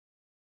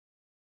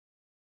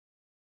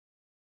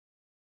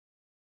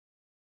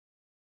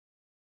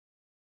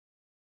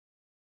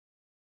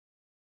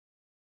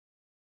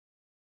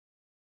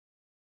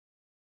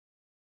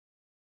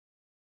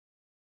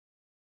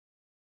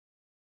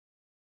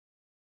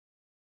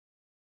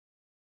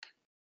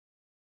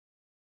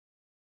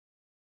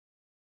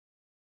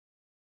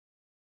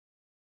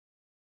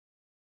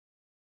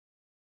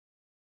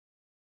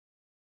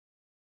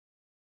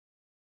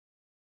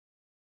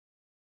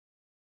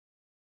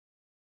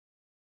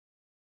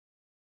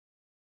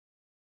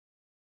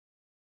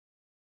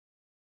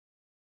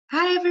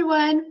Hi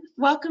everyone,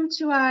 welcome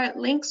to our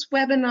LINCS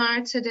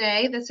webinar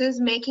today. This is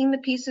Making the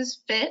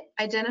Pieces Fit,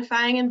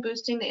 Identifying and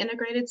Boosting the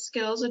Integrated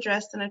Skills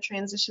Addressed in a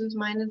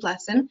Transitions-Minded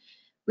Lesson.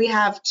 We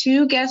have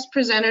two guest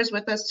presenters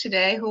with us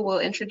today who we'll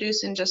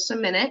introduce in just a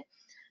minute.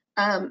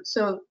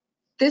 So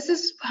this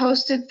is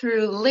hosted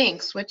through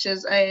LINCS, which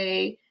is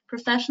a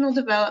professional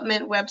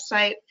development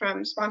website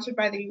sponsored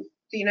by the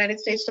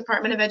United States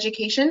Department of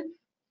Education.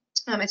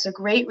 It's a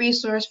great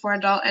resource for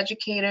adult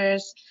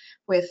educators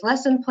with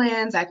lesson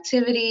plans,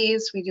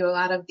 activities. We do a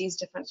lot of these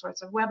different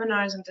sorts of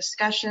webinars and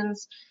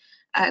discussions.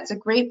 It's a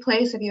great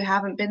place if you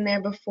haven't been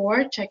there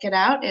before. Check it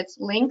out. It's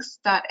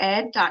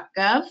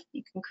lincs.ed.gov.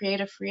 You can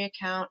create a free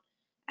account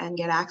and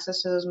get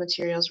access to those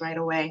materials right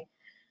away.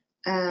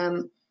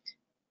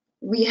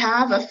 We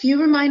have a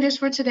few reminders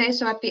for today.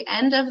 So at the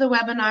end of the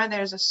webinar,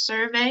 there's a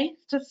survey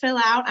to fill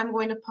out. I'm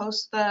going to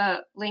post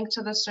the link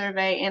to the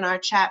survey in our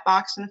chat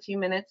box in a few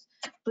minutes.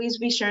 Please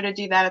be sure to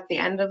do that at the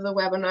end of the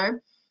webinar.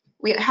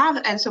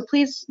 So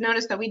please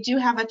notice that we do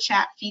have a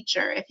chat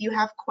feature. If you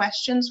have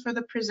questions for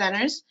the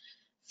presenters,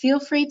 feel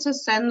free to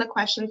send the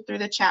questions through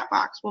the chat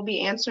box. We'll be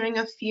answering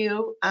a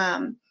few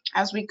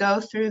as we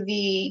go through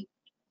the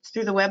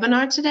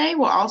webinar today.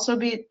 We'll also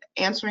be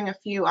answering a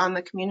few on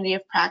the community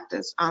of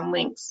practice on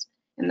LINCS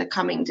in the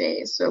coming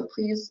days. So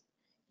please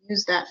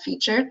use that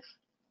feature.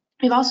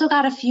 We've also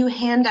got a few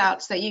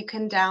handouts that you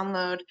can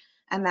download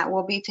and that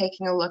we'll be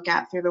taking a look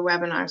at through the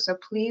webinar. So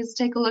please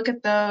take a look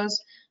at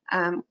those.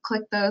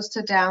 Click those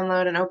to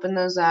download and open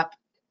those up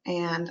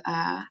and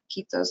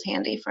keep those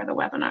handy for the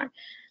webinar.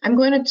 I'm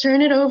going to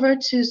turn it over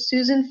to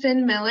Susan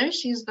Finn Miller.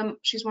 She's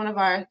one of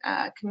our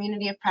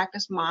community of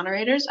practice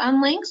moderators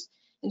on LINCS,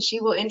 and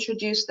she will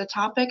introduce the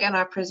topic and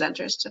our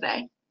presenters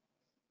today.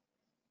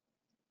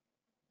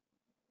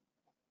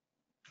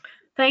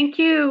 Thank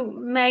you,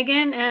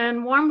 Megan,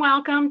 and warm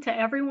welcome to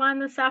everyone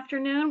this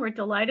afternoon. We're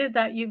delighted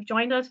that you've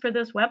joined us for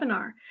this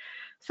webinar.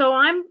 So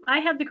I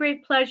have the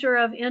great pleasure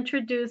of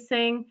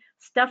introducing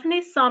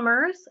Stephanie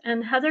Summers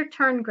and Heather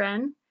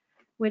Turngren,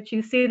 which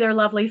you see their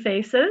lovely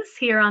faces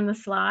here on the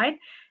slide.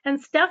 And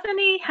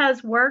Stephanie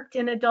has worked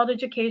in adult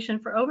education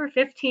for over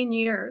 15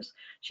 years.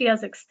 She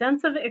has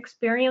extensive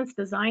experience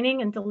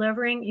designing and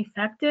delivering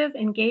effective,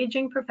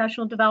 engaging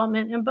professional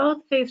development in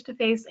both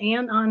face-to-face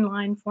and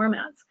online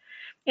formats.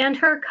 And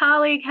her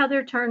colleague,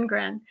 Heather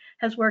Turngren,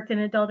 has worked in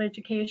adult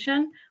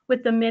education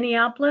with the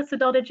Minneapolis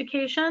Adult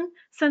Education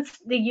since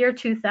the year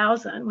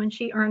 2000, when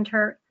she earned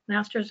her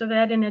Master's of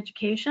Ed in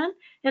Education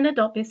and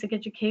Adult Basic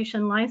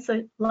Education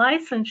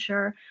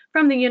licensure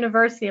from the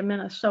University of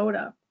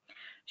Minnesota.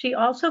 She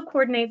also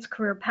coordinates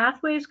Career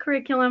Pathways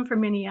curriculum for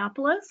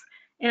Minneapolis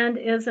and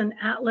is an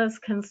Atlas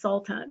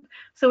consultant.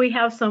 So we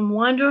have some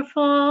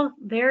wonderful,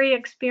 very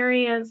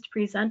experienced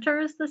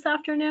presenters this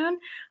afternoon.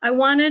 I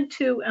wanted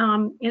to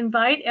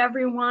invite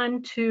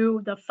everyone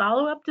to the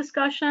follow-up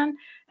discussion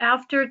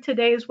after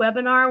today's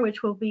webinar,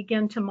 which will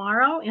begin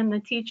tomorrow in the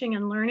Teaching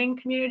and Learning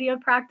Community of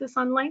Practice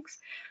on LINCS.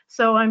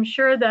 So I'm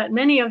sure that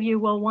many of you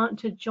will want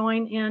to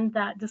join in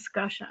that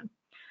discussion.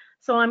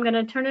 So I'm going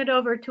to turn it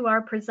over to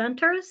our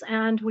presenters,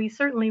 and we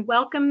certainly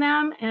welcome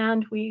them,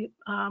 and we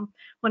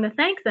want to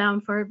thank them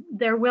for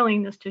their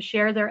willingness to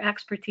share their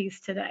expertise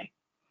today.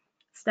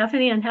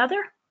 Stephanie and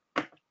Heather.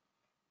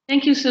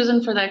 Thank you,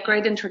 Susan, for that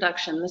great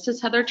introduction. This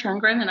is Heather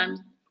Turngren, and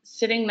I'm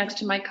sitting next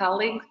to my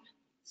colleague,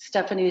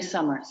 Stephanie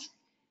Summers.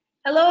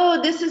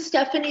 Hello, this is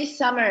Stephanie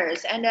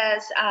Summers, and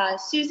as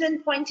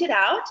Susan pointed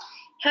out,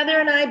 Heather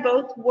and I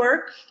both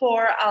work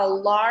for a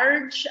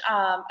large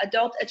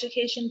adult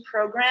education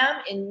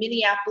program in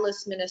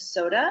Minneapolis,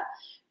 Minnesota.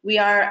 We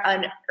are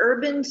an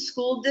urban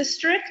school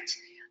district.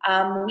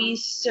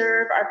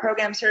 Our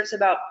program serves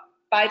about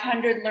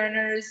 500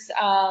 learners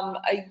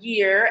a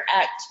year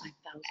at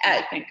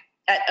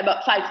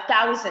about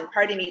 5,000,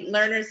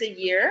 learners a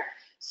year,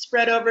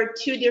 spread over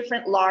two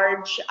different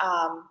large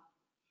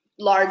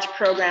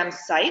program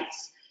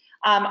sites.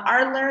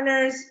 Our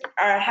learners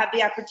have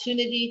the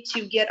opportunity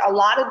to get a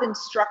lot of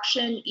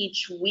instruction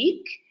each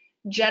week.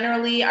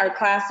 Generally, our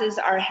classes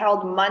are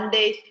held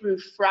Monday through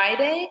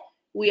Friday.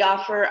 We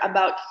offer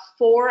about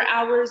 4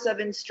 hours of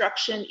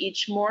instruction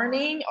each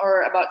morning,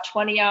 or about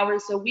 20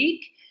 hours a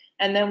week.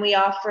 And then we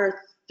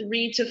offer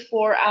 3 to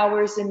 4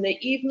 hours in the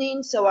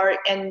evening,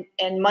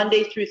 and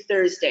Monday through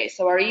Thursday.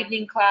 So our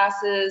evening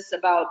classes,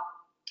 about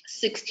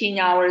 16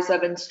 hours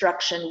of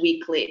instruction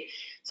weekly.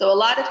 So a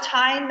lot of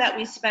time that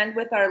we spend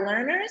with our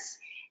learners,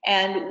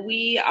 and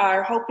we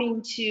are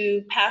hoping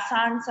to pass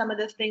on some of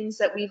the things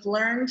that we've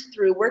learned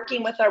through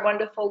working with our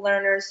wonderful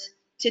learners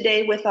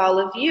today with all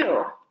of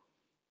you.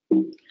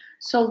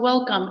 So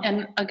welcome,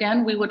 and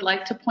again, we would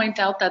like to point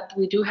out that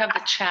we do have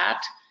the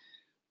chat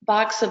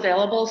box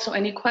available, so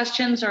any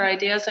questions or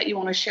ideas that you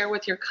want to share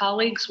with your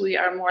colleagues, we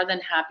are more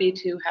than happy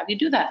to have you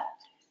do that.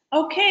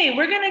 Okay,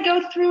 we're going to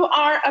go through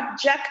our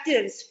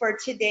objectives for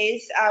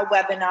today's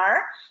webinar.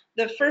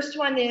 The first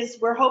one is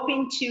we're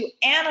hoping to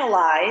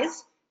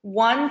analyze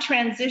one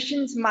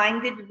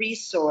transitions-minded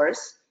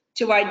resource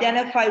to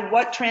identify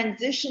what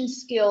transition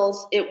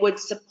skills it would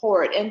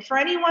support. And for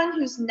anyone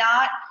who's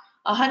not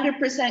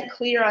 100%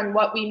 clear on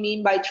what we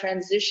mean by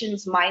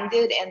transitions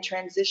minded and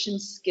transition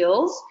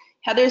skills.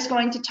 Heather's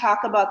going to talk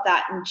about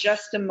that in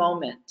just a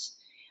moment.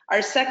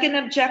 Our second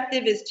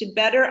objective is to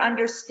better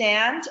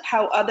understand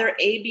how other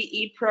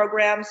ABE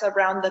programs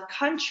around the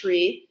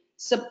country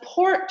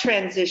support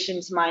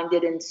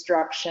transitions-minded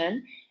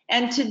instruction.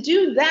 And to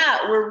do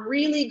that, we're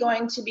really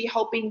going to be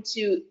hoping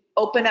to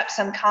open up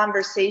some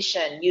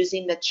conversation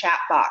using the chat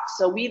box.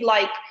 So we'd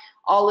like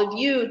all of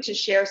you to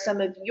share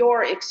some of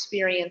your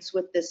experience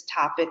with this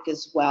topic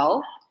as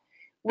well.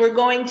 We're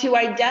going to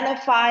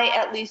identify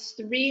at least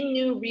 3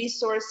 new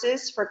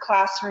resources for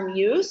classroom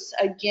use,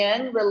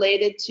 again,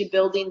 related to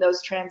building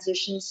those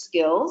transition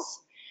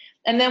skills.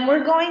 And then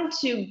we're going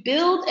to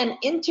build an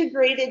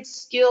integrated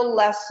skill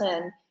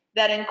lesson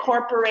that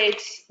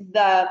incorporates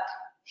the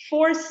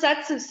 4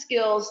 sets of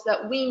skills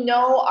that we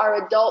know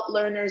our adult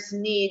learners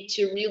need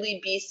to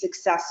really be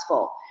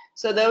successful.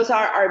 So those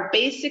are our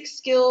basic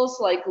skills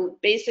like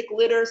basic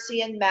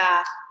literacy and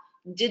math,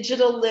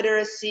 digital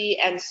literacy,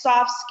 and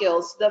soft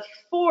skills. The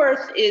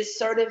 4th is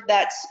sort of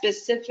that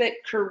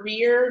specific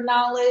career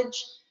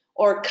knowledge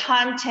or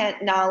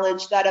content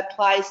knowledge that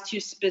applies to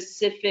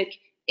specific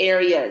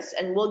areas.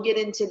 And we'll get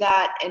into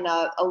that in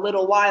a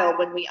little while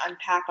when we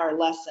unpack our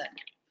lesson.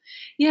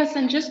 Yes,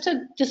 and just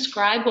to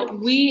describe what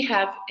we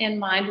have in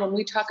mind when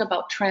we talk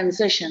about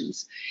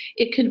transitions,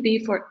 it could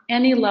be for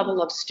any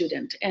level of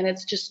student, and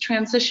it's just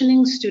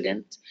transitioning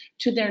students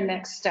to their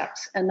next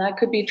steps. And that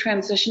could be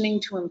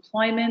transitioning to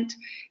employment,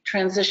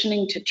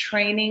 transitioning to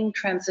training,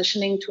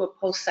 transitioning to a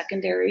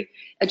post-secondary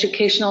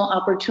educational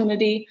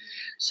opportunity.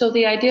 So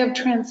the idea of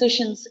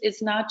transitions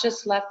is not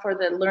just left for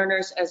the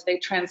learners as they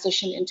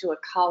transition into a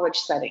college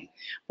setting,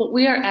 but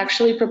we are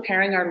actually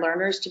preparing our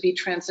learners to be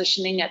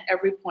transitioning at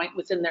every point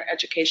within their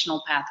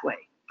educational pathway.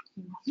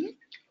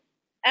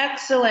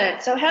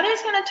 Excellent. So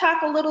Heather's going to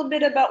talk a little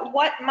bit about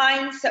what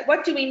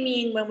do we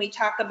mean when we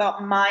talk about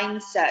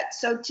mindset.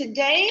 So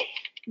today,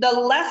 the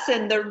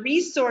lesson, the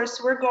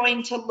resource we're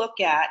going to look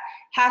at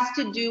has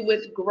to do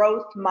with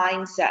growth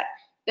mindset.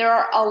 There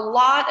are a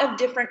lot of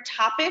different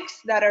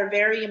topics that are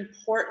very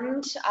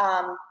important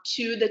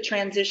to the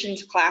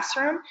transitions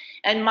classroom,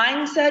 and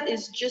mindset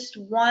is just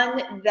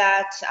one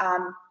that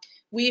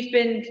we've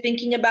been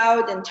thinking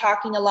about and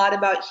talking a lot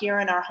about here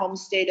in our home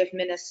state of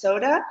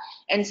Minnesota.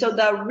 And so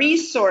the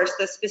resource,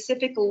 the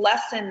specific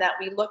lesson that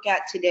we look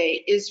at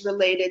today is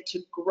related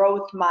to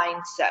growth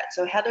mindset.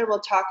 So Heather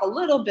will talk a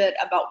little bit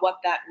about what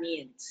that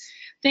means.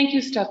 Thank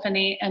you,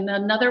 Stephanie. And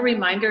another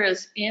reminder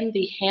is in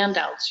the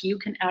handouts. You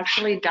can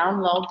actually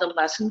download the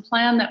lesson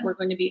plan that we're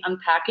going to be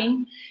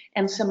unpacking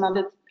and some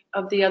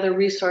of the other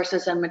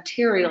resources and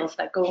materials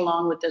that go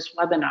along with this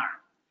webinar.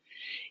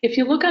 If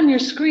you look on your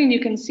screen, you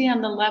can see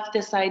on the left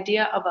this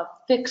idea of a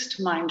fixed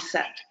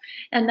mindset.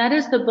 And that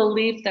is the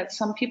belief that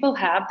some people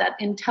have that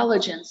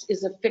intelligence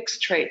is a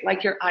fixed trait,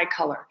 like your eye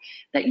color,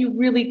 that you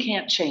really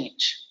can't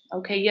change.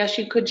 Okay, yes,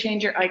 you could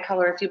change your eye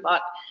color if you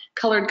bought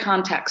colored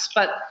contacts,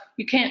 but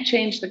you can't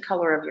change the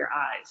color of your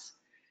eyes.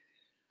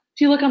 If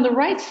you look on the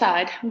right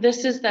side,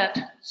 this is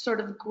that sort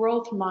of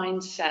growth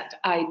mindset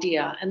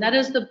idea, and that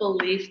is the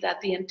belief that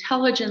the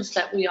intelligence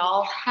that we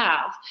all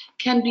have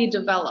can be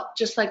developed,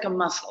 just like a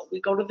muscle. We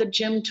go to the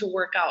gym to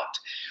work out.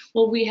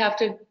 Well, we have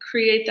to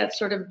create that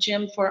sort of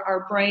gym for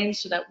our brain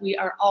so that we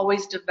are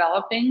always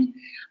developing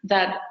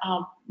that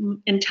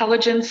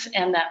intelligence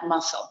and that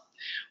muscle.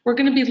 We're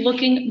going to be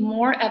looking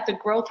more at the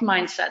growth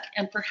mindset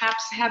and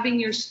perhaps having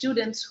your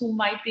students who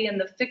might be in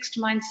the fixed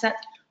mindset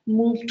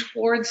move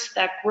towards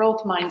that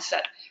growth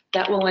mindset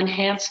that will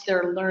enhance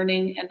their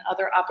learning and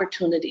other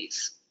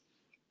opportunities.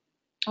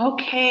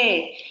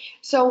 Okay,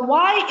 so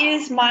why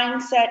is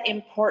mindset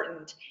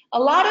important? A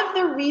lot of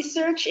the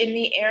research in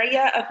the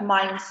area of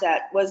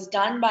mindset was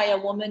done by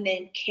a woman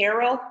named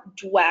Carol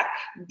Dweck,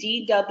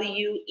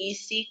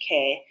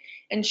 D-W-E-C-K,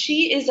 and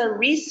she is a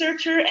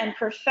researcher and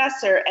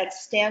professor at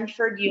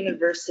Stanford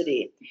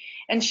University.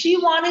 And she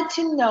wanted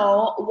to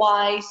know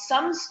why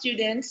some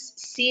students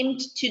seemed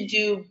to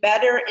do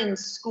better in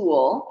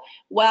school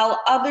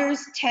while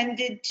others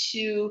tended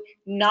to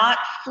not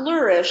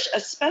flourish,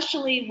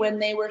 especially when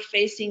they were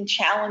facing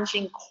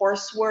challenging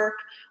coursework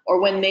or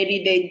when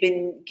maybe they'd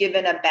been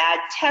given a bad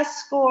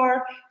test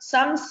score.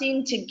 Some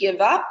seemed to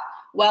give up,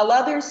 while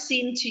others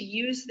seem to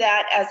use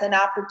that as an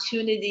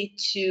opportunity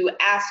to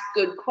ask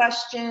good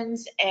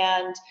questions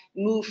and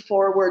move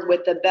forward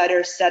with a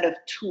better set of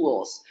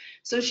tools.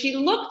 So she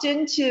looked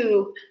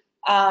into,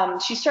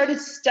 she started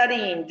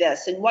studying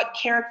this and what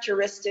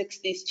characteristics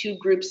these two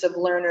groups of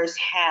learners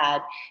had,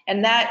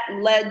 and that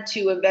led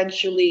to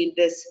eventually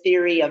this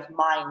theory of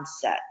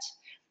mindset.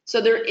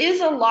 So there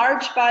is a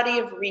large body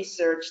of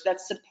research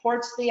that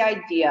supports the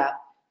idea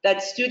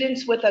that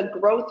students with a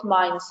growth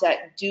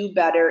mindset do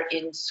better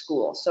in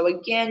school. So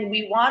again,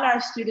 we want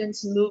our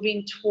students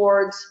moving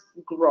towards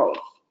growth.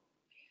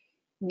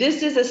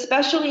 This is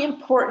especially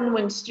important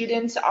when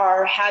students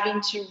are having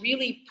to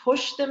really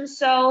push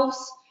themselves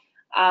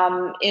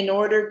in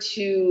order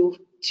to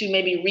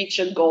maybe reach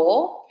a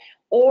goal,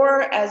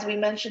 or as we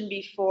mentioned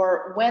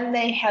before, when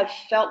they have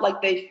felt like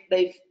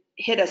they've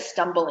hit a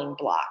stumbling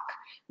block.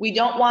 We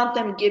don't want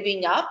them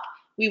giving up.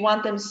 We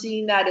want them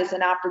seeing that as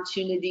an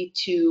opportunity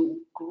to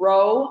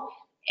grow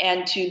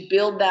and to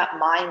build that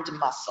mind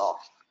muscle.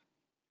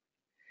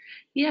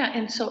 Yeah,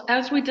 and so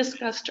as we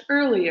discussed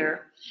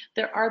earlier,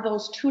 there are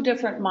those two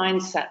different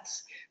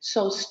mindsets.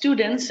 So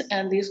students,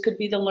 and these could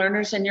be the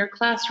learners in your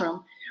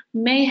classroom,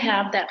 may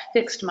have that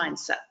fixed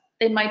mindset.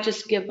 They might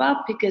just give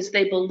up because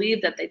they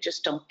believe that they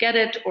just don't get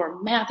it,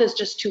 or math is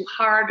just too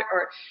hard,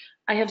 or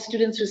I have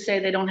students who say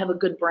they don't have a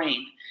good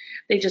brain.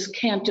 They just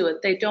can't do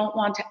it. They don't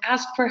want to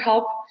ask for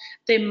help.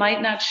 They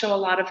might not show a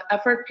lot of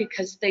effort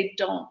because they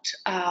don't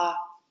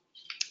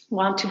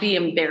want to be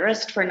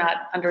embarrassed for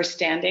not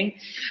understanding.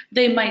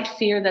 They might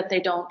fear that they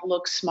don't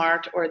look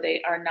smart or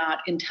they are not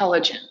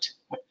intelligent.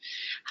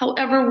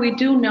 However, we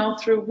do know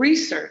through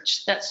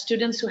research that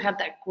students who have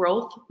that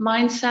growth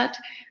mindset,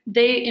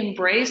 they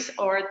embrace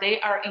or they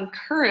are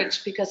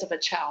encouraged because of a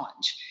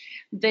challenge.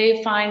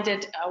 They find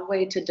it a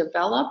way to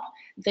develop.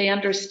 They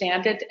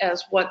understand it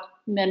as what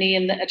many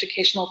in the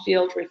educational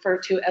field refer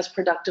to as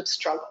productive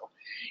struggle.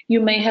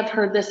 You may have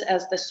heard this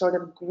as the sort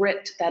of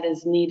grit that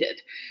is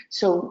needed.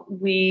 So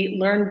we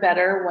learn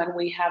better when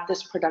we have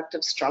this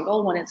productive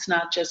struggle, when it's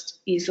not just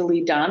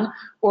easily done,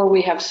 or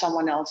we have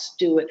someone else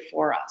do it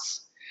for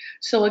us.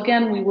 So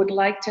again, we would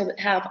like to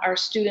have our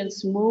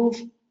students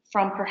move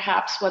from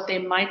perhaps what they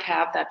might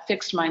have, that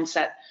fixed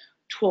mindset,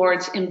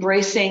 towards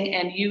embracing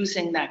and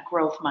using that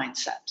growth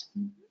mindset.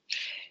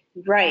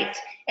 Right.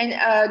 And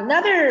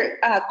another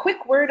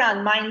quick word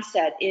on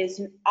mindset is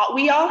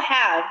we all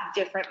have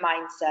different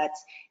mindsets,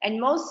 and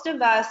most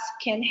of us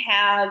can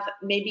have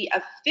maybe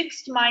a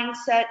fixed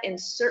mindset in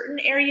certain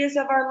areas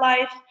of our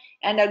life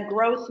and a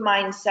growth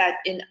mindset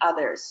in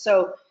others.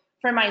 So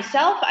for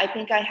myself, I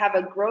think I have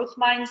a growth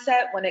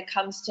mindset when it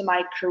comes to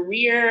my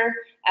career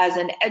as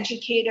an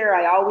educator.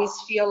 I always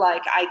feel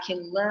like I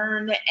can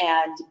learn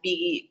and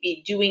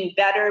be doing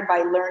better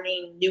by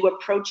learning new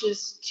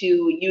approaches to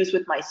use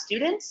with my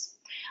students.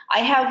 I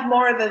have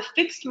more of a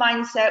fixed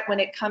mindset when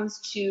it comes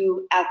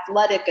to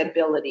athletic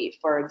ability,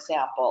 for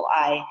example.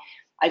 I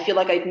feel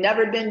like I've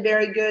never been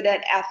very good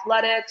at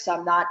athletics.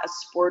 I'm not a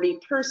sporty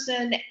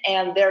person,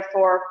 and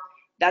therefore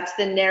that's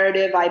the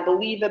narrative I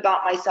believe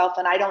about myself,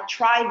 and I don't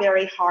try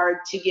very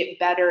hard to get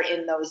better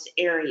in those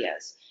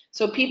areas.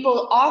 So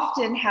people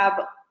often have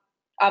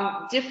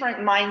different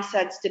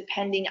mindsets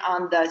depending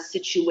on the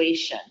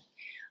situation.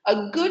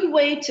 A good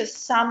way to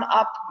sum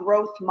up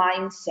growth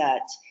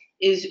mindset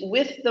is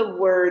with the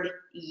word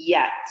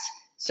yet.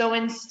 So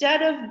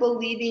instead of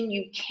believing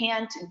you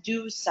can't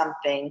do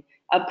something,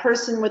 a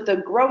person with a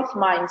growth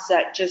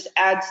mindset just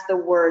adds the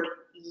word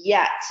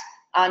yet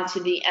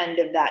onto the end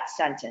of that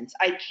sentence.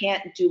 I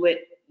can't do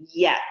it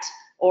yet,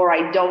 or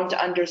I don't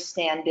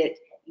understand it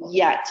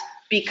yet,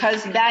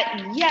 because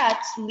that yet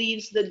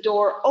leaves the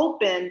door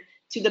open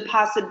to the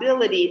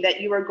possibility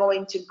that you are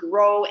going to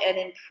grow and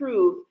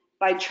improve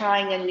by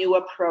trying a new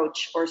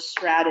approach or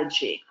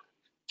strategy.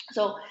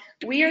 So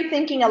we are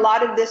thinking a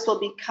lot of this will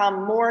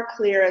become more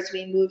clear as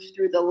we move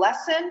through the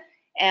lesson,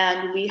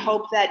 and we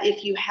hope that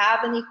if you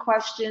have any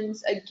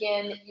questions,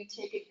 again, you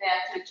take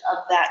advantage of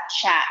that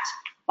chat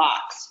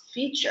box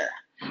feature.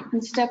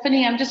 And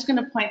Stephanie, I'm just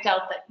going to point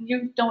out that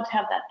you don't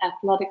have that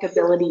athletic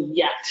ability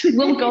yet.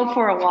 We'll go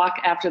for a walk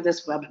after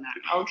this webinar,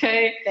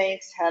 okay?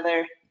 Thanks,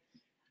 Heather.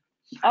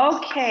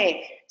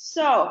 Okay,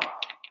 so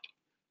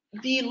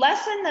the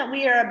lesson that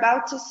we are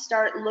about to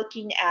start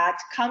looking at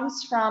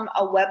comes from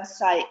a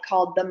website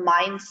called the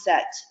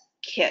Mindset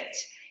Kit.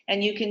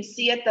 And you can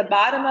see at the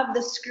bottom of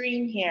the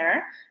screen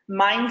here,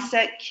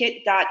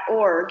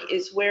 mindsetkit.org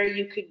is where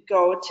you could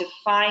go to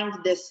find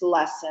this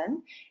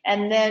lesson.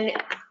 And then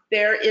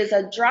there is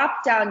a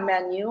drop-down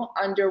menu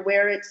under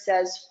where it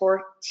says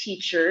for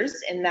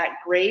teachers in that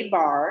gray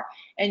bar.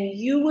 And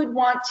you would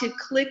want to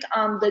click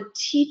on the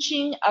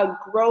Teaching a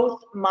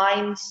Growth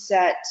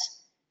Mindset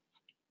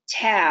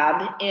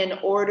tab in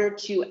order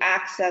to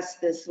access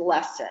this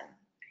lesson.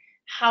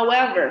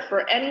 However,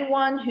 for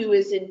anyone who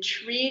is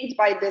intrigued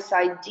by this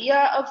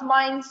idea of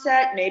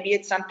mindset, maybe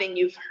it's something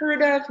you've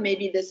heard of,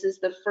 maybe this is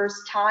the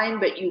first time,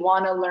 but you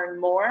want to learn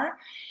more,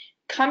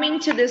 coming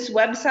to this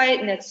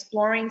website and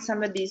exploring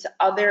some of these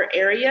other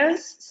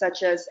areas,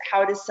 such as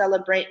how to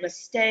celebrate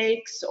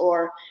mistakes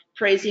or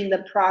praising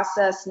the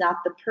process, not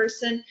the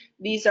person.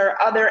 These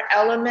are other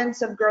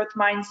elements of growth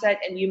mindset,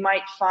 and you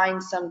might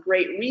find some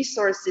great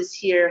resources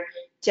here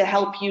to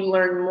help you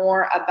learn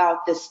more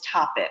about this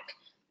topic.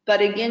 But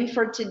again,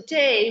 for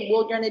today,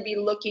 we're going to be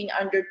looking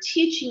under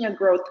Teaching a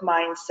Growth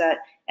Mindset,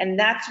 and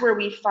that's where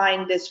we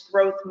find this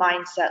growth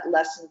mindset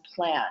lesson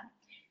plan.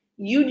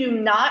 You do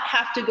not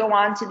have to go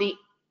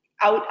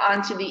out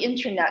onto the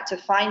internet to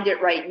find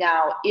it right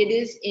now. It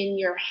is in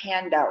your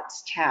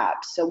handouts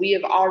tab. So we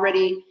have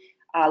already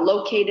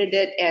located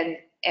it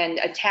and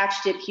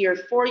attached it here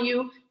for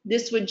you.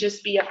 This would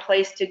just be a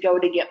place to go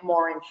to get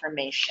more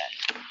information.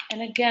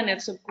 And again,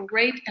 it's a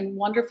great and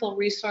wonderful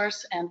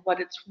resource, and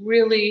what it's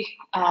really,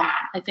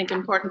 I think,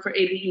 important for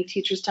ABE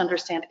teachers to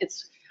understand,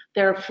 it's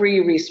They're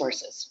free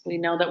resources. We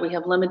know that we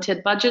have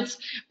limited budgets,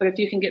 but if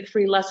you can get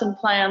free lesson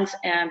plans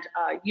and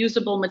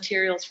usable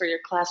materials for your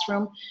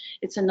classroom,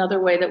 it's another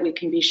way that we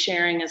can be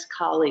sharing as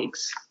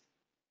colleagues.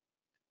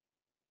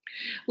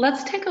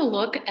 Let's take a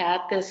look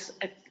at this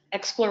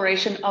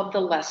exploration of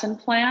the lesson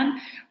plan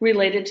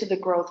related to the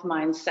growth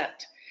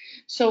mindset.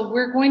 So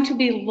we're going to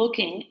be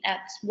looking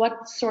at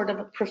what sort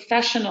of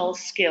professional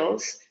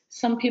skills,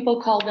 some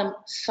people call them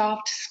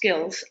soft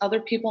skills, other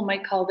people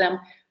might call them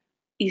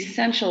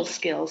essential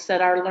skills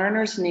that our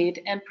learners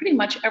need and pretty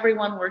much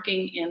everyone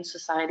working in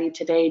society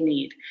today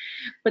need.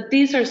 But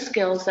these are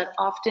skills that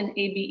often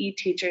ABE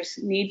teachers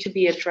need to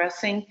be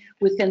addressing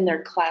within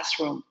their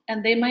classroom,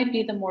 and they might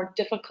be the more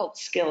difficult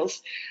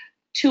skills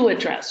to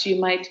address. You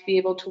might be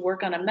able to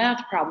work on a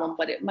math problem,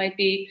 but it might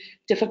be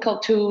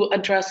difficult to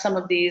address some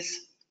of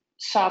these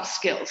soft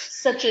skills.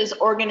 Such as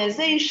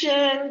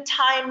organization,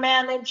 time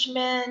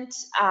management,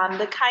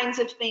 the kinds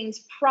of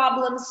things,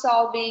 problem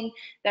solving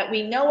that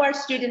we know our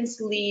students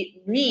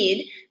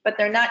need, but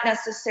they're not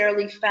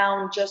necessarily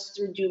found just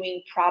through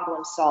doing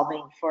problem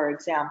solving, for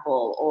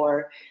example,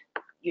 or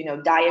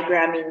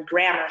diagramming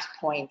grammar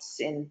points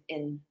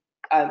in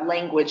a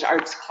language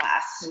arts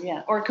class.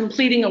 Yeah, or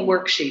completing a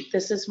worksheet.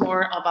 This is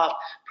more about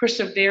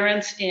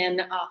perseverance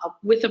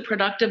with a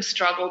productive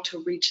struggle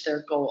to reach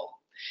their goal.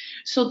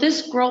 So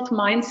this growth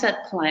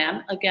mindset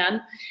plan,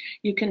 again,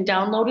 you can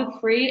download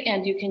it free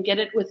and you can get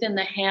it within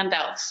the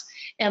handouts.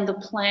 And the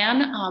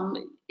plan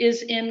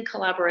is in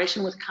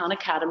collaboration with Khan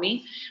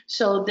Academy.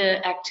 So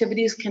the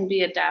activities can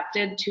be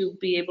adapted to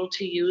be able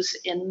to use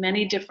in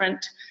many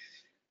different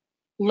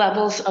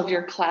levels of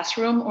your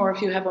classroom, or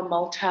if you have a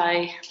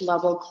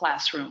multi-level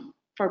classroom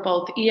for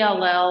both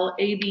ELL,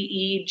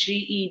 ABE,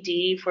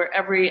 GED, for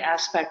every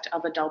aspect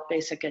of adult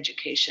basic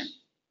education.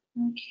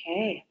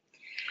 Okay.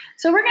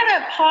 So we're going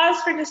to pause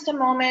for just a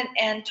moment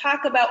and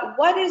talk about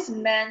what is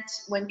meant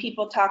when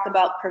people talk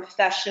about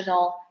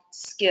professional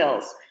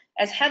skills.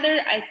 As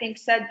Heather, I think,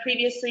 said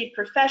previously,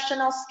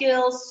 professional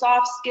skills,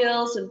 soft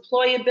skills,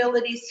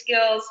 employability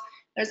skills,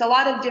 there's a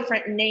lot of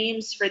different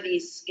names for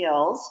these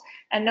skills.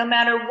 And no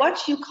matter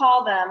what you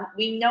call them,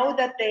 we know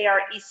that they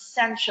are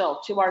essential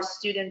to our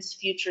students'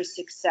 future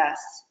success.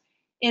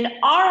 In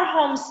our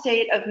home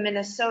state of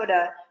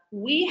Minnesota,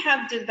 we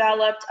have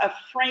developed a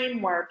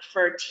framework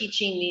for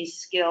teaching these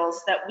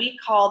skills that we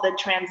call the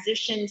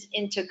Transitions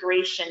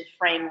Integration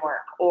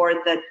Framework, or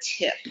the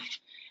TIF.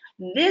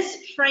 This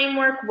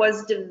framework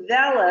was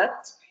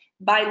developed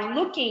by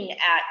looking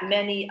at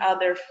many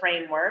other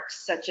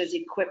frameworks, such as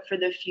Equip for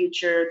the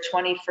Future,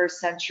 21st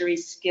Century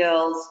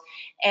Skills,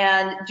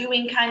 and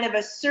doing kind of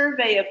a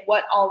survey of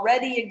what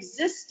already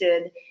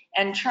existed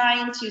and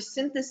trying to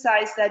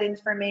synthesize that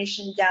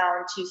information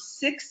down to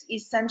 6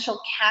 essential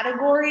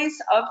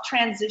categories of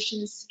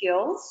transition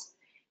skills.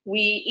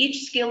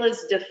 Each skill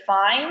is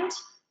defined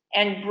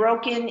and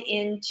broken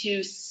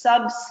into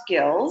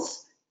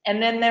sub-skills,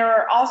 and then there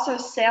are also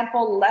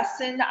sample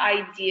lesson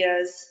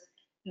ideas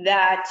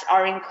that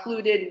are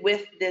included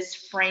with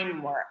this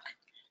framework.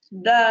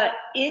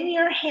 In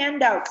your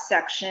handout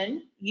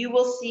section, you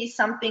will see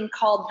something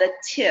called the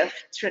TIF,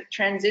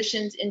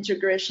 Transitions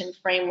Integration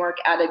Framework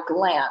at a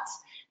Glance.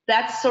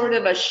 That's sort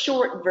of a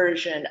short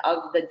version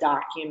of the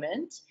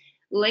document.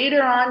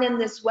 Later on in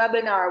this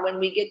webinar, when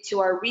we get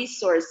to our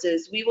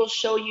resources, we will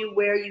show you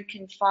where you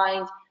can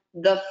find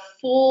the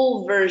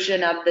full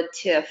version of the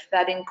TIF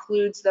that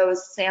includes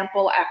those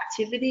sample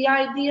activity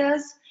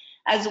ideas,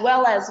 as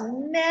well as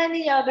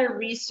many other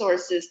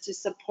resources to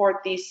support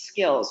these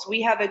skills.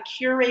 We have a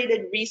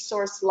curated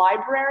resource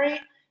library.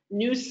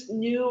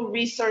 New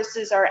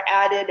resources are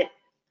added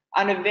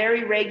on a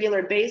very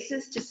regular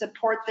basis to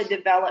support the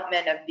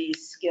development of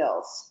these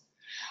skills.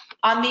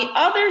 On the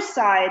other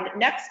side,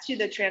 next to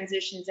the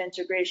Transitions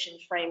Integration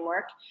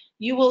Framework,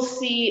 you will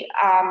see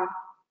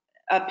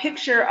a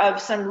picture of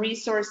some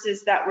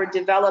resources that were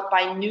developed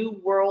by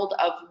New World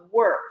of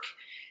Work.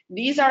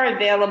 These are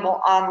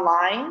available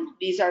online.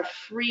 These are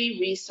free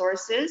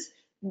resources.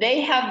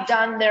 They have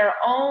done their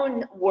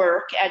own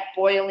work at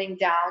boiling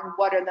down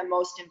what are the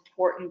most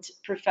important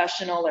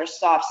professional or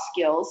soft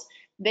skills.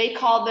 They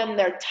call them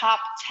their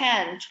top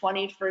 10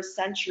 21st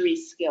century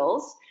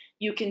skills.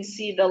 You can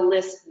see the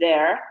list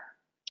there.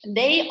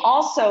 They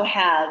also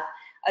have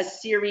a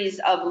series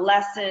of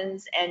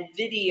lessons and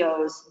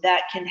videos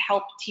that can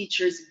help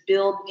teachers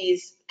build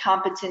these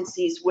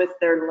competencies with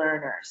their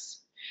learners.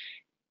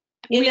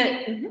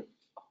 In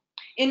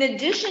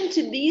addition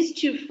to these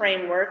 2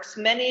 frameworks,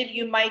 many of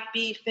you might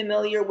be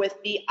familiar with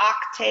the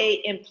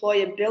OCTAE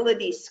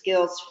Employability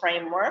Skills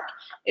Framework.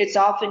 It's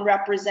often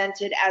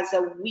represented as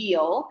a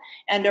wheel,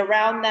 and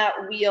around that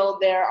wheel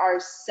there are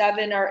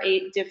 7 or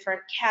 8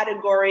 different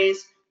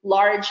categories,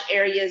 large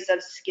areas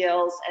of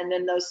skills, and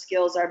then those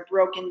skills are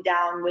broken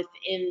down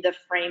within the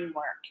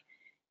framework.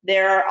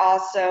 There are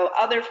also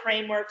other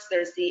frameworks.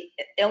 There's the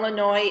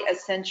Illinois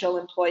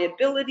Essential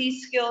Employability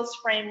Skills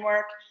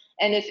Framework.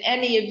 And if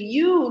any of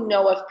you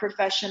know of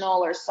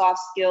professional or soft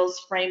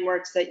skills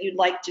frameworks that you'd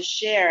like to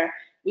share,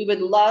 we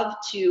would love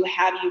to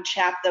have you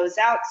chat those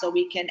out so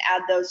we can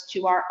add those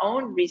to our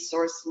own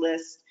resource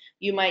list.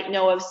 You might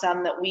know of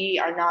some that we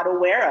are not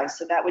aware of,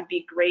 so that would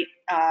be great,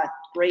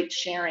 great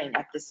sharing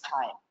at this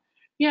time.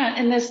 Yeah,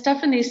 and as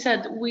Stephanie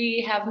said,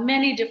 we have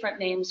many different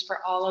names for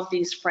all of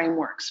these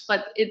frameworks,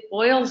 but it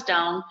boils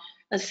down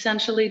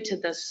essentially to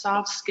the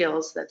soft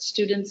skills that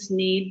students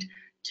need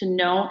to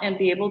know and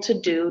be able to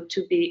do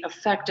to be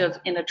effective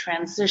in a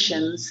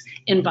transitions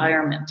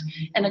environment.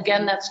 And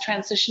again, that's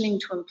transitioning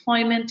to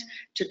employment,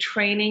 to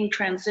training,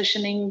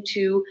 transitioning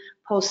to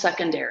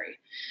post-secondary.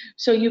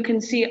 So you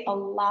can see a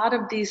lot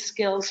of these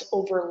skills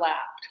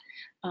overlapped,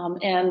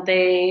 and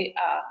they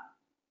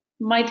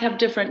might have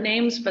different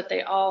names, but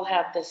they all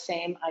have the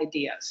same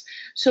ideas.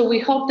 So we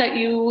hope that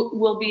you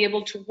will be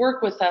able to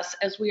work with us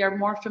as we are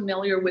more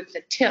familiar with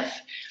the TIF,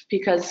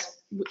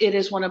 because it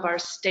is one of our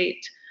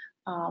state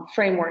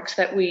frameworks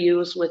that we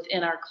use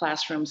within our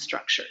classroom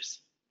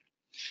structures.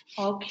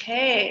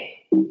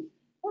 Okay,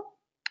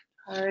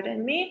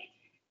 pardon me.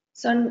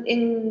 So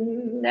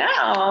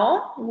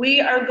now we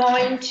are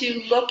going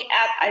to look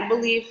at, I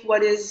believe,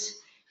 what is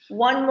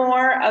one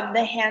more of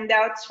the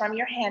handouts from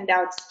your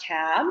handouts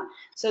tab.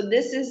 So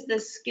this is the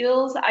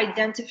skills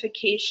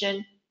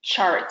identification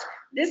chart.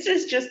 This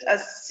is just a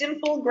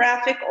simple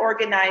graphic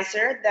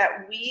organizer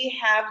that we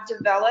have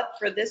developed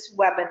for this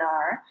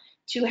webinar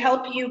to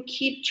help you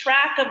keep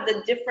track of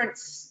the different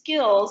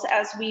skills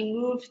as we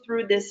move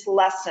through this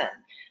lesson.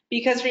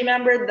 Because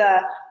remember,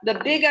 the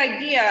big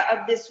idea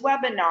of this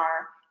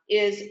webinar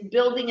is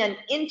building an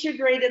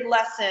integrated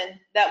lesson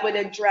that would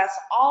address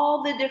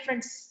all the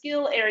different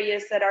skill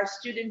areas that our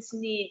students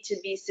need to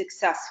be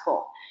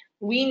successful.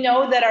 We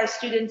know that our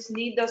students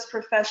need those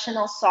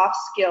professional soft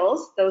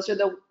skills. Those are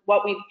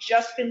what we've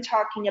just been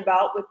talking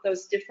about with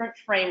those different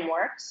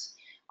frameworks.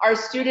 Our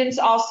students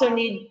also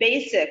need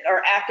basic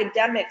or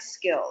academic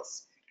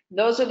skills.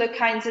 Those are the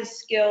kinds of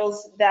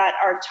skills that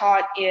are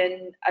taught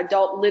in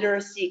adult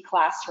literacy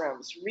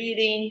classrooms: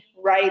 reading,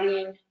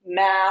 writing,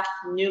 math,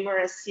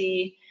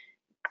 numeracy,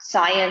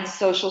 science,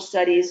 social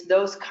studies.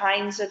 Those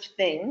kinds of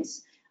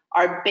things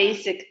are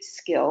basic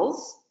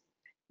skills.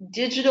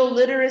 Digital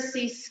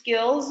literacy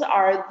skills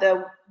are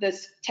the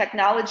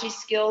technology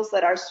skills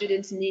that our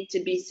students need to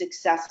be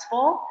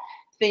successful.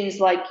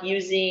 Things like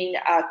using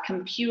a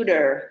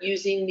computer,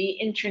 using the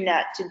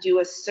internet to do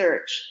a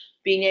search,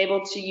 being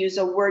able to use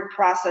a word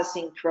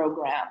processing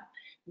program,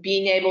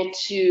 being able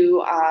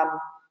to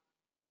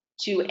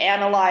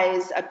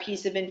analyze a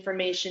piece of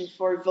information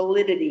for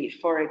validity,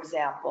 for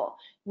example.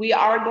 We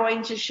are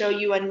going to show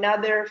you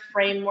another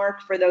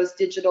framework for those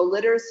digital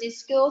literacy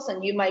skills,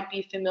 and you might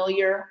be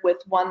familiar with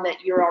one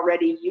that you're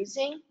already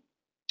using.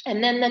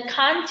 And then the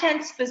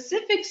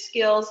content-specific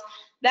skills,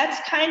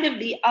 that's kind of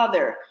the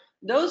other.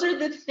 Those are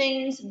the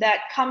things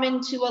that come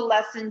into a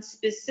lesson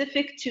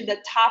specific to the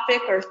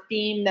topic or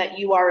theme that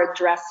you are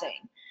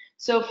addressing.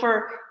 So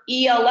for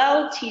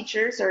ELL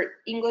teachers, or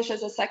English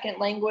as a second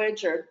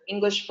language, or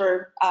English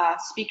for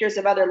speakers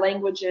of other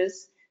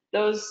languages,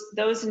 those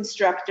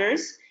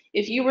instructors,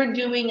 if you were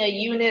doing a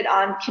unit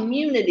on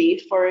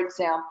community, for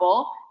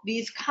example,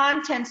 these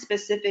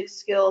content-specific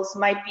skills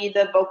might be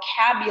the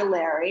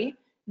vocabulary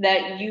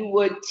that you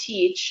would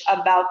teach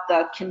about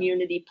the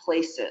community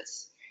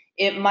places.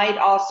 It might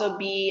also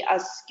be a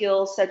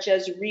skill such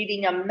as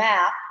reading a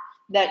map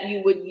that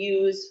you would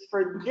use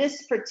for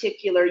this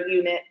particular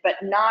unit, but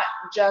not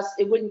just,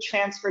 it wouldn't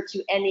transfer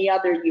to any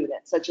other unit,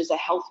 such as a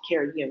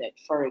healthcare unit,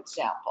 for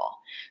example.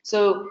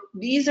 So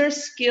these are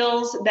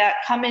skills that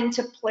come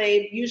into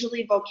play,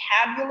 usually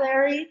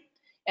vocabulary,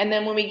 and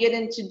then when we get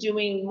into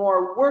doing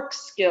more work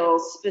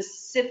skills,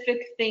 specific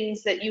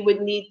things that you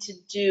would need to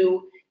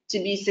do to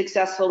be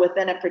successful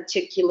within a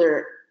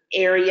particular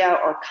area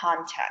or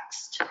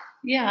context.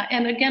 Yeah,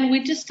 and again,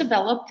 we just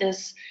developed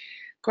this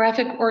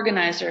graphic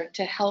organizer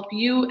to help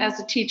you as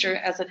a teacher,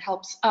 as it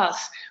helps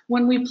us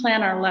when we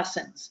plan our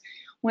lessons.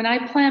 When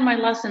I plan my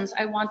lessons,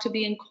 I want to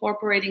be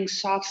incorporating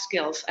soft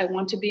skills. I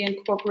want to be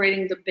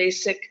incorporating the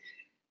basic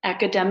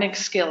academic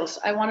skills.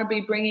 I want to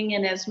be bringing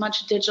in as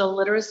much digital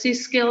literacy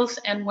skills,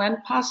 and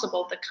when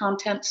possible, the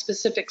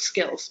content-specific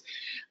skills.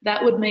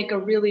 That would make a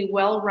really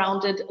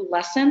well-rounded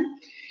lesson.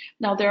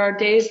 Now, there are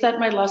days that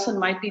my lesson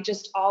might be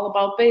just all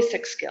about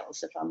basic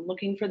skills if I'm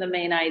looking for the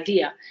main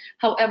idea.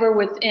 However,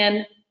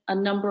 within a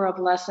number of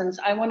lessons,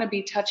 I want to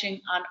be touching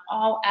on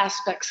all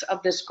aspects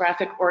of this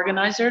graphic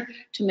organizer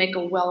to make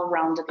a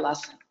well-rounded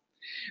lesson.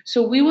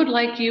 So we would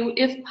like you,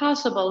 if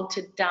possible,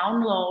 to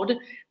download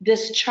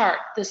this chart,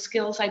 the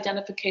skills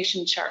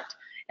identification chart.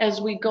 As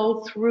we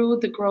go through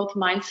the growth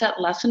mindset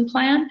lesson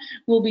plan,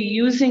 we'll be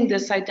using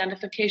this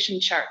identification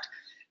chart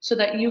so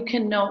that you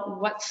can know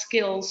what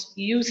skills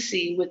you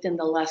see within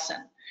the lesson.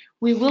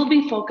 We will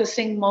be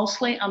focusing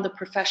mostly on the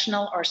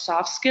professional or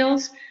soft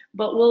skills,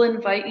 but we'll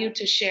invite you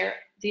to share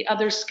the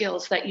other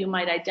skills that you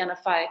might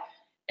identify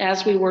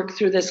as we work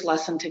through this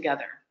lesson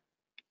together.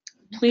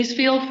 Please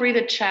feel free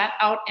to chat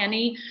out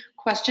any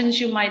questions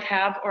you might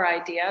have or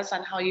ideas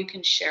on how you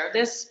can share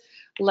this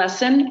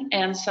lesson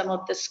and some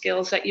of the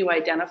skills that you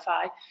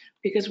identify,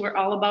 because we're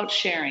all about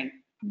sharing.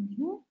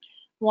 Mhm.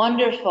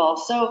 Wonderful.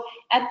 So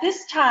at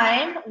this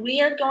time,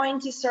 we are going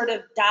to sort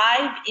of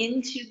dive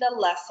into the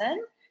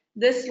lesson.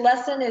 This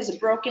lesson is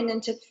broken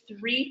into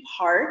 3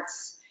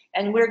 parts,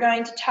 and we're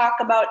going to talk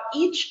about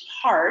each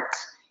part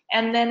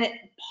and then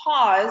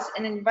pause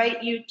and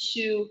invite you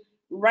to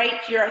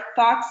write your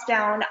thoughts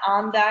down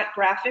on that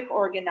graphic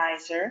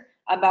organizer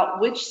about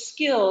which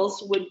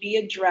skills would be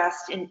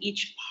addressed in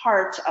each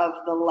part of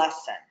the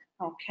lesson.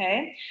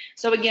 Okay,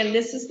 so again,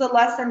 this is the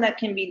lesson that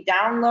can be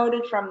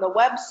downloaded from the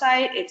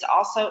website. It's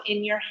also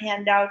in your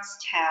handouts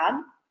tab.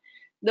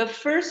 The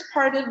first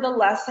part of the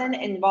lesson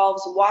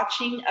involves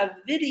watching a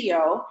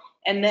video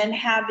and then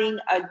having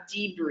a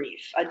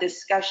debrief, a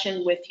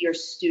discussion with your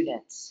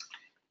students.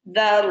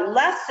 The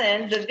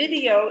lesson, the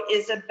video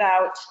is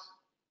about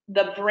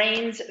the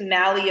brain's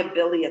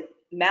malleability.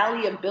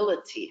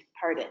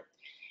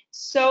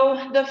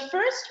 So the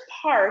first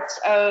part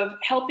of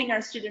helping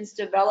our students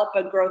develop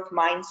a growth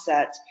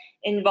mindset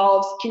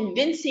involves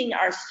convincing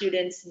our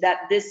students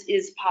that this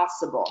is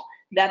possible,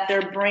 that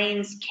their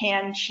brains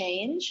can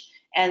change,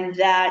 and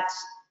that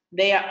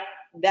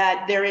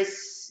there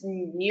is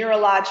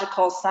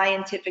neurological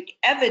scientific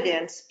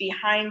evidence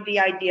behind the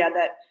idea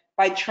that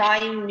by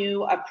trying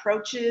new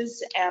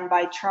approaches and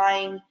by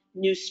trying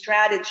new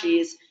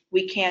strategies,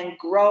 we can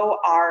grow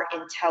our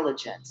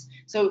intelligence.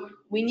 So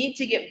we need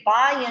to get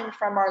buy-in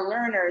from our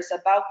learners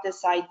about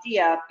this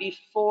idea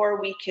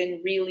before we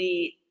can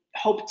really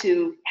hope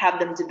to have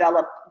them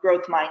develop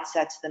growth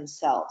mindsets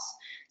themselves.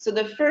 So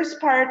the first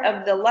part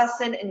of the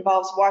lesson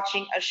involves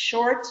watching a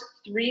short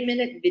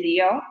 3-minute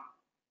video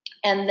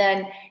and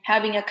then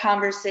having a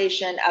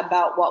conversation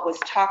about what was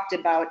talked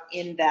about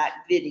in that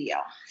video.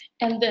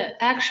 And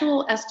the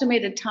actual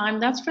estimated time,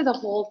 that's for the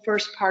whole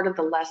first part of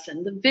the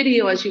lesson. The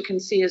video, as you can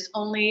see, is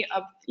only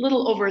a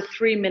little over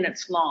 3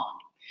 minutes long.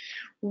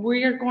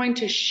 We're going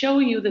to show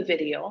you the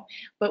video,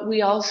 but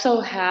we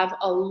also have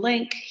a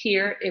link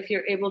here if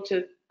you're able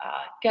to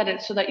get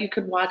it so that you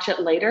could watch it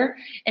later,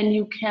 and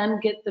you can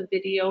get the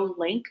video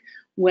link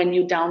when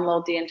you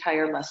download the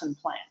entire lesson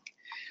plan.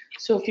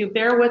 So if you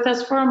bear with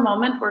us for a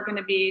moment, we're going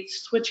to be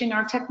switching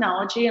our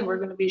technology and we're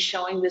going to be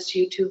showing this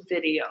YouTube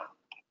video.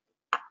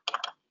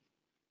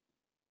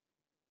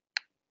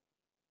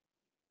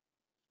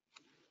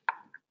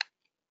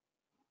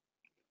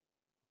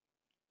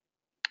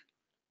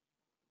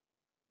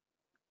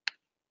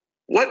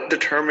 What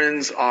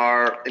determines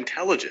our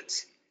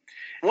intelligence?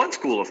 One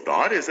school of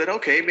thought is that,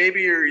 okay,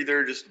 maybe you're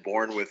either just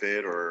born with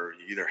it, or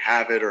you either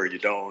have it or you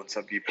don't.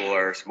 Some people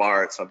are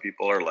smart, some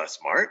people are less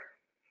smart,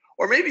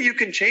 or maybe you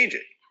can change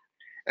it.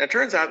 And it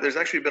turns out there's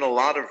actually been a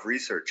lot of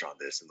research on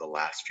this in the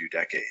last few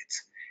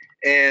decades.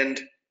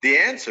 And the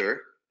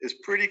answer is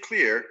pretty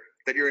clear,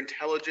 that your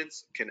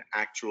intelligence can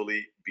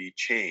actually be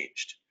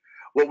changed.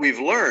 What we've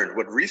learned,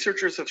 what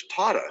researchers have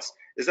taught us,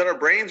 is that our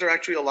brains are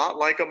actually a lot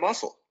like a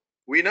muscle.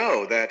 We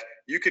know that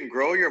you can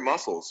grow your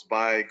muscles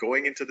by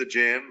going into the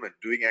gym and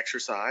doing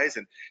exercise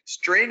and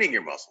straining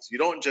your muscles. You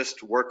don't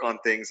just work on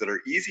things that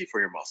are easy for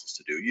your muscles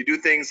to do. You do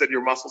things that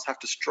your muscles have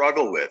to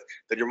struggle with,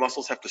 that your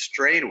muscles have to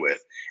strain with,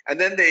 and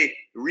then they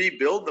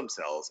rebuild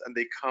themselves and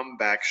they come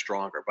back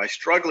stronger. By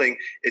struggling,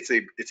 it's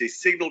a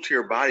signal to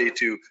your body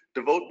to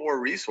devote more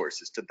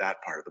resources to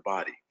that part of the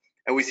body.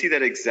 And we see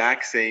that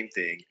exact same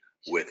thing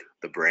with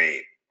the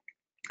brain.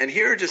 And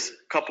here are just a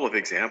couple of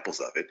examples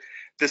of it.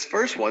 This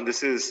first one,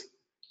 this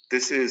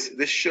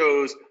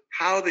shows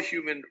how the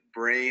human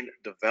brain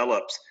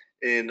develops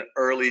in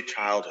early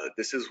childhood.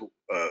 This is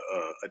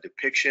a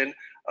depiction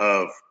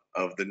of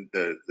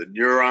the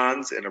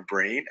neurons in a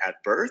brain at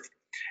birth.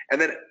 And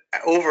then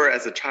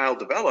as a child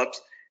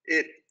develops,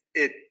 it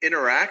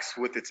interacts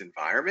with its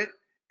environment.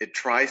 It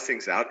tries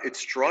things out. It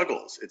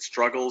struggles. It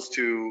struggles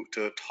to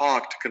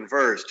talk, to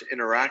converse, to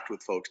interact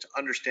with folks, to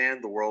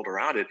understand the world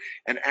around it.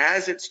 And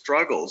as it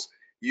struggles,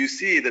 you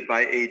see that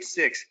by age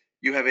 6,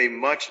 you have a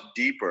much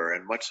deeper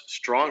and much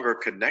stronger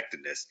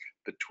connectedness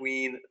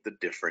between the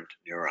different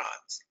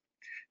neurons.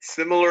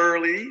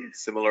 Similarly,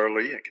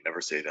 I can never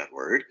say that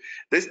word.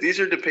 These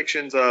are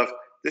depictions of,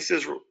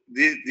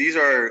 these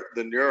are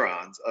the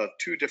neurons of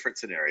 2 different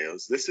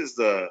scenarios. This is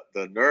the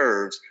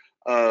nerves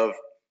of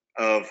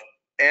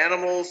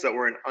animals that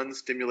were in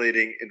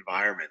unstimulating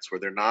environments where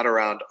they're not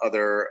around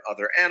other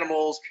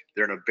animals,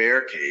 they're in a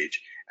bear cage.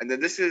 And then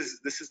this is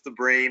the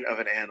brain of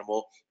an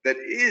animal that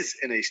is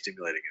in a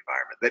stimulating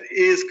environment, that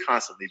is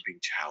constantly being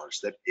challenged,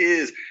 that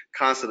is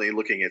constantly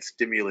looking at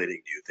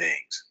stimulating new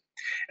things.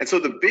 And so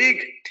the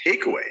big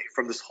takeaway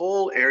from this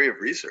whole area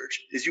of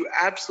research is you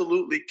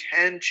absolutely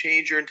can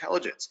change your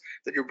intelligence,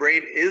 that your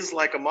brain is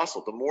like a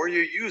muscle. The more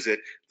you use it,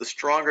 the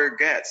stronger it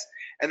gets,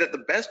 and that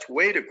the best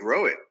way to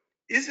grow it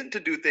isn't to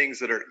do things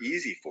that are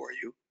easy for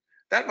you.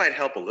 That might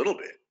help a little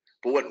bit,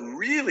 but what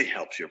really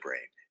helps your brain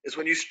is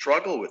when you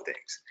struggle with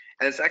things.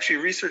 And it's actually,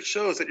 research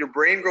shows that your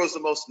brain grows the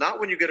most not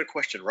when you get a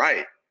question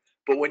right,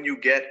 but when you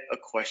get a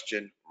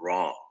question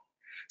wrong.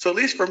 So at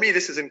least for me,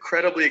 this is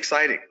incredibly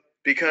exciting,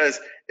 because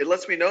it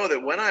lets me know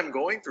that when I'm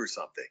going through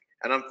something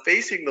and I'm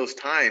facing those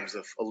times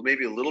of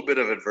maybe a little bit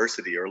of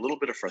adversity or a little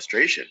bit of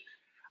frustration,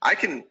 I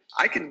can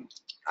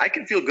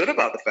feel good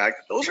about the fact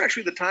that those are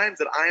actually the times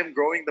that I am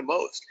growing the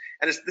most.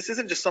 And this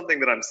isn't just something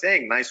that I'm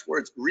saying, nice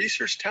words.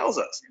 Research tells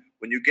us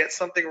when you get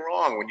something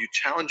wrong, when you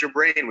challenge your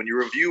brain, when you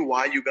review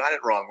why you got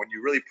it wrong, when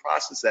you really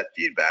process that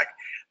feedback,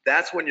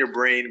 that's when your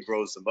brain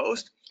grows the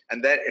most.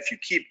 And that if you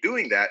keep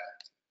doing that,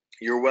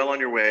 you're well on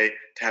your way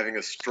to having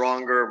a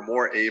stronger,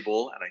 more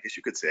able, and I guess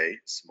you could say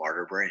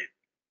smarter brain.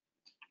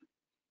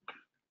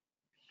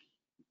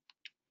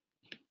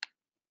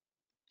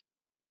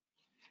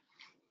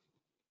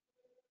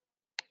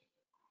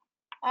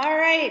 All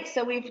right,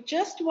 so we've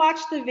just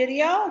watched the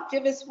video.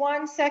 Give us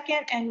 1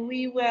 second and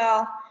we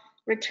will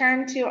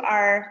return to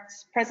our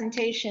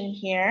presentation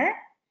here.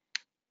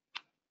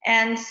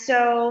 And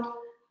so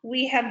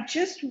we have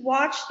just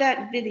watched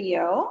that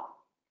video.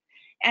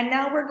 And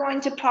now we're going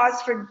to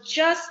pause for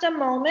just a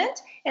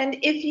moment. And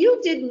if you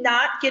did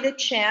not get a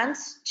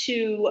chance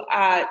to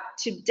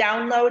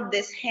download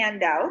this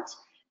handout,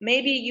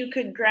 maybe you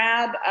could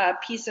grab a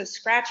piece of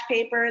scratch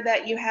paper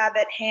that you have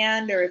at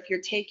hand, or if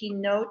you're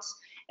taking notes,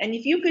 and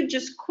if you could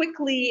just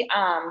quickly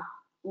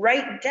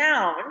write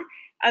down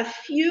a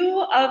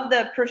few of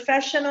the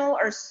professional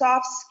or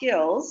soft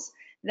skills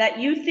that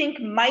you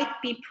think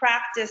might be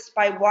practiced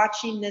by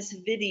watching this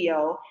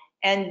video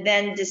and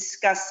then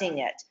discussing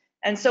it.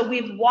 And so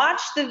we've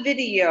watched the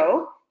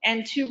video,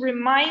 and to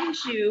remind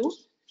you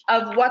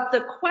of what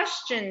the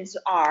questions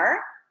are,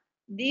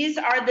 these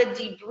are the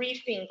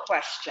debriefing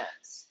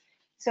questions.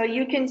 So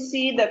you can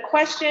see the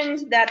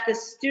questions that the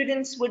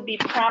students would be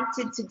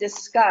prompted to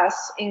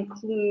discuss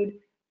include: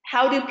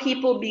 how do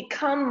people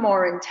become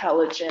more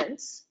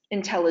intelligent?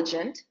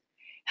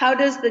 How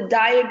does the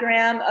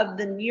diagram of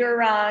the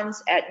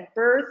neurons at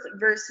birth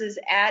versus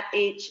at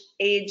age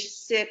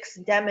 6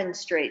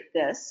 demonstrate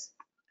this?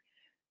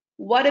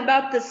 What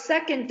about the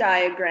second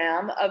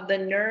diagram of the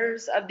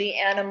nerves of the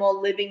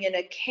animal living in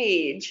a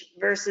cage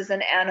versus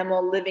an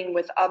animal living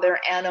with other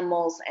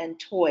animals and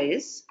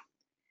toys?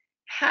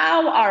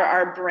 How are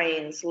our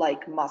brains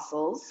like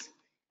muscles?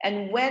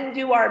 And when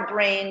do our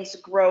brains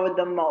grow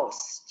the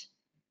most?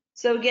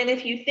 So again,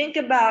 if you think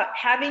about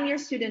having your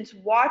students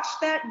watch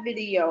that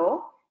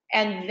video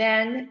and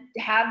then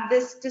have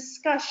this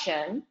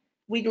discussion,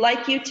 we'd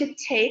like you to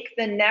take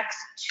the next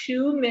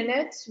 2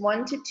 minutes,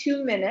 1 to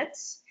 2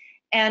 minutes,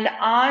 and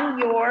on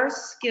your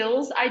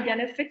skills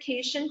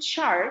identification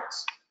chart,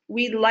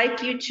 we'd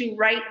like you to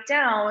write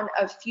down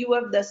a few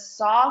of the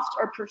soft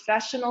or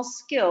professional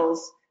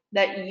skills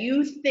that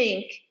you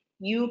think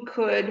you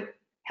could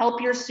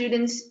help your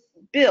students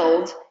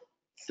build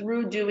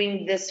through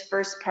doing this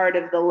first part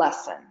of the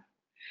lesson.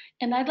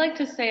 And I'd like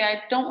to say,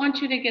 I don't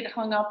want you to get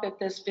hung up if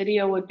this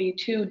video would be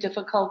too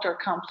difficult or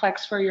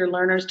complex for your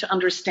learners to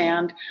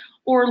understand,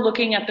 or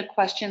looking at the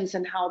questions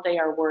and how they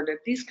are worded.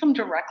 These come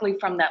directly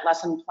from that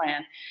lesson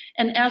plan.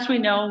 And as we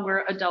know,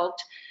 we're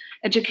adult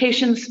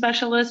education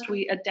specialists.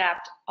 We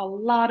adapt a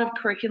lot of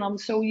curriculum,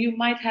 so you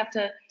might have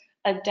to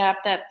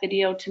adapt that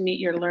video to meet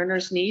your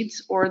learners'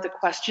 needs or the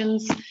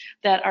questions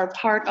that are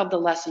part of the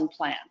lesson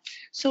plan.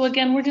 So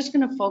again, we're just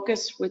going to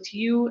focus with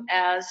you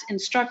as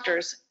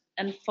instructors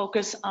and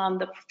focus on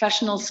the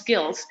professional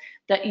skills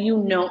that you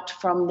note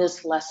from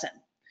this lesson.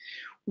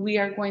 We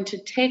are going to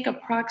take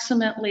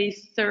approximately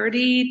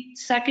 30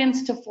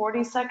 seconds to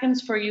 40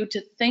 seconds for you to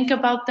think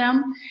about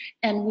them,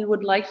 and we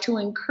would like to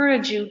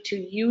encourage you to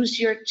use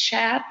your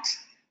chat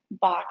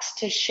box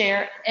to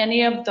share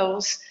any of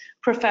those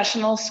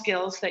professional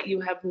skills that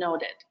you have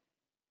noted.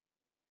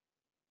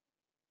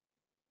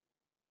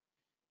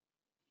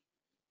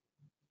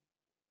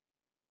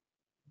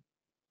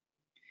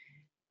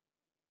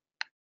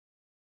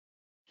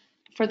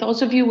 For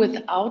those of you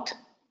without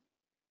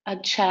a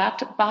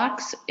chat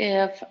box,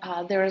 if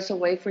there is a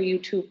way for you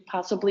to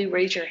possibly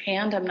raise your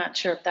hand, I'm not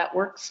sure if that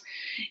works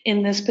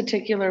in this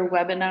particular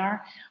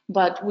webinar,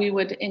 but we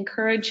would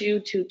encourage you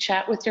to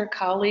chat with your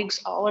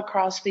colleagues all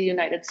across the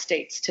United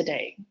States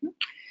today.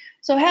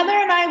 So Heather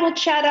and I will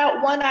chat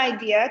out one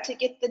idea to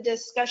get the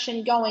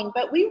discussion going,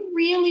 but we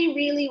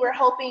really were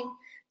hoping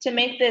to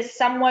make this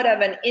somewhat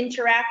of an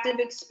interactive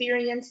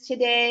experience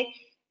today.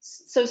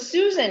 So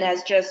Susan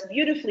has just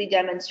beautifully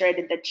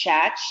demonstrated the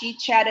chat. She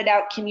chatted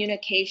out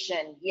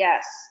communication,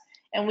 yes.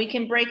 And we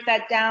can break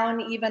that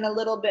down even a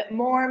little bit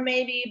more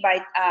maybe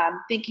by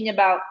thinking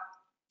about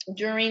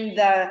during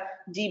the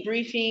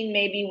debriefing,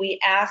 maybe we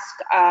ask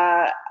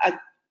a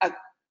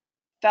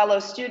fellow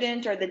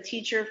student or the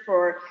teacher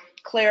for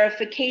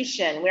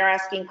clarification. We're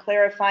asking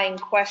clarifying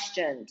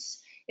questions.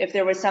 If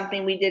there was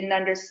something we didn't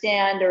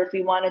understand, or if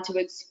we wanted to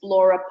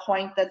explore a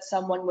point that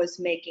someone was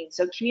making.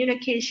 So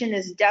communication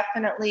is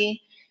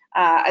definitely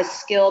a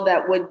skill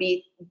that would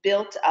be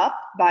built up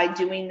by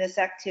doing this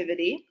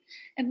activity.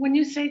 And when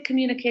you say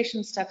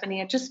communication,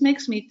 Stephanie, it just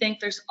makes me think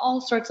there's all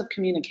sorts of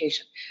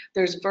communication.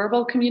 There's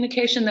verbal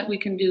communication that we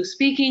can do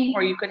speaking,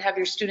 or you could have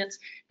your students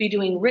be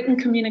doing written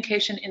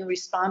communication in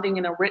responding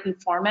in a written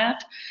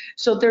format.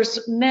 So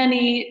there's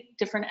many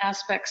different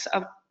aspects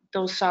of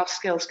those soft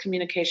skills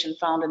communication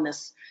found in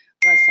this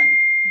lesson.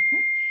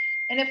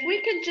 And if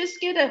we could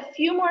just get a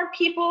few more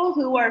people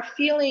who are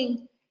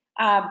feeling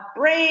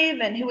brave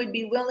and who would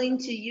be willing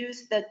to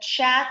use the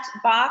chat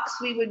box,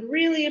 we would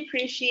really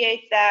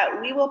appreciate that.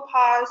 We will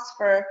pause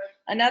for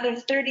another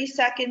 30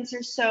 seconds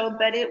or so,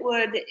 but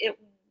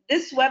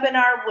this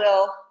webinar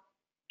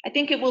I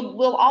think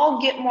we'll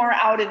all get more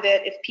out of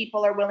it if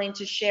people are willing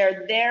to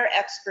share their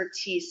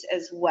expertise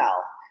as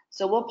well.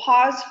 So we'll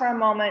pause for a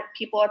moment.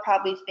 People are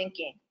probably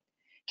thinking,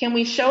 can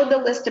we show the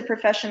list of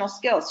professional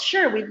skills?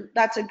 Sure,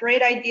 that's a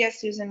great idea,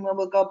 Susan.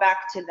 We'll go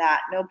back to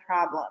that, no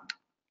problem.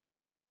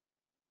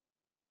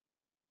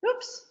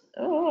 Oops,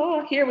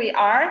 oh, here we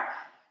are.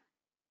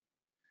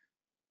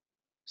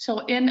 So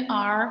in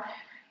our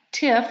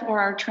TIF, or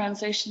our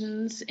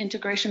Transitions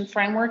Integration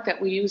Framework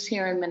that we use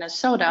here in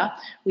Minnesota,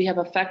 we have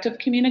effective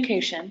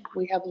communication,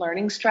 we have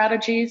learning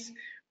strategies,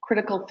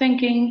 critical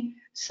thinking,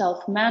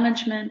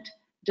 self-management,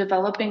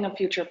 developing a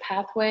future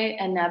pathway,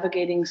 and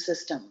navigating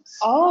systems.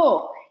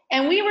 Oh,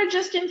 and we were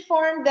just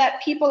informed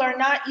that people are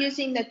not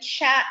using the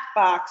chat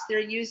box, they're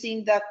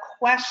using the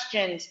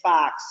questions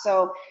box.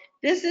 So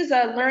this is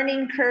a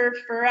learning curve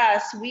for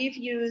us. We've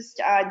used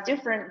a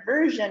different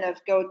version of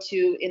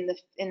GoTo in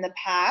the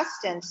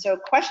past, and so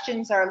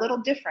questions are a little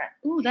different.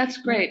 Ooh, that's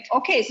great.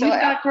 Okay, so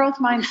we've got growth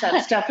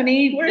mindset,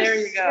 Stephanie. There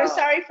you go. We're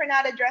sorry for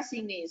not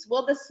addressing these.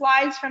 Will the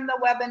slides from the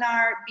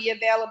webinar be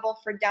available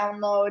for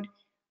download?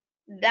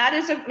 That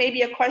is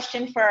maybe a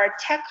question for our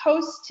tech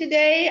host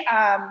today.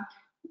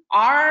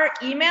 Our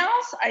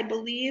emails, I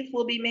believe,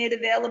 will be made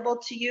available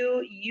to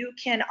you. You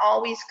can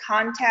always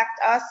contact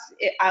us.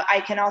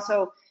 I can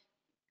also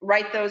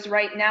write those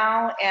right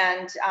now,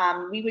 and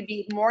we would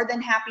be more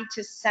than happy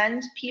to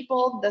send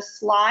people the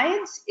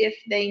slides if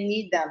they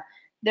need them.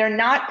 They're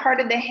not part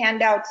of the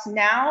handouts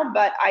now,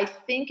 but I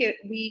think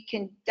we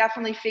can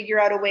definitely figure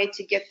out a way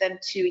to get them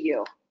to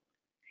you.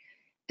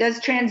 Does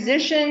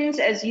transitions,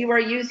 as you are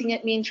using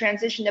it, mean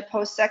transition to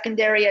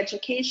post-secondary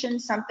education,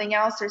 something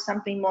else, or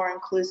something more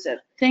inclusive?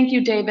 Thank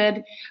you,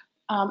 David.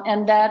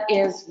 And that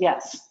is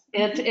yes.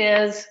 It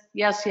is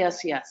yes,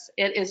 yes, yes.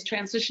 It is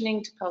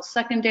transitioning to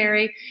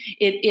post-secondary.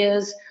 It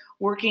is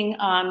working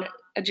on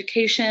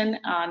education,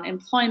 on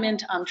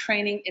employment, on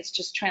training. It's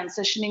just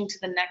transitioning to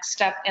the next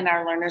step in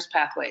our learners'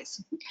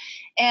 pathways.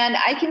 And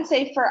I can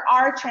say for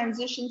our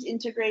Transitions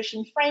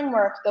Integration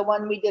Framework, the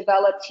one we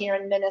developed here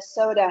in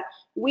Minnesota,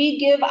 we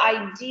give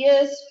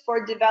ideas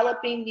for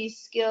developing these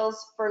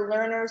skills for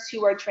learners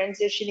who are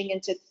transitioning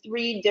into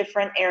 3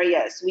 different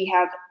areas. We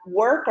have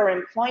work or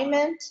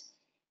employment,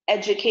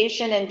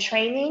 education and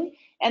training,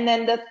 and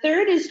then the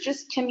third is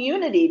just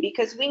community,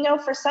 because we know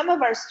for some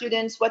of our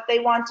students what they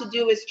want to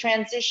do is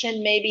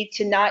transition maybe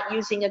to not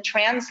using a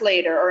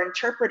translator or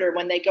interpreter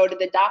when they go to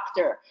the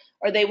doctor,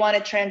 or they want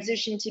to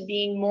transition to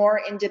being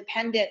more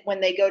independent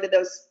when they go to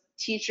those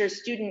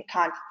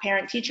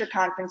parent-teacher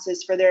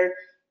conferences for their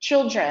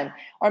children,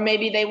 or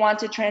maybe they want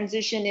to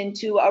transition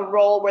into a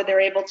role where they're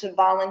able to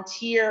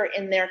volunteer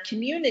in their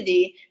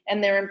community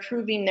and they're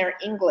improving their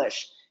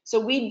English. So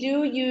we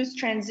do use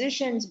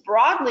transitions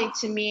broadly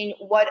to mean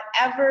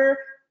whatever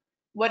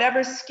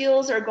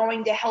skills are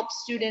going to help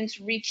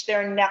students reach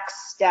their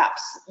next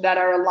steps that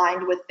are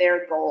aligned with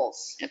their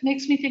goals. It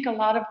makes me think a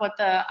lot of what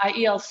the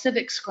IEL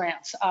Civics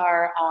grants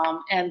are,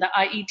 and the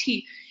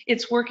IET.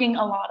 It's working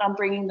a lot on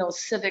bringing those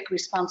civic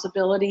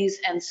responsibilities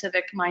and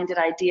civic-minded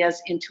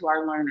ideas into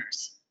our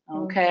learners.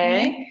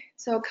 Okay.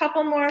 So a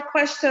couple more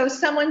questions. So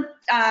someone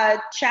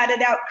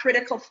chatted out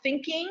critical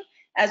thinking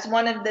as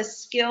one of the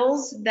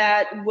skills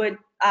that would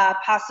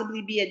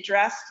possibly be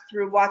addressed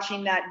through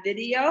watching that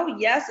video.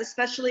 Yes,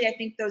 especially I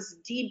think those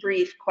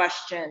debrief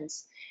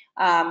questions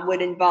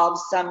would involve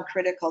some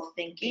critical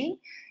thinking.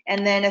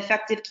 And then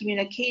effective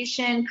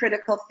communication,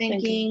 critical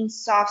thinking,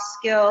 soft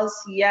skills.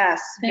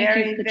 Yes,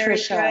 very good,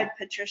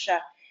 Patricia.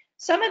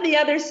 Some of the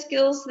other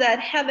skills that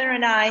Heather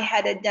and I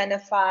had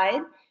identified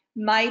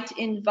might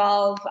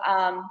involve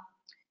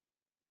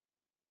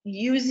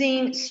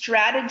using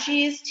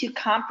strategies to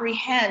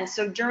comprehend.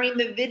 So during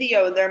the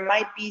video, there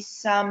might be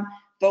some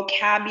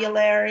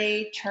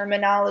vocabulary,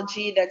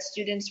 terminology that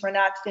students were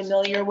not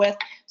familiar with.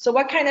 So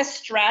what kind of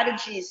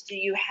strategies do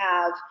you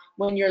have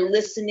when you're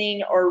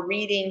listening or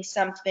reading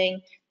something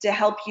to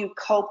help you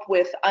cope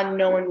with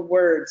unknown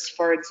words,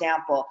 for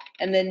example,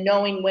 and then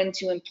knowing when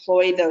to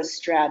employ those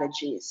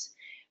strategies?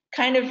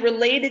 Kind of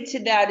related to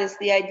that is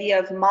the idea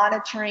of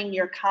monitoring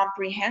your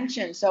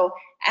comprehension. So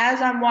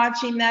as I'm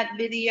watching that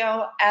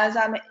video, as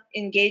I'm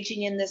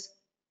engaging in this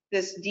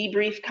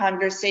debrief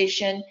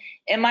conversation,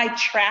 am I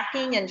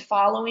tracking and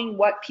following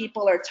what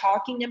people are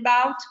talking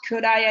about?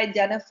 Could I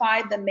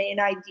identify the main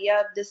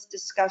idea of this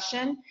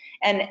discussion?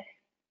 And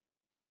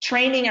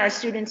training our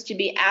students to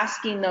be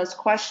asking those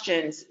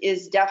questions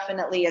is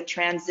definitely a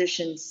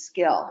transition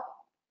skill.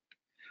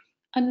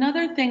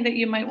 Another thing that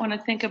you might want to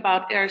think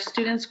about, our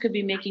students could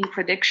be making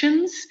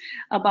predictions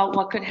about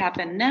what could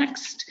happen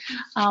next.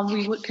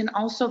 We can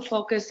also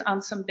focus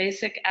on some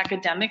basic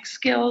academic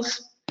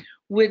skills.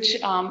 which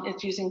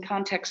is using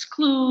context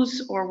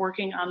clues or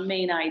working on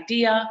main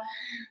idea.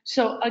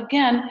 So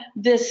again,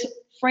 this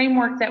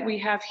framework that we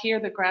have here,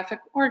 the graphic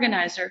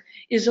organizer,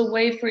 is a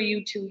way for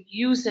you to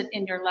use it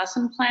in your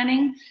lesson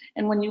planning.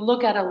 And when you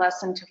look at a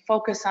lesson, to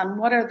focus on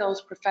what are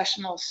those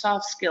professional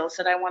soft skills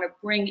that I want to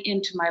bring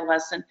into my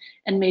lesson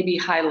and maybe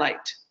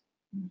highlight.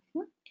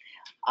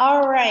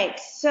 All right,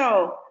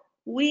 so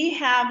we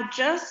have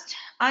just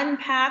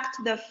unpacked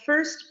the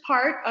first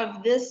part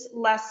of this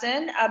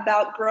lesson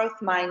about growth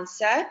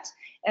mindset,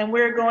 and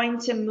we're going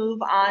to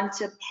move on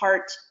to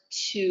part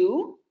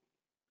 2.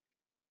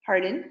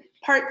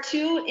 Part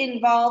 2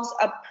 involves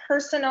a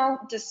personal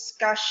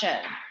discussion.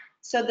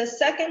 So the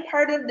second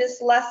part of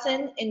this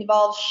lesson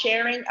involves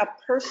sharing a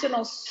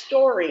personal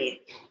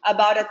story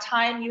about a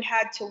time you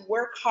had to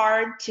work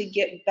hard to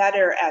get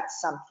better at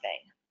something.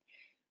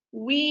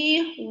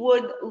 We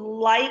would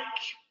like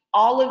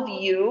all of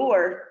you,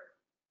 or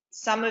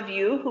some of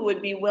you who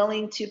would be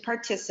willing to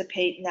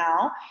participate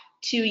now,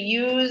 to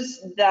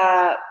use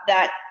that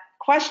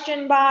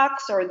question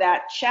box or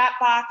that chat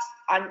box.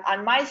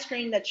 On my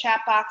screen, the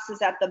chat box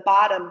is at the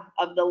bottom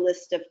of the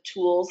list of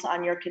tools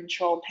on your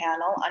control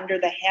panel under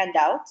the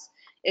handouts.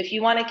 If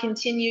you want to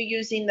continue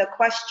using the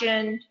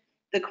question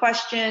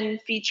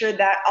feature,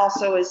 that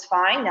also is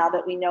fine now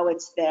that we know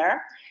it's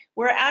there.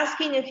 We're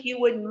asking if you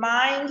would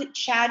mind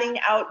chatting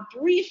out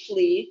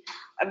briefly,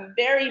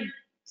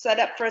 set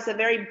up for us a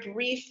very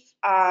brief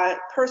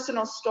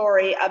personal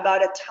story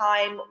about a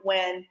time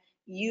when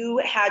you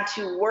had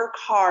to work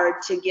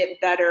hard to get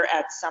better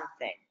at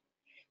something.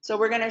 So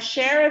we're going to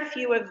share a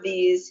few of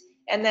these,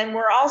 and then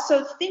we're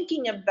also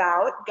thinking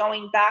about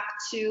going back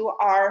to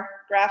our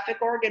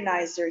graphic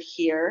organizer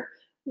here.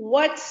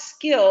 What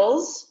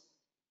skills,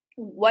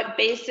 what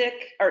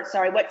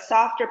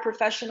soft or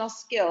professional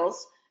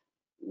skills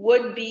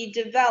would be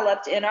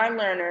developed in our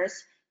learners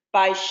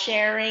by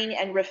sharing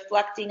and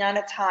reflecting on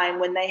a time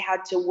when they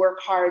had to work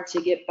hard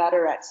to get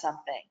better at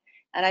something.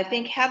 And I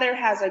think Heather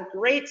has a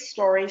great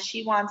story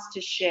she wants to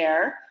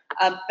share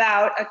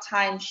about a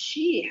time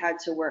she had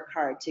to work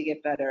hard to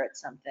get better at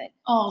something.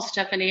 Oh,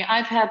 Stephanie,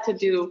 I've had to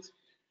do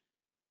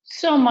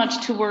so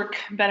much to work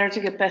better, to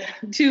get better,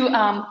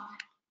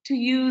 to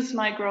use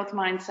my growth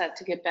mindset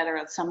to get better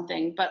at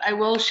something. But I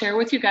will share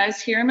with you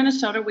guys, here in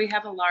Minnesota, we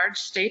have a large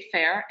state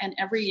fair, and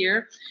every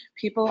year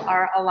people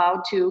are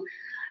allowed to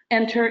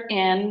enter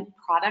in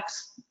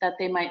products that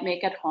they might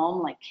make at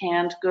home, like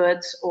canned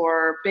goods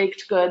or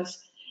baked goods.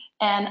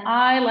 And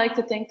I like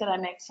to think that I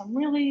make some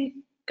really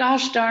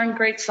gosh darn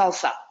great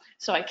salsa.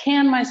 So I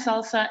can my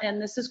salsa,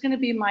 and this is going to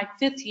be my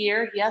 5th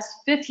year, yes,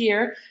 5th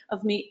year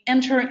of me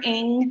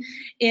entering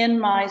in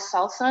my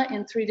salsa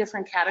in 3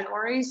 different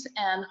categories,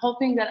 and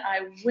hoping that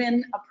I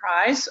win a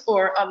prize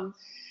or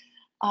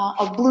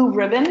a blue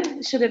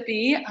ribbon, should it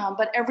be.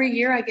 But every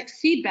year I get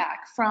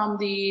feedback from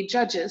the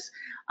judges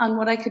on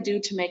what I could do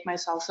to make my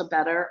salsa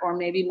better, or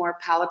maybe more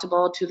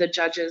palatable to the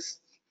judges.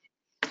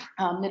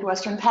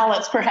 Midwestern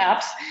palates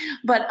perhaps,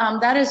 but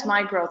that is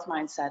my growth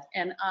mindset,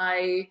 and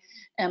I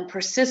am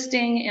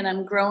persisting, and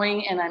I'm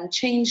growing, and I'm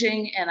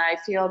changing, and I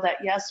feel that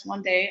yes,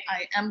 one day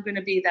I am going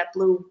to be that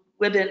blue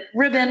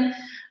ribbon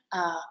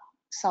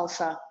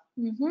salsa.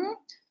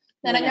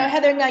 And I know,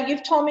 Heather, now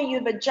you've told me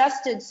you've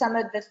adjusted some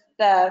of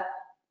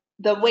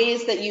the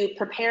ways that you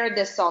prepared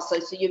this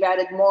salsa. So you've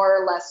added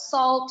more or less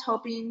salt,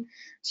 hoping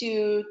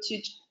to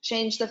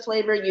change the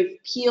flavor. You've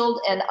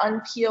peeled and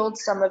unpeeled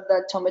some of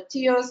the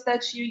tomatillos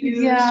that you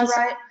use, yes,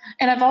 right?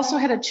 And I've also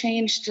had to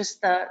change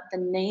just the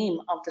name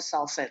of the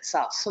salsa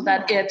itself so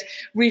that it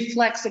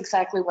reflects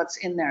exactly what's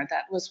in there.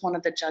 That was one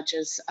of the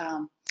judges'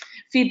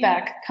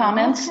 feedback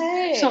comments.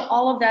 Okay. So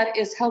all of that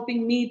is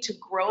helping me to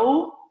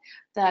grow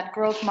that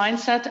growth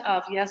mindset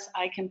of, yes,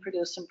 I can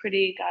produce some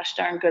pretty gosh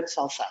darn good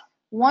salsa.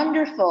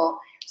 Wonderful.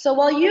 So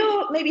while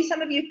maybe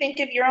some of you think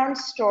of your own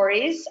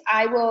stories,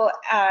 I will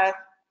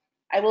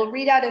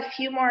read out a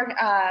few more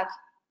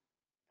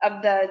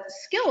of the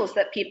skills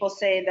that people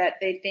say that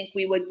they think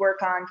we would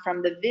work on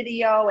from the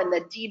video and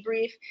the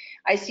debrief.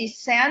 I see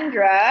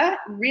Sandra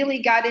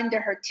really got into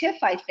her TIFF,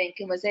 I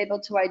think, and was able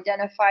to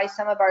identify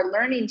some of our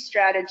learning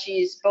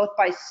strategies, both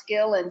by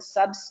skill and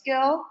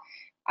sub-skill.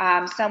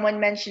 Someone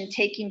mentioned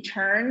taking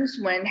turns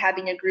when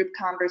having a group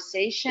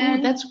conversation.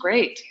 Ooh, that's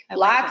great.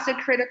 Lots of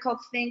critical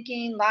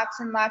thinking, lots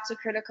and lots of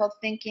critical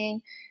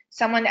thinking.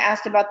 Someone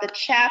asked about the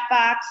chat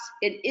box.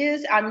 It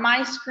is on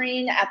my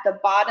screen at the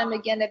bottom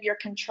again of your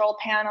control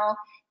panel.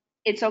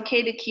 It's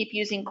okay to keep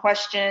using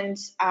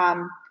questions.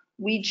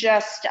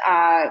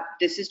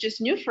 This is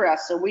just new for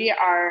us, so we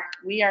are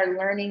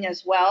learning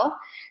as well.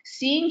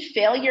 Seeing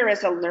failure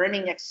as a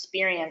learning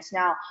experience.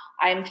 Now,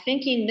 I'm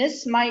thinking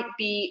this might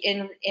be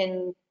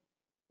in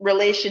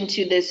relation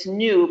to this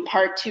new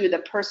part 2, the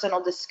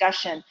personal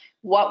discussion.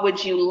 What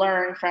would you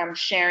learn from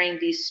sharing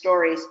these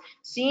stories?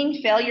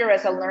 Seeing failure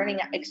as a learning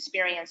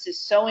experience is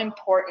so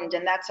important,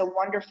 and that's a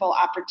wonderful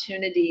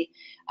opportunity,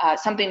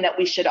 something that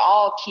we should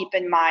all keep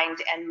in mind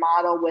and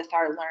model with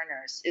our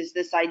learners, is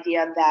this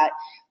idea that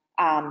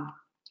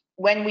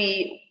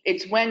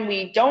it's when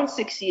we don't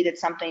succeed at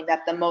something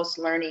that the most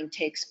learning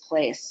takes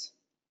place.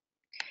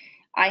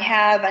 I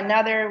have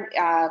another,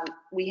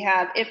 we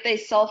have, if they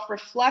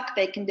self-reflect,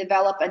 they can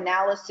develop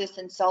analysis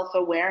and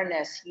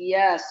self-awareness.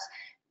 Yes,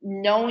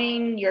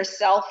 knowing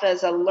yourself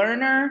as a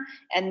learner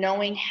and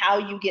knowing how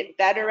you get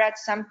better at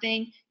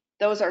something,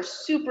 those are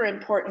super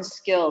important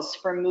skills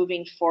for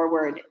moving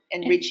forward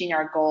and reaching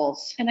our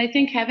goals. And I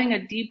think having a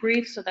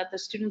debrief so that the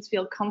students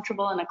feel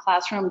comfortable in a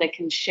classroom, they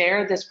can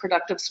share this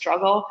productive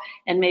struggle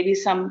and maybe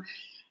some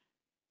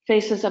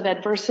faces of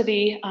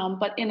adversity,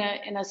 but in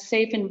a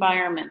safe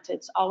environment.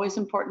 It's always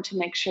important to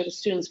make sure the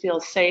students feel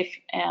safe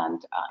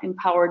and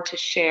empowered to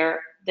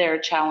share their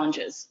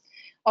challenges.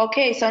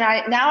 Okay, so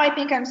now I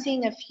think I'm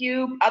seeing a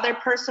few other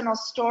personal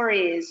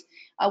stories.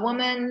 A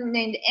woman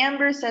named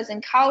Amber says,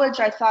 in college,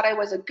 I thought I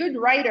was a good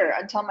writer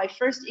until my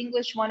first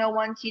English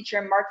 101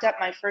 teacher marked up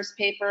my first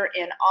paper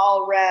in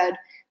all red.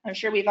 I'm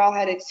sure we've all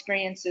had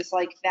experiences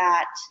like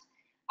that.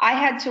 I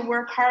had to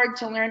work hard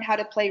to learn how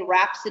to play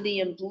Rhapsody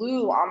in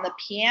Blue on the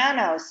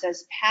piano,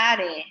 says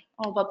Patty.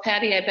 Oh, but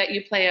Patty, I bet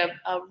you play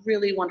a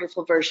really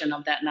wonderful version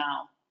of that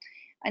now.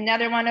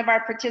 Another one of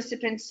our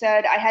participants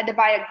said, I had to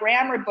buy a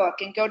grammar book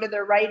and go to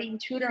the writing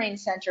tutoring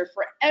center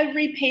for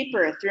every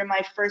paper through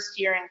my first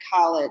year in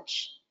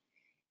college.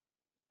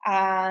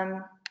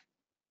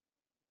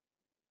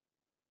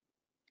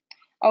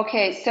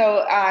 Okay,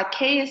 so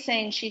Kay is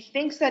saying she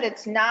thinks that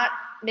it's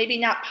maybe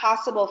not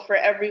possible for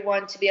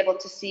everyone to be able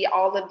to see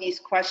all of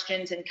these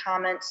questions and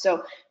comments.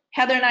 So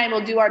Heather and I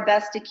will do our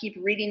best to keep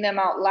reading them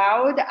out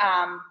loud.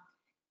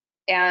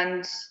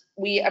 And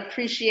we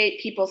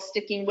appreciate people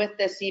sticking with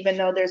this, even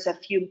though there's a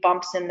few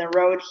bumps in the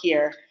road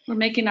here. We're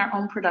making our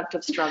own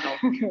productive struggle.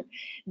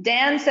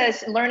 Dan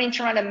says, learning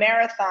to run a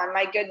marathon.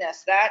 My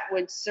goodness, that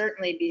would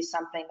certainly be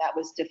something that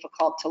was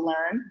difficult to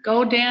learn.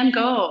 Go, Dan,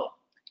 go.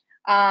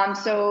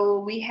 So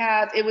we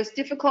have, it was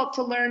difficult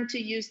to learn to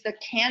use the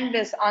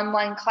Canvas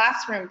online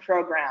classroom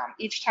program.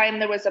 Each time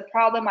there was a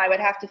problem, I would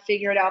have to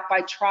figure it out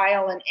by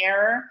trial and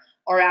error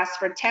or ask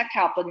for tech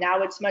help, and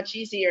now it's much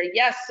easier.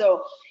 Yes,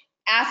 so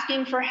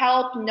asking for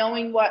help,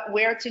 knowing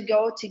where to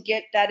go to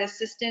get that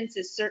assistance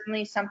is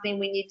certainly something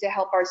we need to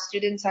help our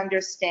students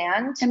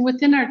understand. And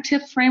within our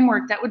TIF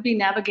framework, that would be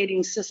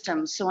navigating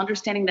systems. So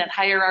understanding that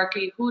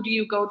hierarchy, who do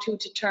you go to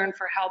turn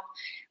for help,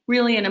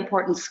 really an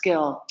important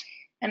skill.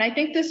 And I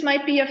think this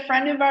might be a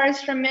friend of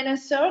ours from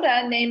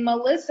Minnesota named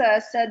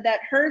Melissa, said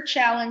that her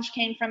challenge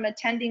came from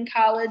attending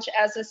college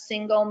as a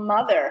single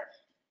mother.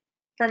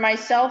 For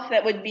myself,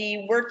 that would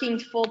be working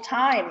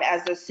full-time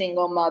as a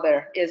single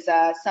mother is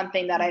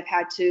something that I've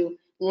had to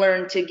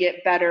learn to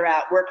get better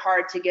at, work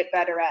hard to get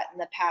better at in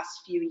the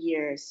past few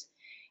years.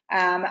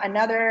 I'm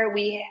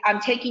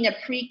taking a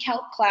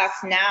pre-calc class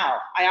now.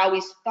 I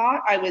always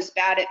thought I was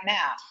bad at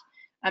math.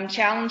 I'm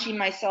challenging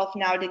myself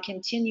now to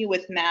continue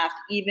with math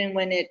even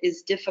when it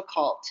is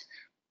difficult.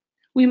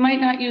 We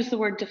might not use the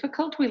word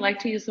difficult. We like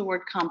to use the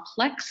word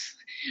complex,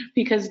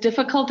 because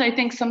difficult, I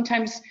think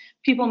sometimes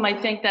people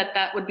might think that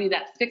that would be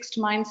that fixed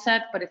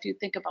mindset. But if you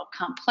think about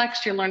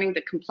complex, you're learning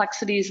the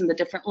complexities and the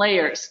different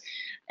layers.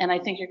 And I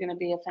think you're going to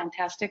be a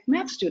fantastic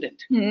math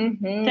student.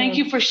 Mm-hmm. Thank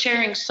you for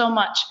sharing so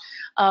much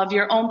of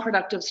your own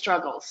productive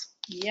struggles.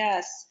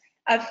 Yes.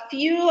 A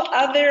few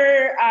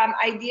other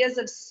ideas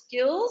of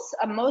skills.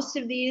 Most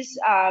of these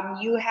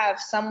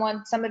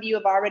some of you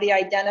have already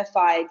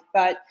identified,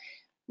 but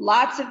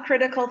lots of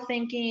critical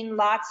thinking,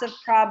 lots of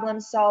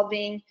problem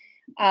solving.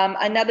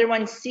 Another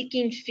one,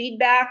 seeking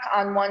feedback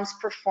on one's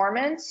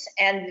performance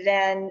and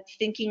then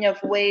thinking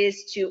of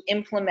ways to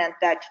implement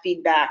that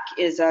feedback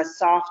is a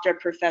softer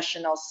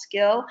professional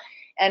skill.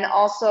 And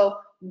also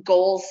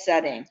goal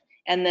setting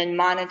and then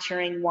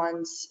monitoring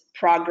one's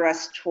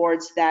progress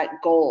towards that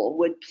goal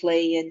would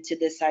play into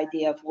this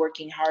idea of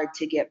working hard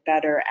to get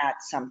better at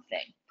something.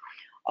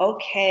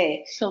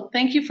 Okay. So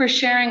thank you for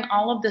sharing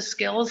all of the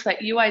skills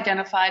that you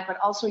identified, but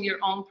also your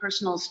own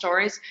personal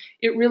stories.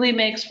 It really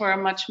makes for a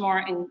much more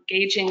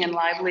engaging and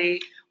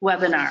lively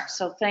webinar.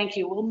 So thank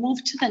you. We'll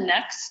move to the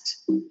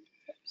next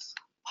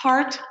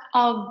part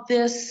of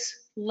this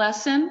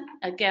lesson.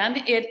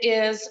 Again, it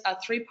is a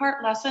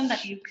 3-part lesson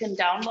that you can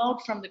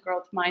download from the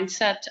Growth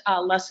Mindset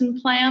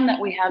lesson plan that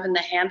we have in the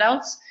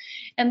handouts.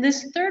 And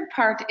this third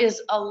part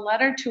is a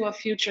letter to a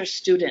future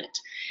student.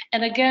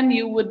 And again,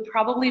 you would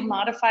probably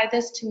modify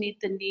this to meet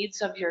the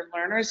needs of your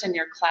learners in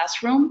your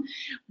classroom,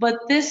 but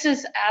this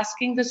is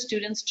asking the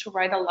students to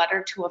write a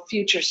letter to a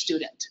future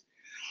student.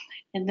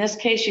 In this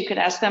case, you could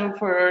ask them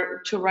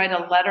to write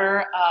a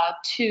letter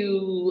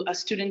to a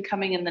student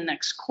coming in the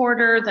next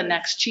quarter, the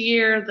next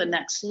year, the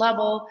next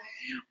level,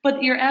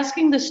 but you're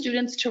asking the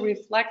students to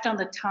reflect on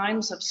the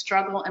times of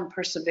struggle and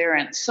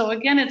perseverance. So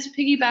again, it's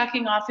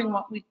piggybacking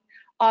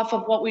off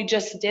of what we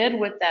just did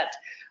with that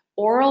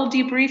oral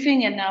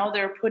debriefing, and now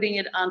they're putting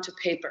it onto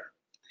paper.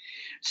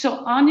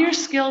 So on your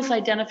skills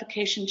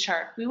identification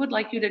chart, we would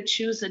like you to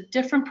choose a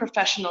different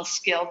professional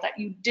skill that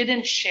you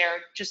didn't share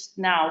just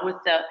now with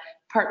the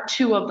part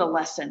 2 of the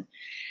lesson,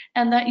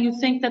 and that you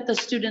think that the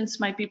students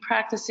might be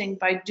practicing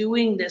by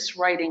doing this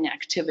writing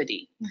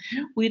activity.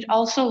 We'd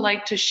also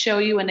like to show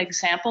you an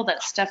example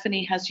that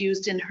Stephanie has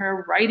used in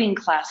her writing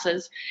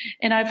classes,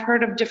 and I've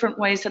heard of different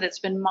ways that it's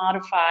been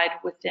modified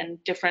within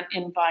different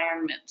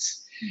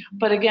environments.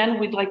 But again,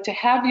 we'd like to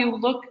have you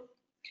look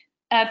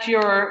at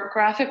your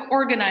graphic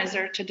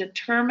organizer to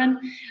determine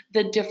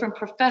the different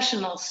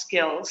professional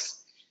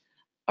skills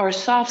or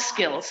soft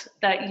skills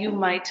that you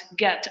might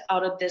get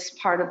out of this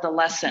part of the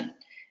lesson.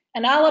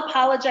 And I'll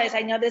apologize,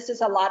 I know this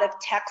is a lot of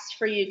text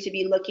for you to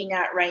be looking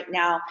at right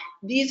now.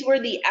 These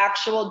were the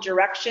actual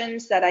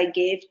directions that I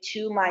gave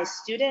to my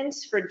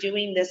students for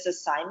doing this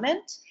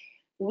assignment.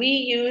 We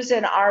use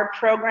in our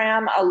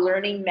program a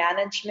learning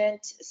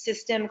management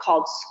system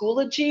called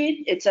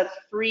Schoology. It's a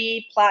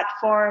free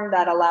platform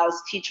that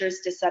allows teachers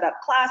to set up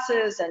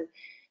classes and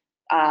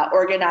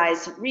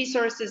organize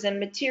resources and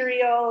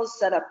materials,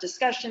 set up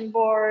discussion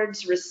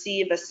boards,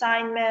 receive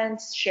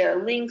assignments,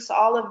 share links,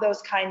 all of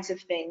those kinds of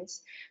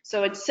things.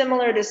 So it's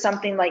similar to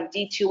something like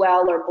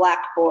D2L or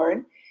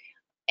Blackboard.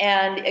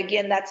 And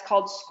again, that's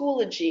called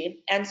Schoology.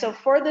 And so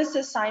for this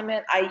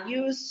assignment, I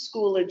used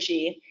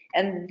Schoology,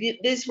 and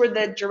these were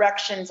the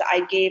directions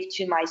I gave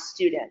to my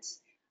students.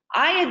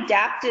 I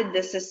adapted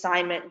this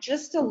assignment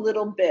just a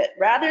little bit.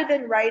 Rather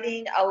than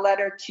writing a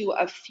letter to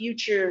a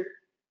future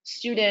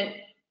student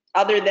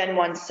other than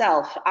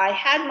oneself, I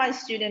had my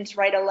students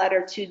write a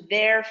letter to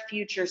their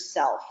future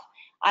self.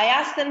 I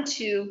asked them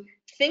to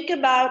think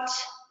about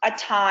a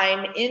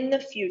time in the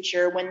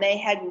future when they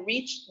had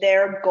reached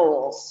their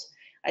goals.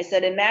 I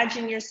said,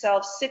 imagine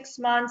yourself 6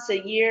 months,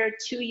 a year,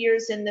 2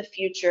 years in the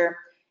future.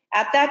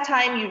 At that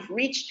time, you've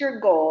reached your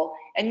goal,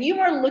 and you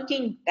are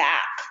looking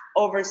back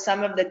over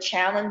some of the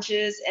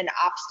challenges and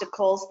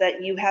obstacles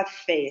that you have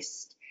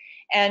faced.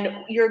 And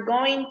you're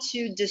going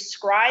to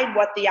describe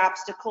what the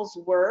obstacles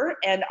were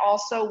and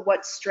also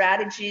what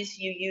strategies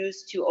you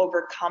used to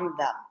overcome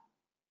them.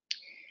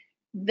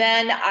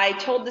 Then I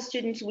told the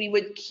students we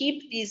would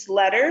keep these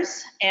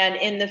letters, and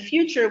in the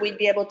future we'd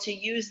be able to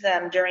use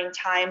them during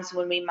times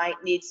when we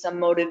might need some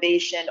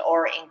motivation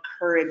or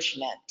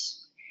encouragement.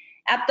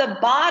 At the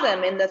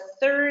bottom, in the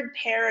 3rd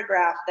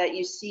paragraph that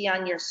you see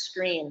on your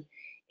screen,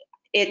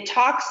 it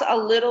talks a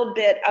little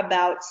bit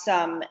about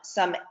some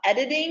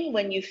editing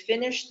when you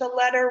finish the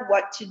letter,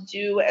 what to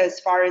do as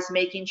far as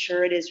making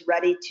sure it is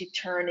ready to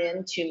turn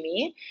in to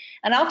me.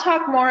 And I'll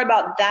talk more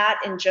about that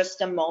in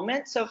just a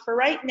moment. So for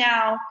right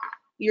now,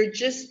 you're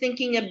just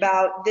thinking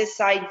about this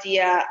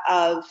idea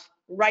of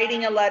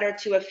writing a letter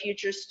to a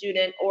future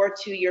student or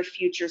to your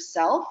future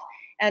self.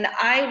 And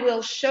I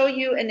will show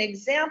you an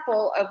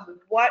example of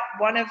what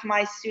one of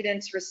my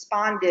students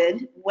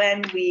responded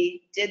when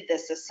we did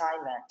this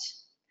assignment.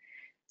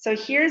 So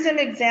here's an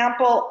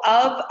example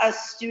of a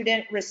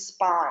student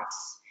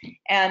response,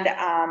 and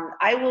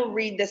I will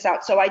read this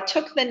out. So I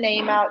took the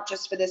name out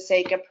just for the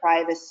sake of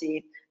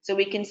privacy. So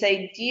we can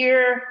say,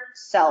 dear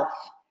self,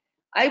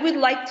 I would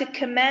like to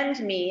commend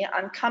me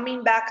on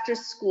coming back to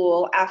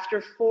school after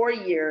 4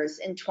 years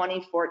in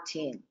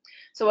 2014.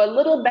 So a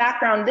little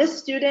background, this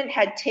student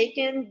had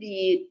taken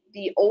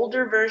the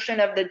older version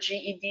of the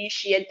GED.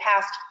 She had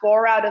passed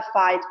 4 out of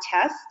 5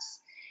 tests.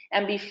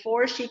 And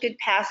before she could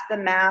pass the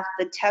math,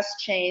 the test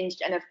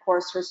changed, and of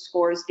course her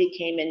scores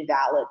became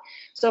invalid.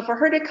 So for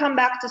her to come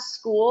back to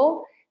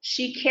school,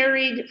 she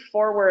carried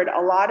forward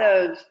a lot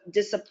of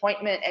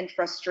disappointment and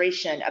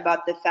frustration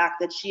about the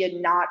fact that she had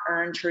not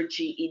earned her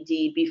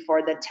GED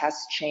before the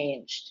test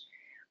changed.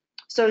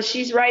 So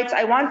she writes,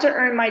 I want to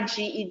earn my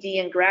GED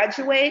and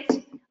graduate.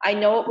 I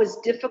know it was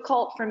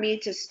difficult for me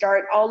to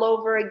start all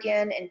over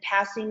again and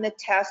passing the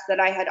tests that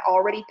I had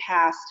already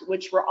passed,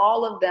 which were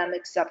all of them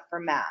except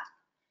for math.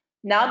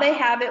 Now they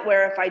have it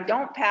where if I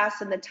don't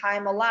pass in the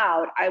time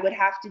allowed, I would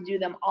have to do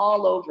them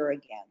all over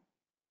again.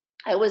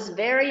 I was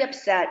very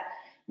upset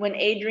when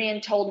Adrian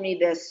told me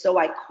this, so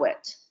I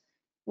quit.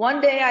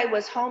 One day I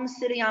was home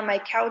sitting on my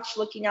couch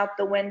looking out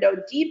the window,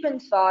 deep in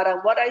thought on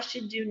what I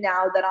should do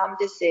now that I'm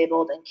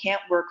disabled and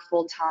can't work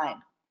full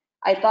time.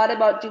 I thought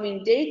about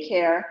doing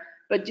daycare,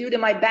 but due to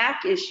my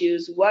back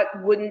issues, what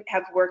wouldn't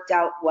have worked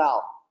out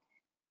well.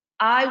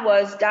 I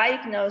was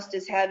diagnosed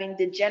as having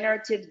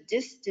degenerative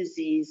disc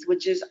disease,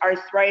 which is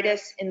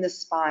arthritis in the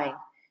spine,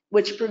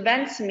 which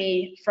prevents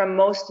me from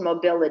most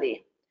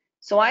mobility.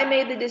 So I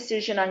made the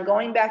decision on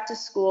going back to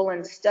school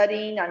and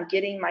studying on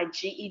getting my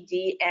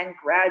GED and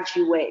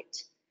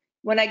graduate.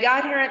 When I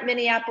got here at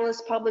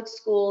Minneapolis Public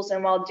Schools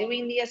and while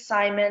doing the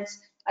assignments,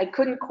 I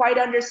couldn't quite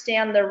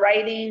understand the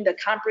writing, the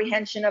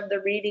comprehension of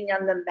the reading,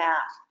 and the math.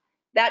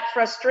 That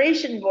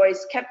frustration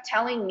voice kept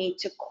telling me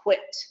to quit.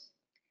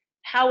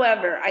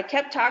 However, I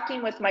kept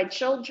talking with my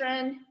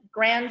children,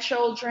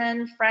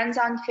 grandchildren, friends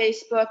on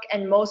Facebook,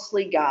 and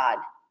mostly God,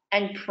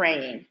 and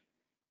praying.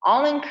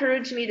 All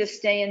encouraged me to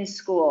stay in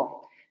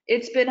school.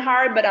 It's been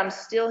hard, but I'm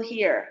still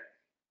here.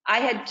 I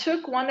had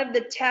took one of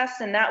the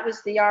tests, and that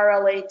was the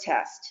RLA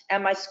test,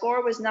 and my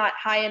score was not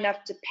high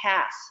enough to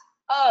pass.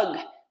 Ugh,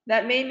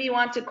 that made me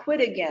want to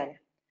quit again.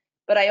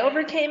 but I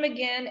overcame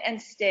again and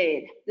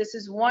stayed. This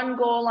is one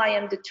goal I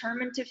am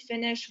determined to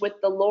finish with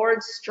the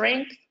Lord's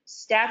strength,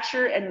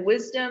 stature, and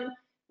wisdom.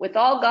 With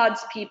all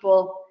God's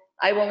people,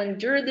 I will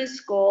endure this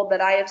goal that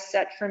I have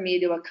set for me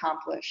to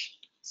accomplish.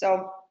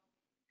 So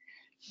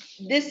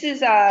this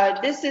is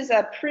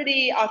a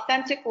pretty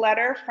authentic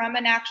letter from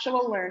an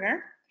actual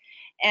learner.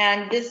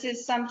 And this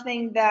is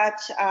something that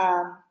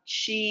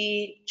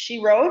she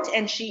wrote,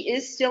 and she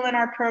is still in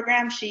our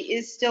program. She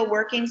is still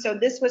working. So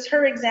this was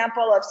her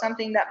example of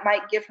something that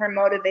might give her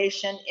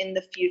motivation in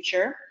the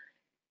future.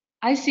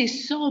 I see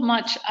so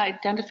much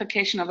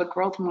identification of a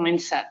growth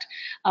mindset,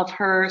 of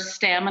her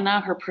stamina,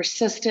 her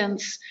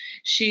persistence.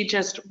 She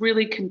just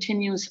really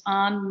continues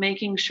on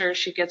making sure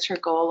she gets her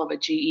goal of a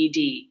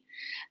GED.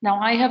 Now,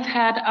 I have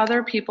had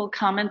other people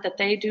comment that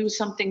they do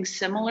something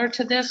similar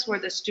to this, where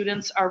the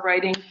students are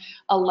writing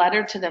a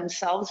letter to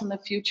themselves in the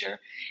future,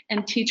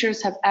 and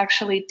teachers have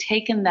actually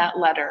taken that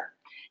letter,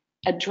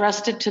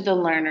 addressed it to the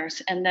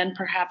learners, and then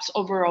perhaps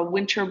over a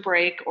winter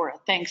break or a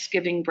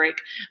Thanksgiving break,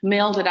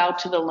 mailed it out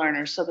to the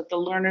learners so that the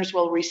learners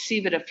will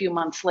receive it a few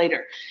months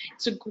later.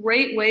 It's a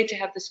great way to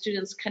have the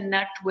students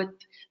connect with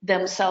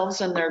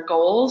themselves and their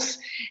goals.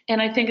 And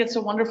I think it's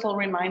a wonderful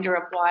reminder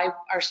of why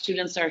our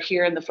students are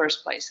here in the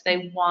first place.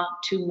 They want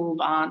to move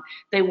on.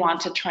 They want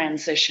to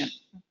transition.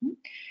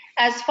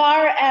 As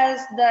far as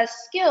the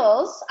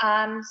skills,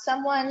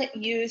 someone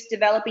used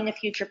developing a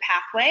future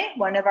pathway,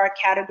 one of our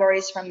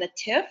categories from the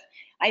TIF.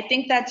 I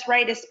think that's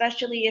right,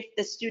 especially if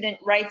the student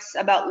writes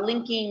about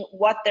linking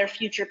what their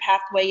future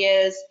pathway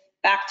is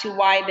back to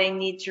why they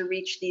need to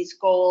reach these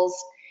goals.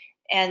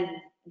 And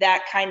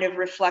that kind of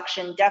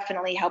reflection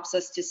definitely helps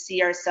us to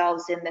see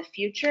ourselves in the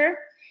future.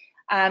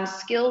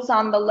 Skills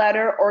on the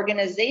letter,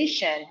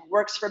 organization,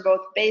 works for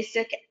both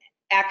basic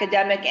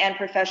academic and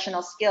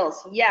professional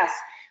skills. Yes,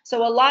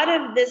 so a lot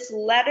of this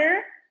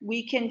letter,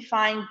 we can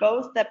find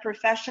both the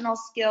professional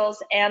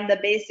skills and the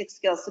basic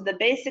skills. So the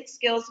basic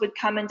skills would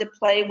come into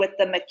play with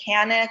the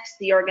mechanics,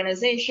 the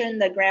organization,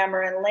 the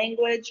grammar and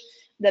language.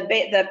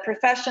 The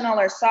professional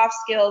or soft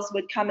skills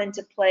would come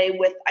into play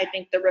with, I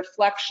think, the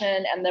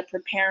reflection and the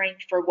preparing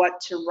for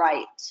what to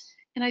write.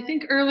 And I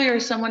think earlier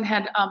someone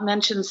had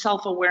mentioned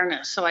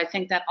self-awareness. So I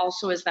think that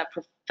also is that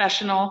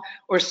professional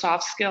or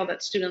soft skill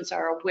that students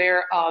are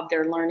aware of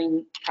their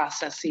learning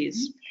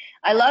processes.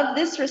 I love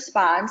this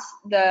response.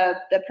 The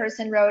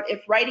person wrote,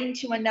 if writing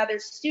to another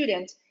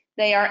student,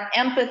 they are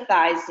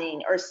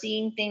empathizing or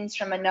seeing things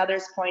from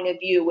another's point of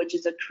view, which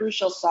is a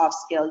crucial soft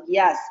skill.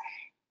 Yes,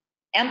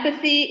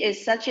 empathy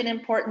is such an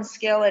important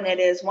skill, and it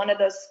is one of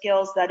those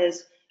skills that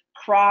is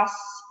cross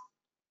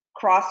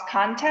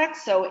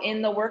context. So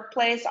in the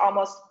workplace,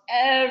 almost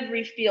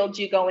every field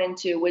you go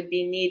into would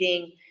be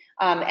needing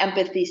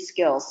empathy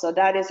skills. So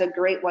that is a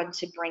great one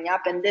to bring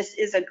up, and this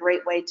is a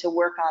great way to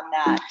work on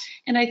that.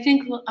 And I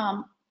think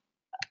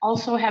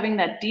also having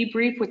that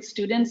debrief with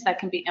students, that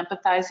can be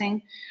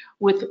empathizing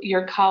with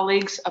your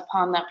colleagues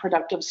upon that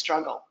productive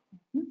struggle.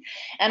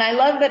 And I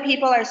love that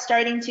people are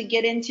starting to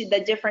get into the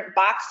different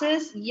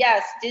boxes.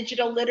 Yes,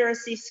 digital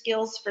literacy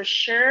skills for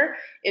sure.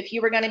 If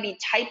you were going to be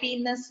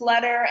typing this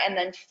letter and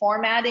then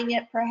formatting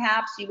it,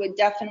 perhaps, you would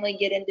definitely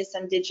get into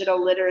some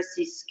digital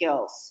literacy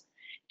skills.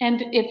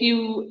 And if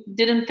you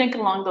didn't think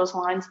along those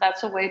lines,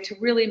 that's a way to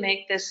really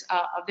make this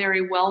a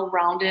very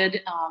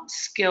well-rounded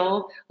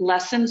skill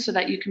lesson so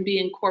that you can be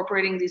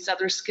incorporating these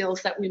other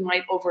skills that we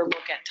might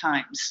overlook at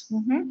times.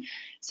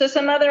 So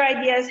some other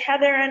ideas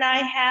Heather and I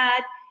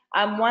had,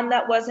 one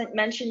that wasn't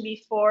mentioned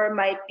before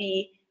might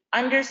be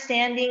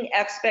understanding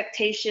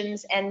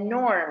expectations and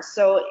norms.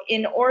 So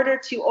in order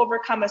to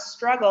overcome a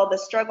struggle, the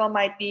struggle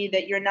might be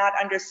that you're not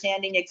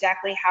understanding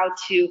exactly how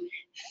to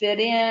fit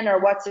in or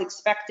what's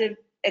expected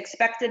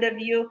of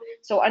you.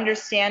 So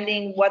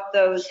understanding what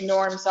those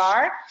norms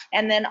are,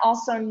 and then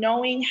also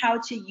knowing how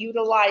to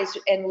utilize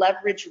and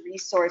leverage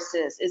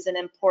resources is an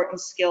important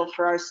skill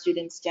for our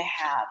students to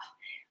have.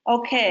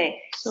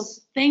 Okay. So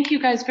thank you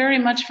guys very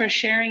much for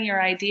sharing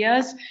your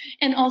ideas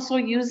and also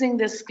using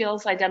this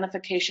skills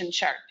identification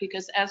chart,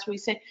 because as we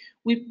say,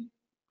 we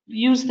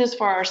use this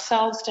for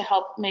ourselves to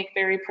help make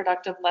very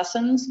productive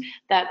lessons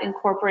that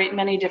incorporate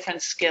many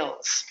different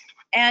skills.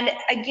 And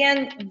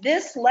again,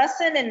 this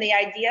lesson and the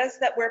ideas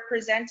that we're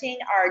presenting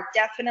are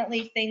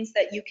definitely things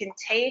that you can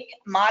take,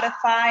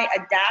 modify,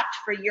 adapt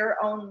for your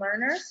own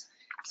learners.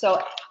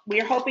 So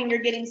we're hoping you're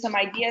getting some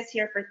ideas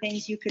here for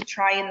things you could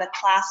try in the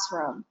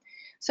classroom.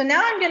 So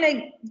now I'm going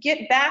to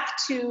get back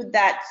to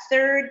that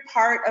third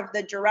part of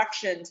the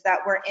directions that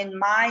were in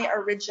my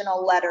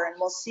original letter, and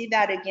we'll see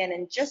that again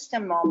in just a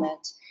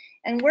moment.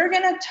 And we're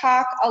going to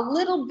talk a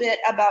little bit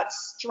about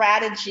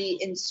strategy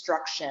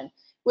instruction,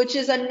 which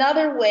is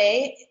another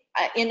way,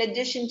 in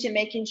addition to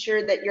making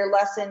sure that your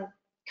lesson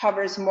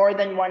covers more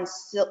than one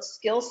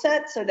skill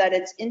set so that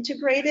it's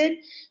integrated.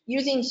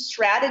 Using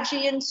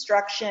strategy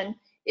instruction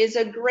is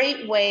a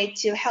great way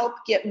to help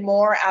get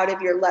more out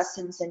of your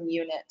lessons and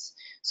units.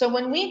 So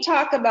when we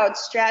talk about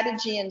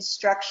strategy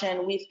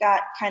instruction, we've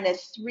got kind of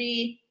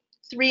three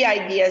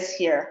ideas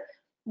here.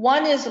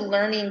 One is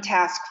learning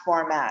task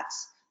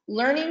formats.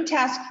 Learning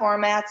task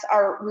formats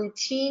are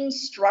routine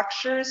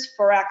structures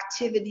for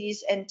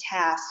activities and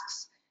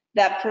tasks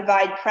that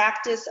provide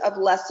practice of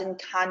lesson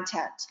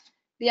content.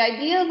 The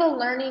idea of a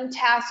learning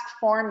task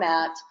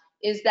format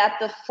is that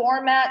the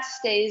format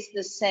stays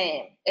the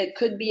same. It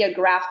could be a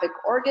graphic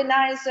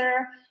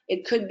organizer,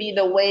 it could be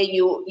the way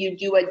you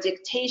do a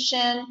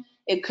dictation,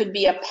 it could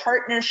be a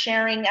partner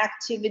sharing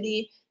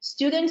activity.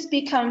 Students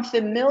become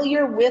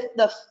familiar with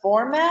the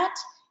format,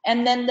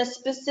 and then the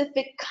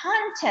specific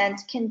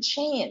content can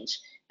change.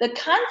 The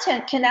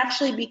content can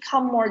actually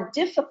become more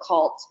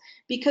difficult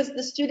because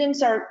the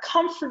students are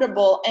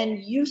comfortable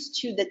and used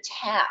to the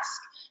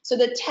task. So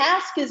the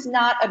task is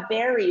not a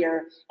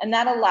barrier, and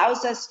that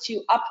allows us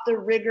to up the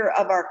rigor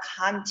of our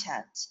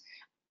content.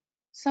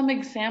 Some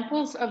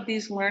examples of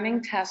these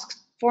learning task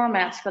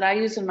formats that I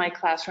use in my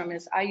classroom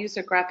is I use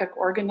a graphic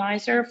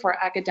organizer for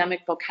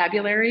academic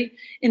vocabulary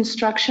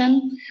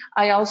instruction.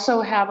 I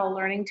also have a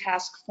learning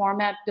task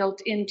format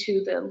built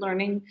into the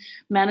learning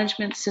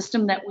management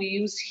system that we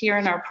use here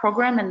in our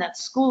program, and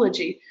that's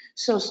Schoology.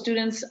 So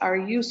students are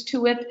used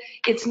to it.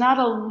 It's not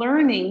a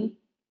learning,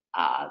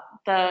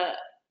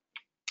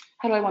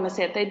 how do I want to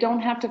say it? They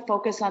don't have to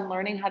focus on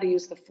learning how to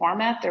use the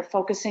format. They're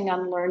focusing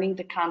on learning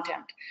the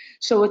content.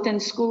 So within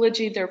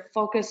Schoology, they're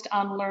focused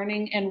on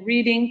learning and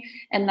reading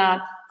and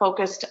not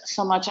focused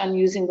so much on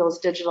using those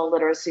digital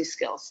literacy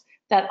skills.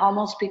 That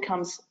almost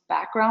becomes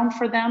background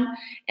for them,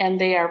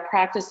 and they are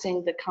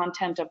practicing the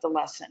content of the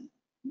lesson.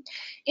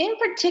 In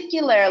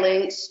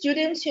particularly,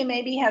 students who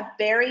maybe have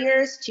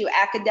barriers to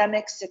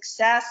academic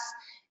success,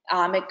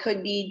 it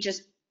could be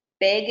just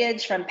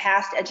baggage from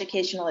past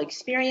educational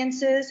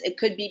experiences. It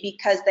could be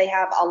because they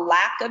have a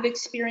lack of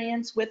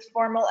experience with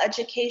formal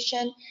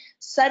education.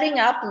 Setting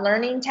up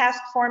learning task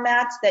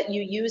formats that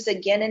you use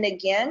again and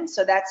again,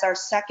 so that's our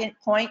second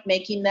point,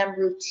 making them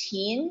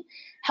routine,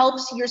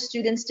 helps your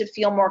students to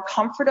feel more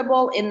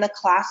comfortable in the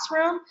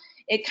classroom.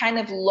 It kind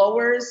of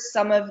lowers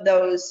some of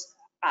those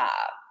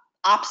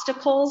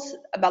obstacles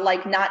about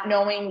like not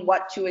knowing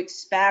what to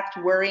expect,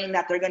 worrying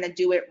that they're going to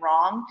do it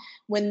wrong.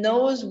 When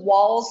those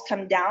walls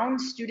come down,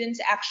 students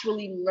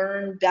actually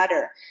learn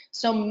better.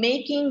 So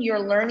making your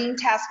learning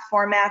task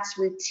formats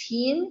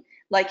routine,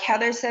 like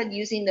Heather said,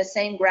 using the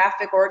same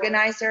graphic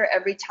organizer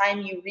every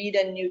time you read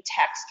a new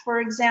text, for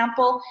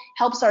example,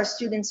 helps our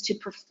students to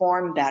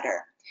perform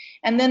better.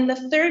 And then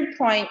the third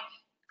point,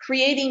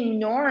 creating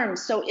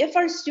norms. So if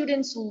our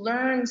students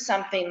learn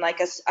something like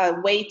a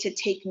way to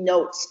take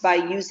notes by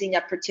using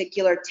a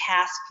particular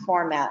task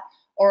format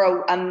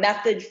or a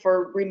method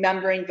for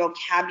remembering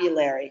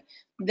vocabulary,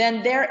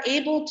 then they're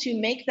able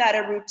to make that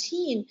a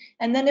routine.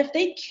 And then if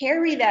they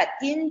carry that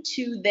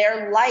into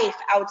their life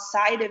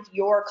outside of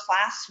your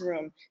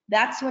classroom,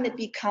 that's when it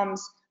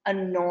becomes a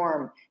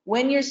norm.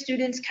 When your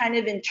students kind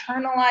of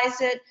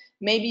internalize it,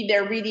 maybe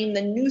they're reading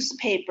the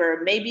newspaper,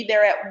 maybe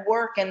they're at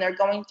work and they're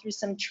going through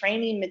some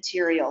training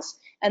materials,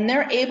 and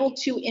they're able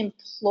to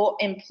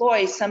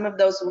employ some of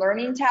those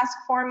learning task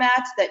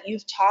formats that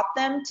you've taught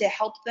them to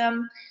help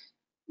them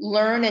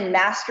learn and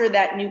master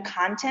that new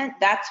content,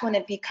 that's when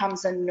it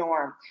becomes a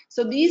norm.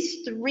 So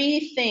these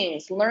three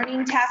things,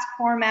 learning task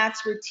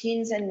formats,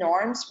 routines, and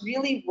norms,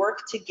 really work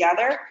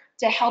together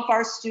to help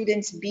our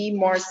students be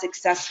more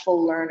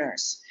successful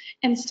learners.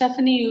 And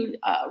Stephanie, you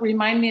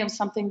remind me of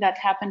something that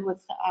happened with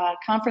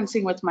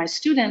conferencing with my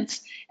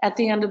students at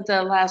the end of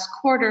the last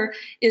quarter.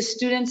 Is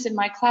students in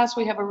my class,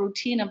 we have a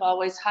routine of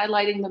always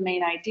highlighting the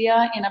main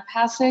idea in a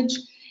passage.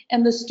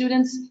 And the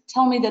students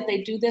tell me that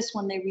they do this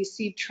when they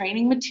receive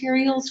training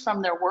materials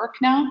from their work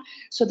now.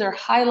 So they're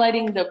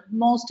highlighting the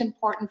most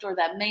important or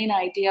that main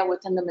idea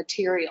within the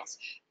materials.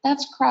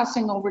 That's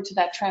crossing over to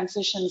that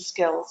transition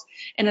skills,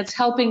 and it's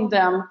helping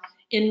them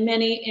in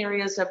many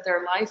areas of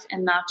their life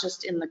and not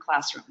just in the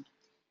classroom.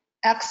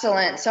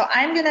 Excellent. So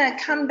I'm going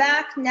to come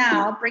back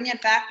now, bring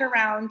it back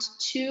around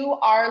to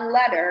our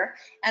letter,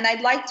 and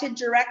I'd like to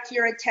direct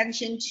your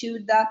attention to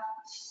the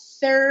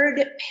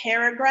third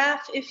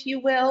paragraph, if you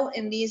will,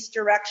 in these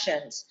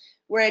directions,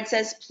 where it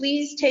says,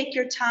 please take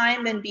your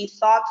time and be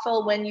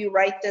thoughtful when you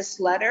write this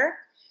letter.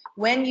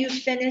 When you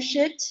finish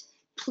it,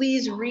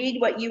 please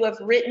read what you have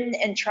written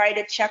and try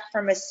to check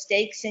for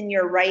mistakes in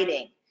your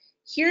writing.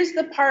 Here's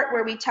the part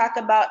where we talk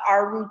about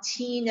our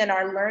routine and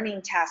our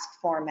learning task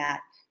format.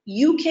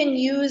 You can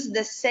use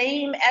the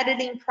same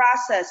editing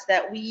process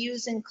that we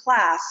use in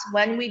class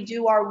when we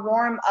do our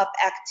warm-up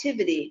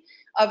activity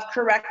of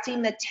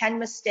correcting the 10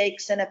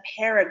 mistakes in a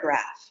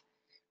paragraph.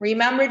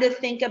 Remember to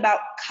think about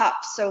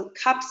CUPS. So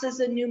CUPS is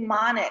a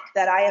mnemonic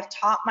that I have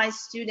taught my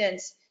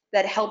students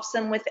that helps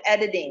them with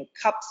editing.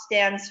 CUPS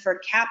stands for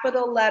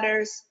capital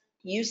letters,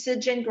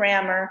 usage and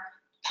grammar,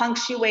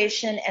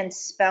 punctuation, and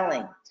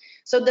spelling.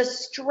 So the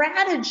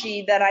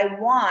strategy that I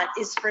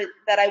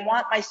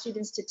want my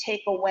students to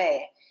take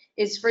away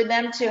is for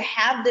them to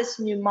have this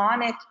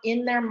mnemonic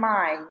in their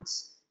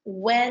minds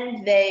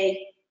when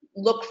they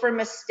look for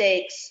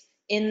mistakes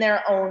in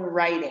their own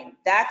writing.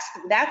 That's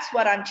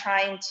what I'm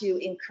trying to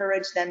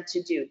encourage them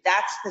to do.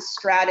 That's the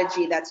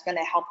strategy that's going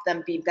to help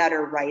them be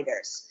better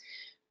writers.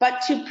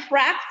 But to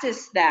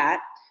practice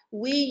that,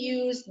 we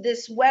use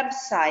this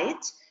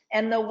website,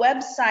 and the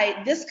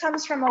website, this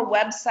comes from a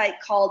website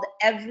called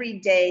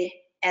Everyday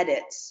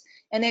Edits,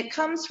 and it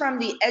comes from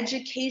the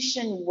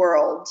Education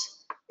World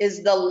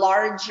is the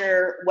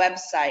larger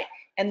website,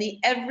 and the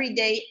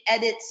Everyday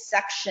Edits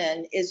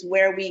section is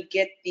where we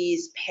get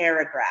these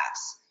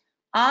paragraphs.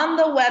 On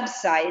the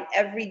website,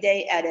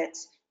 Everyday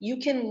Edits, you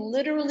can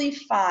literally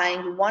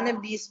find one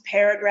of these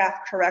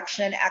paragraph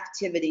correction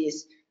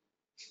activities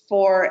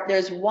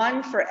there's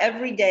one for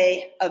every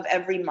day of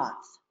every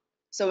month.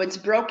 So it's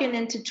broken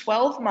into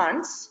 12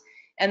 months,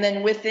 and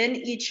then within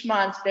each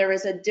month, there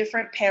is a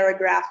different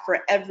paragraph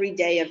for every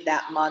day of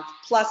that month,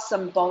 plus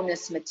some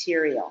bonus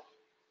material.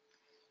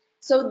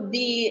 So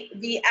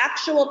the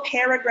actual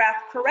paragraph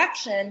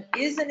correction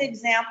is an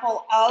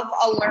example of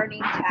a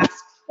learning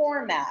task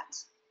format.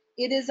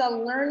 It is a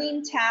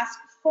learning task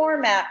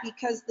format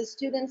because the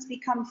students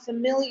become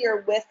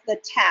familiar with the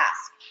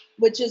task,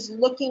 which is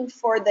looking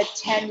for the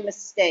 10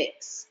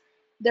 mistakes.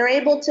 They're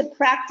able to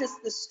practice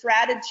the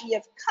strategy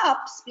of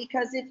cups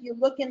because if you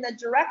look in the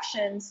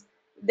directions,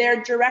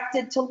 they're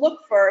directed to look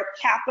for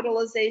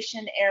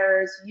capitalization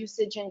errors,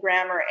 usage and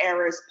grammar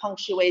errors,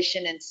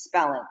 punctuation, and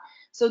spelling.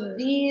 So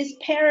these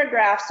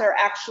paragraphs are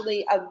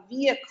actually a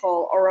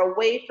vehicle or a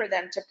way for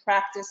them to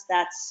practice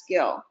that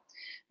skill.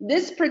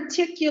 This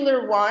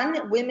particular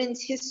one,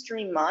 Women's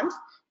History Month,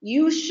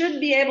 you should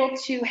be able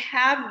to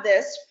have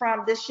this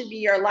should be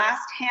your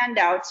last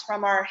handouts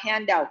from our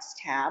handouts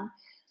tab,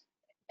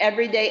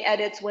 Everyday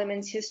Edits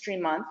Women's History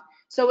Month.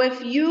 So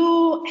if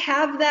you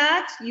have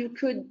that, you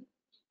could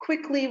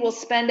quickly, we'll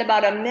spend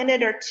about a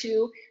minute or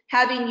two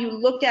having you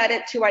look at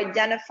it to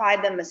identify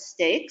the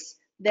mistakes.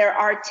 There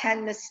are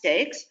 10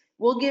 mistakes.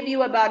 We'll give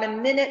you about a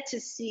minute to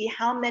see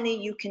how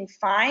many you can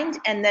find,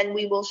 and then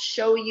we will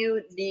show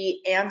you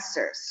the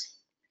answers.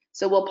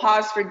 So we'll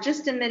pause for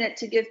just a minute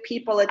to give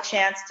people a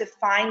chance to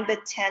find the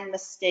 10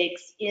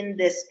 mistakes in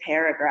this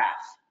paragraph.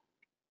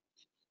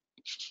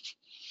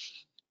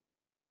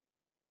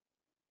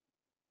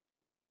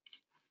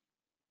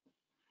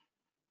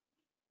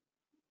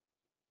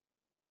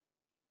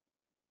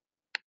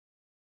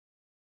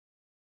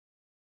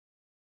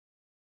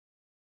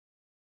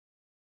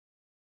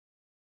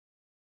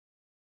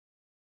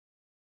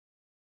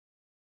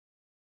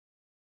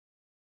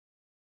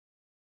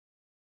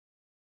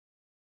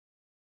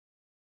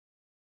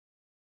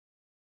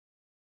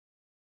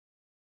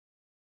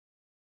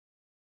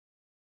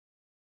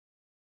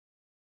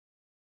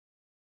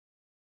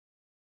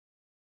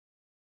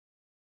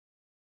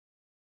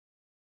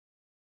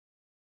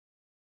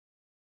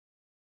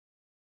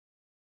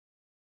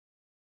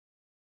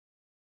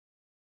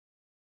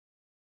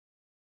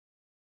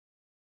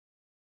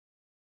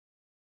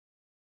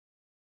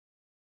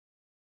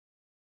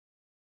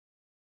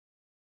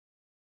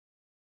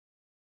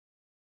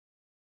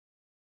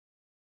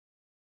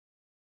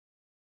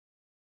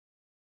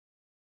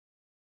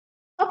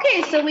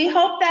 Okay, so we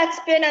hope that's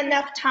been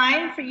enough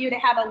time for you to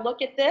have a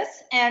look at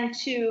this and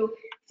to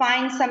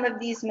find some of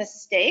these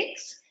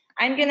mistakes.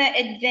 I'm going to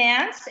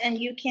advance and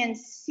you can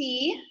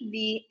see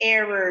the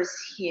errors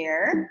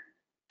here.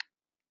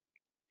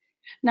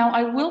 Now,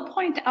 I will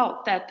point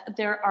out that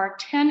there are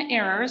 10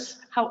 errors.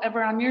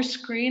 However, on your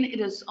screen, it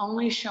is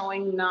only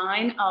showing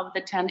 9 of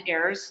the 10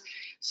 errors.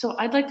 So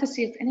I'd like to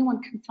see if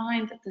anyone can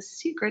find the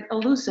secret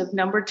elusive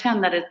number 10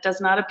 that it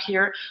does not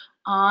appear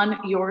on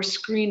your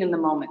screen in the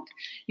moment.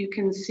 You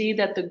can see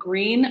that the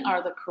green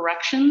are the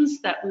corrections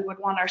that we would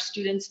want our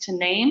students to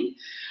name.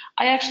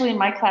 I actually, in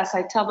my class,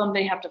 I tell them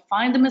they have to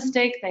find the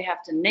mistake, they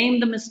have to name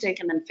the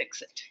mistake, and then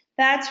fix it.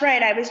 That's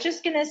right. I was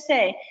just going to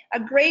say, a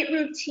great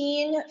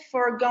routine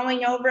for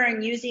going over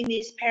and using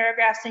these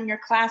paragraphs in your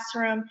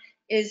classroom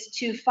is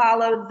to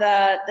follow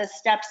the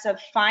steps of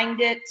find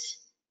it,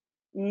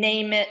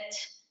 name it,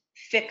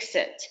 fix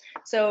it.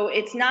 So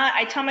it's not,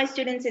 I tell my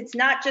students, it's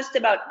not just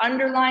about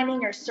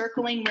underlining or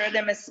circling where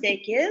the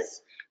mistake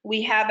is.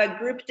 We have a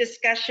group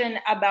discussion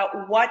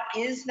about what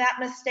is that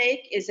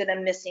mistake. Is it a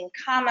missing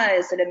comma?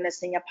 Is it a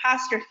missing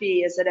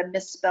apostrophe? Is it a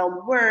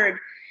misspelled word?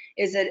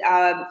 Is it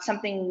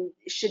something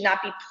should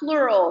not be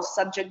plural,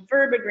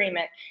 subject-verb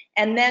agreement?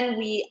 And then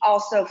we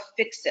also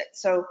fix it.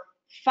 So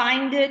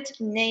find it,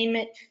 name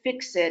it,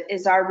 fix it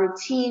is our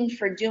routine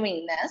for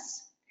doing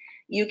this.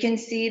 You can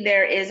see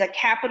there is a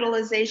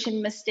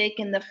capitalization mistake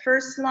in the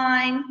first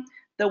line.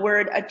 The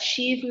word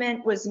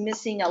achievement was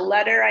missing a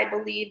letter, I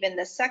believe, in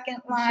the second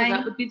line. So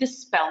that would be the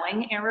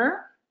spelling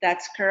error.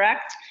 That's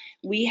correct.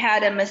 We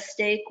had a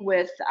mistake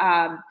with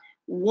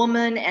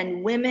woman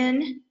and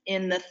women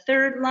in the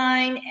third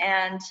line,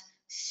 and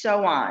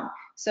so on.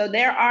 So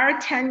there are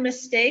 10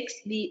 mistakes.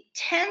 The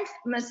 10th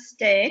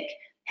mistake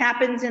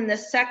happens in the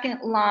second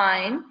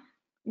line,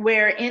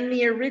 where in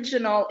the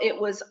original it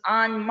was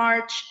on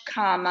March,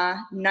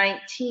 19,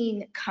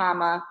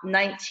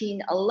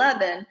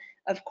 1911.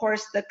 Of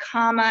course, the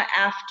comma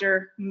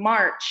after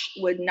March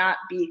would not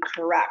be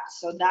correct,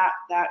 so that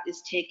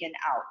is taken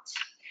out.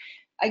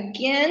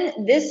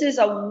 Again, this is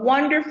a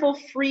wonderful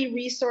free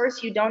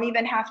resource. You don't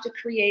even have to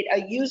create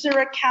a user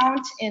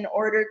account in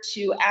order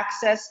to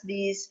access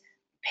these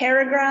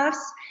paragraphs.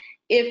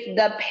 If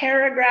the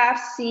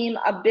paragraphs seem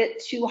a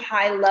bit too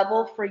high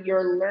level for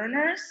your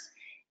learners,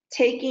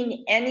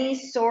 taking any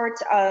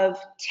sort of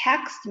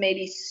text,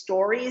 maybe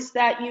stories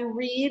that you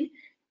read,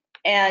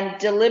 and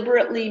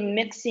deliberately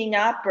mixing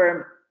up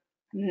or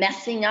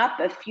messing up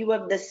a few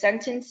of the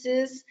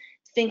sentences,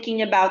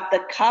 thinking about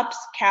the cups,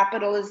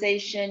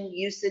 capitalization,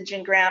 usage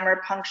and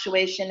grammar,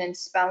 punctuation and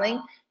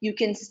spelling, you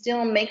can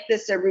still make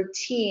this a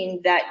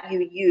routine that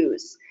you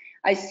use.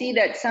 I see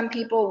that some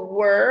people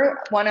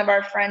one of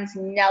our friends,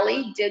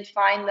 Nellie, did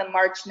find the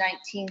March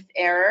 19th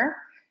error,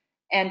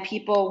 and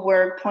people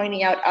were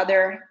pointing out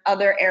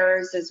other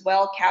errors as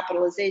well,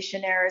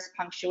 capitalization errors,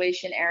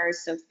 punctuation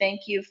errors. So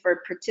thank you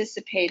for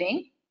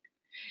participating.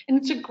 And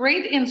it's a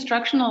great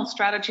instructional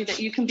strategy that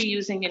you can be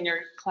using in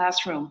your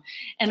classroom.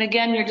 And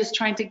again, you're just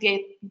trying to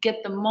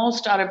get the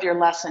most out of your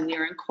lesson.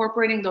 You're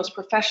incorporating those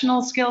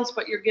professional skills,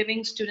 but you're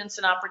giving students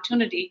an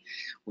opportunity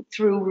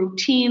through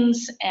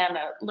routines and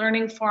a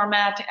learning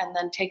format, and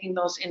then taking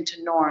those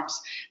into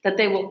norms, that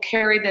they will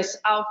carry this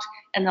out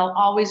and they'll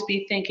always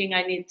be thinking,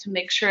 I need to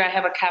make sure I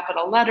have a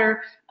capital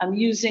letter, I'm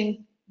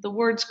using the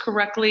words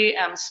correctly,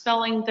 I'm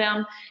spelling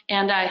them,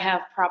 and I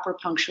have proper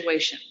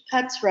punctuation.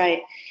 That's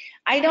right.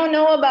 I don't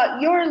know about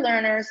your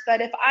learners,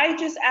 but if I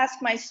just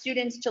ask my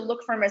students to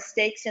look for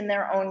mistakes in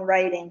their own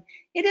writing,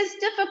 it is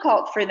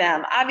difficult for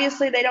them.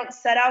 Obviously, they don't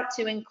set out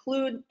to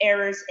include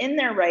errors in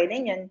their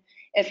writing, and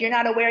if you're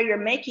not aware you're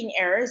making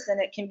errors, then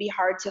it can be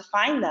hard to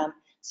find them.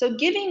 So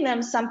giving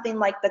them something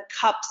like the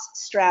CUPS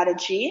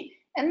strategy,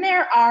 and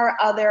there are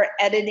other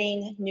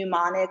editing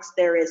mnemonics.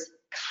 There is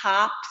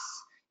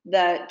COPS,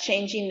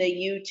 changing the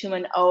U to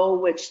an O,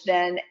 which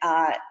then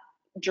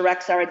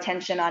directs our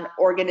attention on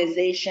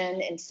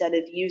organization instead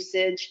of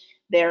usage.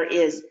 There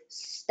is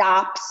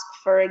STOPS,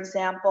 for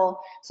example.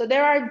 So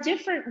there are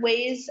different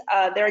ways,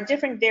 there are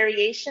different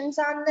variations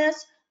on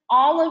this.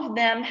 All of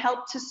them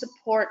help to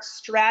support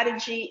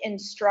strategy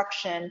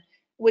instruction,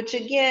 which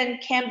again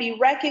can be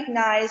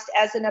recognized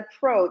as an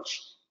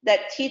approach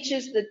that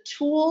teaches the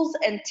tools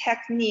and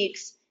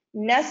techniques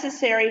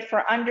necessary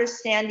for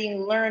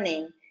understanding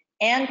learning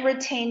and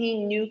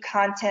retaining new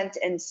content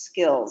and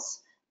skills.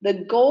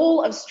 The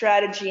goal of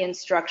strategy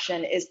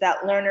instruction is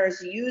that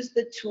learners use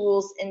the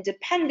tools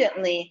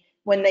independently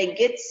when they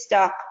get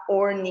stuck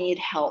or need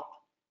help.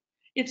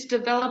 It's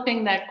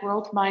developing that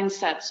growth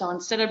mindset. So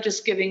instead of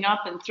just giving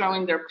up and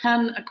throwing their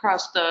pen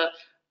across the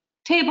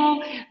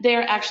table,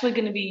 they're actually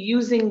going to be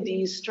using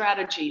these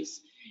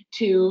strategies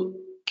to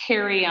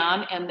carry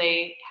on, and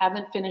they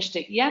haven't finished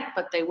it yet,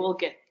 but they will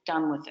get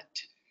done with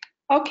it.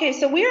 Okay,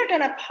 so we are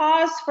going to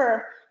pause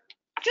for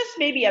just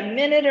maybe a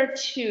minute or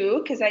two,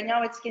 because I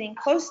know it's getting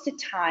close to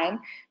time.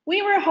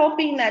 We were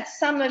hoping that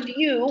some of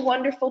you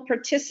wonderful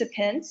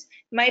participants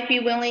might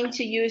be willing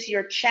to use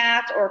your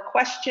chat or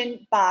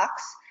question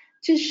box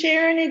to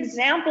share an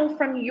example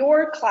from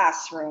your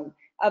classroom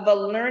of a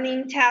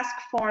learning task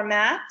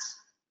format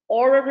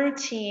or a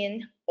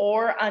routine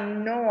or a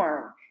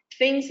norm,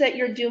 things that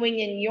you're doing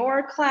in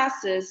your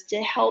classes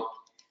to help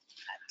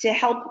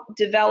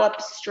develop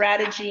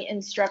strategy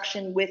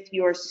instruction with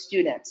your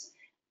students.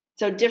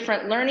 So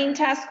different learning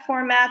task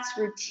formats,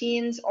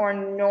 routines, or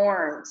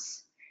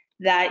norms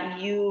that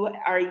you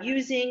are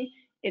using.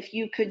 If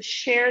you could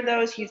share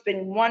those, you've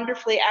been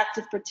wonderfully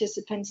active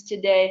participants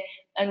today,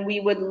 and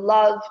we would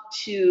love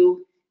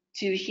to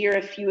hear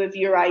a few of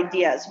your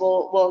ideas.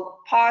 We'll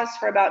pause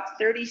for about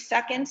 30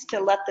 seconds to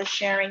let the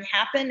sharing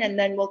happen, and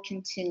then we'll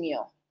continue.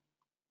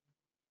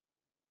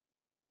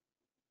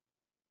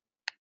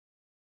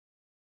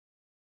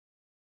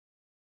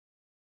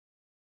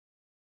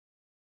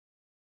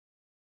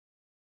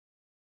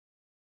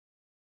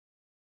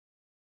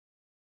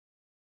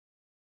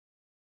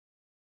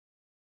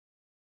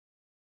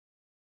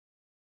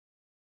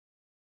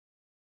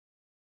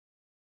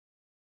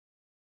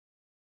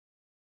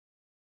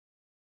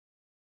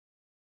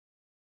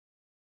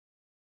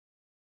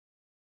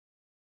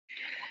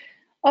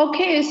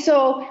 Okay,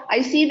 so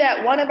I see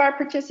that one of our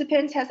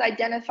participants has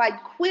identified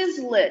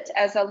Quizlet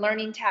as a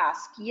learning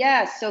task.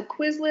 Yes, so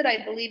Quizlet,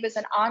 I believe, is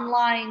an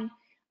online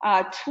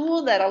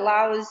tool that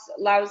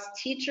allows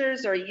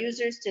teachers or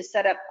users to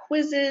set up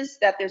quizzes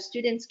that their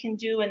students can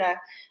do in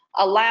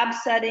a lab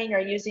setting or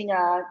using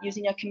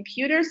a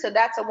computer. So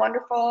that's a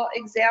wonderful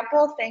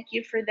example. Thank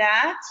you for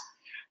that.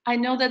 I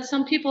know that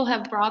some people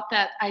have brought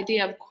that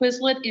idea of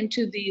Quizlet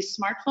into the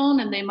smartphone,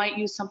 and they might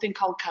use something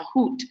called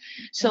Kahoot.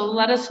 So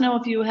let us know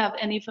if you have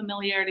any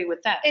familiarity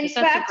with that, because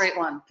that's a great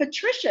one.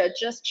 Patricia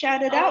just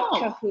chatted out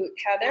Kahoot,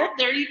 Heather. Oh,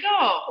 there you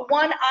go.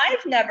 One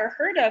I've never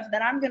heard of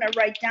that I'm going to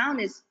write down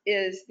is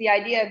the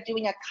idea of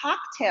doing a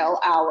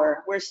cocktail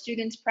hour where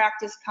students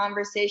practice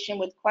conversation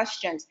with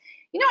questions.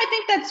 You know, I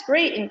think that's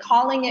great. In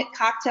calling it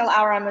cocktail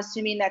hour, I'm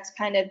assuming that's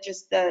kind of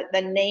just the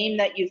name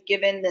that you've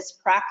given this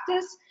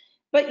practice.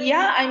 But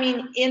yeah, I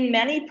mean, in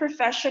many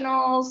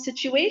professional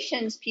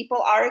situations,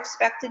 people are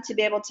expected to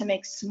be able to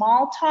make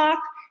small talk,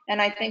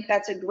 and I think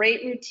that's a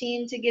great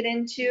routine to get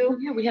into.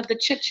 Yeah, we have the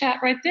chit chat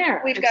right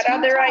there. We've got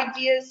other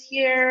ideas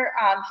here.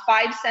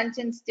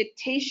 5-sentence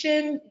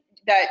dictation.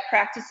 that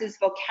practices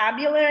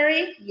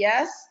vocabulary.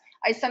 Yes,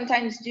 I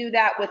sometimes do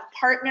that with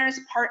partners,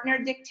 partner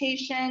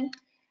dictation.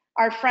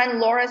 Our friend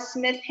Laura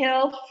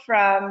Smith-Hill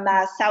from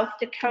South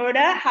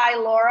Dakota, hi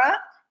Laura,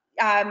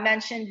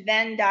 mentioned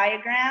Venn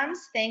diagrams.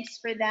 Thanks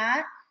for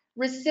that.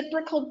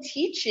 Reciprocal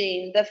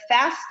teaching, the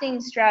fasting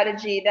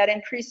strategy that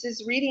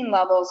increases reading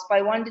levels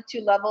by 1 to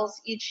 2 levels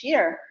each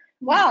year.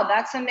 Wow,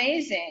 that's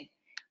amazing.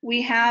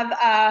 We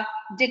have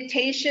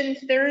Dictation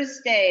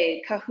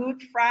Thursday,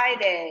 Kahoot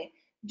Friday,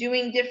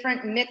 doing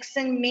different mix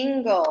and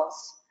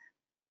mingles.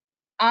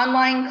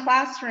 Online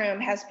Classroom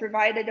has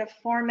provided a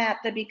format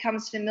that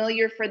becomes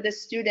familiar for the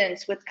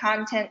students with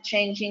content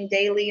changing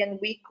daily and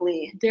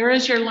weekly. There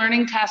is your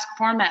learning task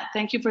format.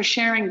 Thank you for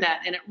sharing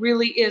that. And it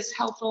really is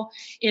helpful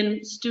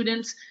in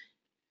students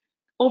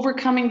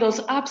overcoming those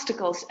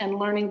obstacles and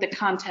learning the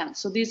content.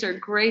 So these are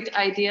great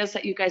ideas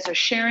that you guys are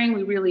sharing.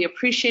 We really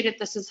appreciate it.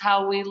 This is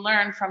how we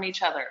learn from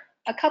each other.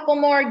 A couple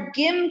more,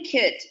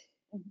 GimKit,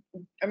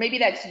 or maybe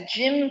that's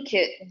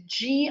GimKit,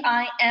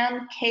 G-I-M-K-I-T,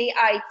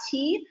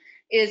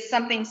 is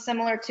something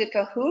similar to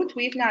Kahoot.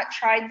 We've not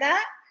tried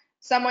that.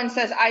 Someone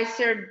says, I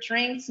serve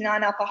drinks,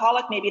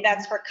 non-alcoholic. Maybe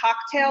that's for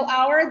cocktail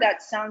hour.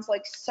 That sounds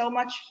like so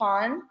much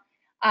fun.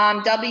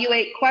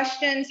 W8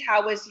 questions,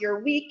 how was your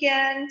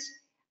weekend?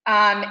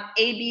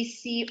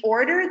 ABC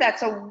order,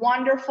 that's a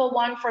wonderful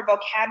one for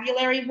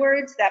vocabulary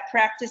words that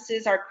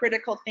practices our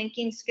critical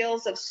thinking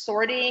skills of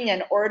sorting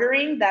and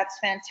ordering. That's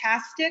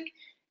fantastic.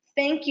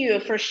 Thank you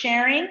for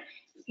sharing.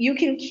 You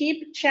can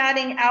keep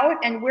chatting out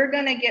and we're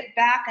going to get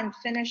back and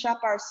finish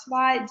up our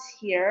slides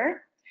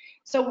here.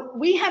 So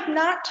we have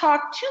not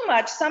talked too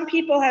much. Some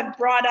people have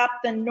brought up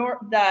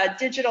the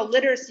digital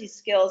literacy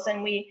skills,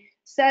 and we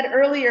said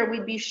earlier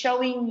we'd be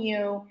showing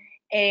you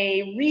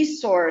a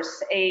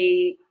resource,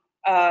 a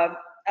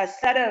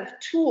set of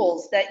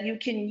tools that you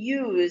can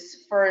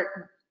use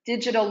for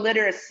digital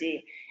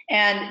literacy.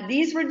 And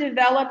these were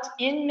developed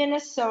in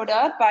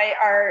Minnesota by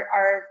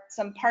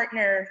some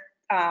partner,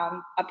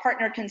 a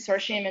partner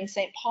consortium in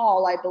St.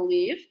 Paul, I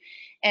believe.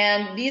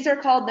 And these are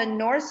called the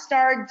North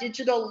Star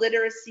Digital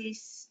Literacy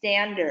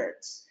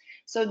Standards.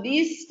 So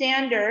these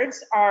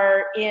standards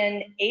are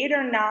in 8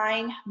 or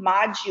 9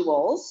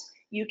 modules.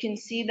 You can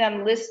see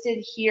them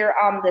listed here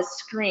on the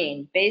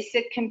screen.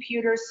 Basic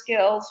computer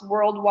skills,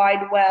 World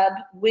Wide Web,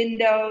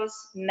 Windows,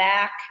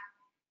 Mac,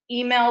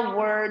 email,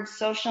 Word,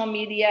 social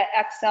media,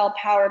 Excel,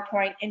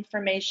 PowerPoint,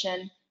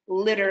 information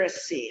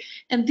literacy.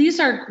 And these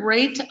are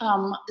great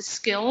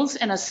skills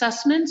and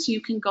assessments. You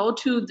can go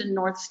to the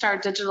North Star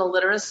Digital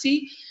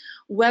Literacy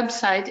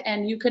website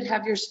and you could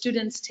have your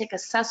students take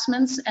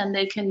assessments and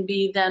they can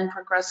be then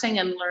progressing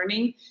and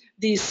learning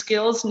these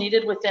skills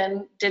needed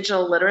within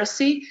digital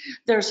literacy.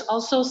 There's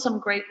also some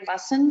great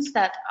lessons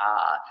that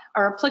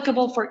are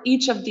applicable for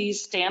each of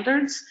these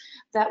standards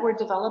that were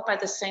developed by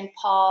the St.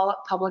 Paul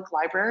Public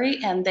Library,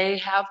 and they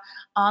have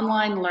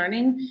online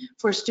learning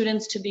for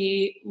students to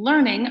be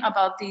learning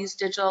about these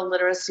digital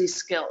literacy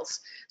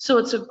skills. So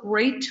it's a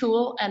great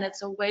tool, and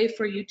it's a way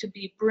for you to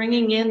be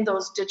bringing in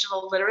those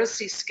digital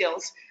literacy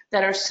skills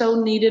that are so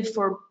needed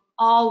for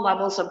all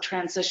levels of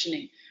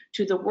transitioning,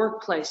 to the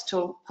workplace,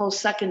 to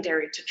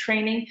post-secondary, to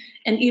training,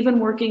 and even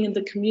working in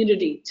the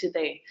community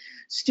today.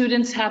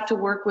 Students have to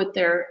work with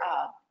their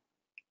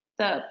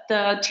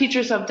the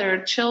teachers of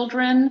their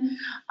children.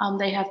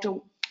 They have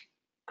to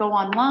go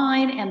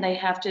online and they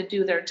have to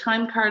do their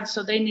time cards,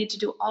 so they need to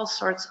do all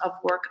sorts of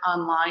work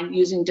online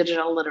using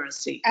digital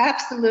literacy.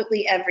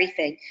 Absolutely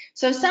everything.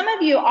 So some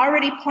of you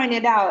already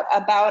pointed out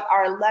about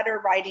our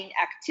letter writing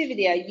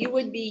activity. You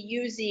would be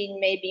using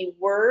maybe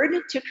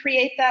Word to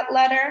create that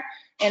letter.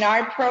 In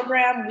our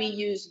program, we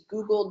use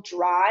Google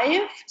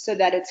Drive so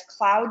that it's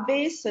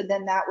cloud-based, so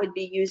then that would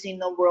be using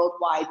the World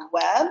Wide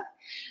Web.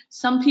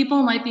 Some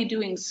people might be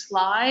doing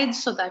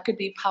slides, so that could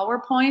be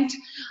PowerPoint.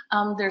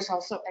 There's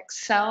also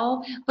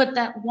Excel, but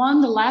the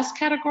last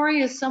category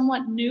is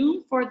somewhat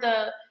new for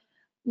the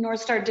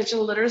North Star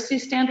Digital Literacy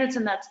Standards,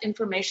 and that's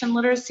information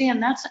literacy,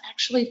 and that's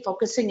actually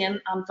focusing in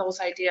on those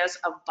ideas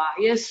of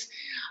bias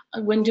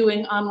when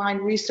doing online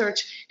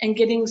research and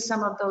getting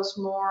some of those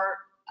more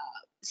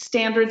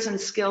standards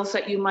and skills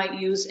that you might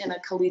use in a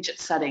collegiate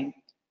setting.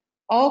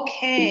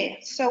 Okay,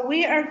 so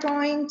we are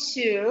going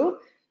to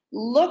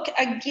look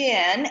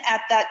again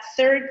at that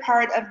third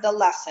part of the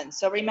lesson.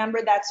 So remember,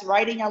 that's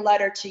writing a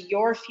letter to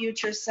your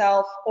future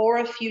self or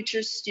a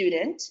future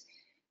student.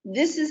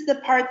 This is the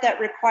part that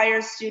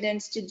requires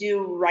students to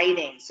do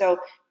writing. So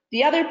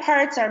the other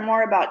parts are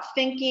more about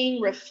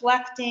thinking,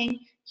 reflecting.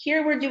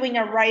 Here we're doing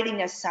a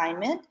writing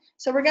assignment.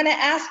 So we're going to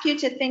ask you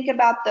to think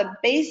about the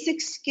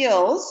basic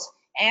skills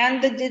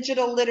and the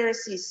digital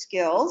literacy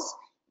skills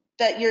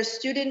that your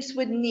students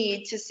would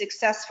need to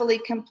successfully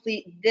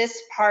complete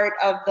this part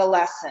of the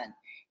lesson.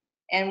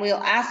 And we'll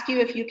ask you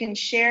if you can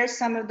share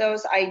some of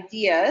those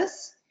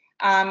ideas.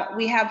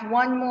 We have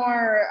one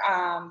more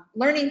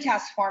learning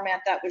task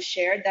format that was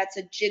shared. That's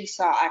a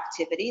jigsaw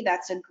activity.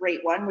 That's a great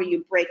one where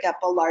you break up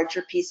a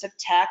larger piece of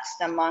text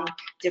among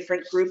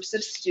different groups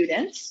of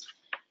students.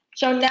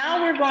 So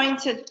now we're going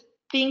to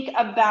think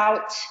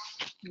about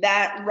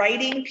that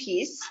writing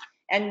piece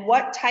and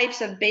what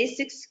types of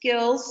basic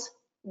skills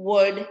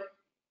would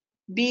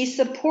be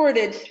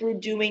supported through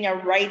doing a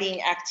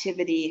writing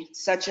activity,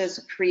 such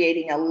as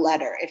creating a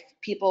letter. If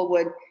people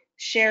would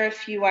share a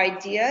few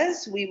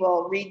ideas, we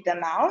will read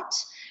them out.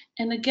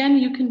 And again,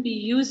 you can be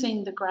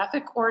using the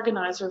graphic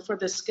organizer for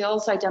the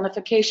skills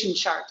identification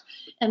chart.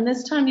 And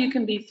this time you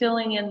can be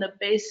filling in the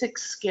basic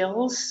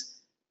skills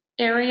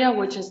area,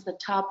 which is the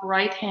top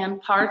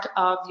right-hand part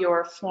of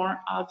your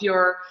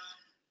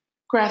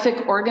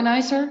graphic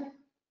organizer.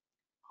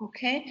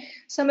 Okay,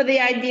 some of the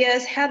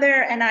ideas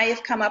Heather and I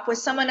have come up with.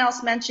 Someone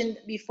else mentioned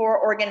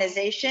before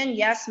organization.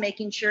 Yes,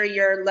 making sure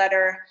your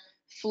letter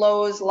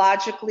flows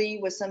logically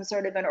with some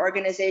sort of an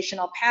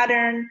organizational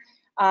pattern.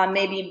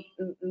 Maybe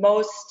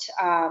most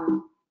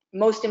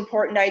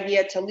important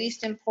idea to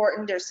least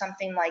important or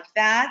something like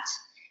that.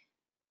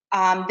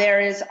 There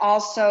is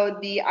also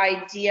the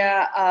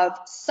idea of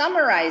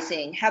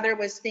summarizing. Heather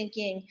was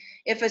thinking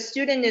if a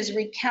student is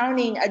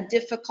recounting a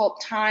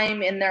difficult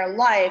time in their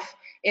life,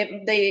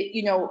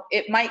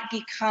 it might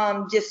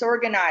become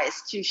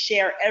disorganized to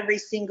share every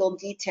single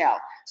detail.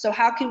 So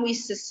how can we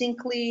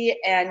succinctly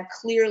and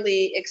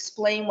clearly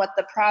explain what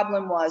the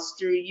problem was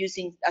through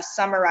using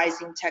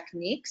summarizing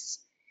techniques?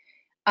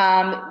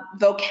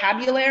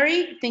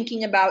 Vocabulary,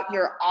 thinking about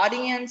your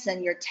audience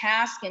and your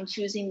task and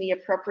choosing the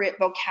appropriate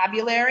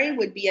vocabulary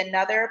would be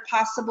another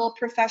possible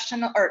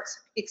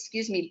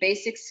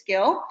basic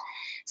skill.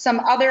 Some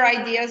other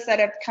ideas that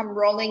have come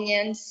rolling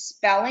in: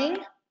 spelling,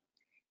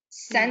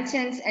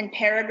 sentence and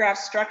paragraph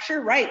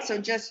structure. Right, so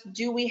just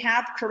do we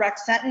have correct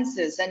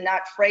sentences and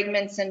not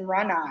fragments and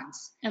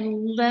run-ons?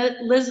 And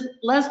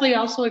Leslie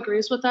also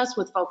agrees with us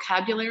with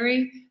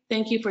vocabulary.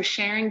 Thank you for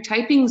sharing.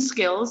 Typing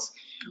skills,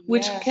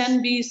 which Yes.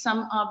 can be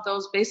some of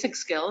those basic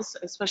skills,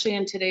 especially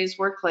in today's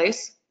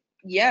workplace.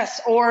 Yes,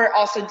 or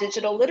also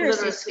digital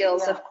literacy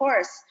skills, yeah. of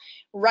course.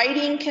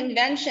 Writing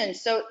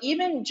conventions, so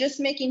even just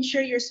making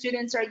sure your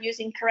students are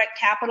using correct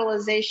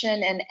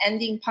capitalization and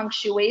ending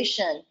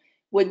punctuation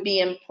would be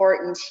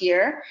important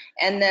here.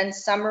 And then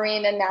summary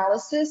and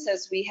analysis,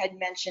 as we had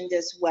mentioned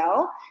as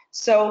well.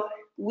 So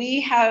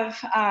we have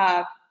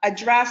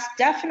addressed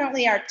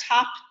definitely our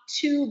top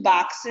 2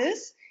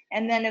 boxes.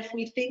 And then if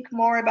we think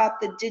more about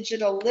the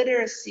digital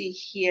literacy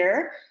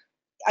here,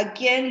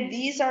 again,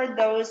 these are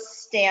those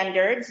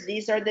standards.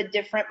 These are the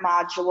different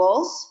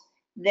modules.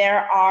 There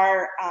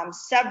are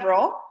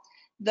several.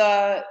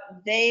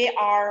 They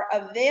are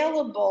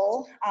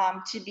available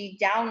to be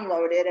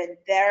downloaded, and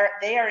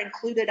they are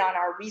included on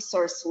our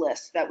resource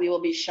list that we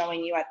will be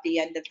showing you at the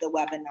end of the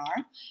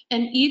webinar.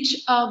 And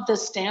each of the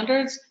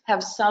standards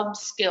have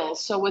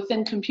sub-skills. So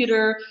within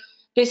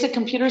basic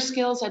computer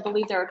skills, I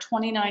believe there are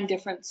 29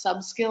 different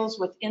sub-skills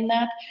within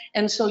that.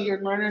 And so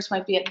your learners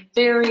might be at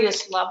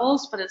various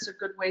levels, but it's a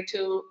good way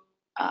to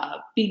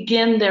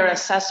begin their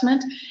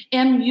assessment.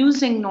 And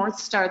using North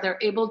Star, they're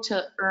able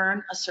to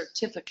earn a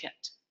certificate.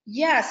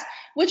 Yes,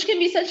 which can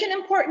be such an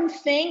important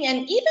thing,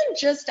 and even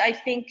just, I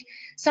think,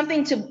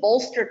 something to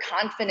bolster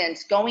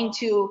confidence, going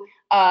to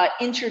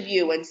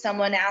interview and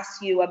someone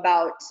asks you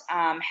about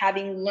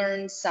having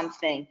learned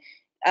something,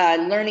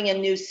 learning a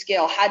new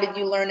skill. How did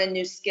you learn a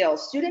new skill?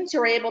 Students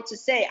are able to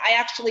say, I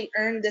actually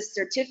earned this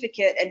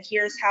certificate and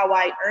here's how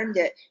I earned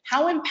it.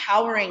 How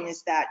empowering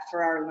is that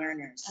for our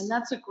learners? And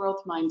that's a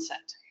growth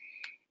mindset.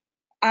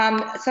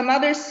 Some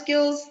other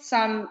skills,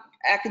 some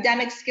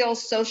academic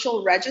skills,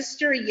 social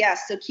register,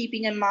 yes. So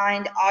keeping in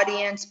mind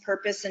audience,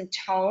 purpose, and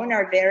tone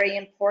are very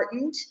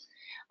important.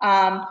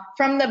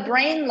 From the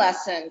brain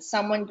lesson,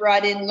 someone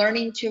brought in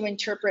learning to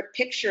interpret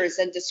pictures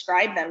and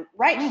describe them.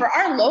 Right, for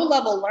our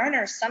low-level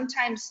learners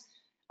sometimes,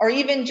 or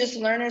even just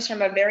learners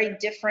from a very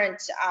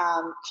different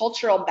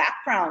cultural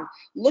background,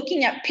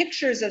 looking at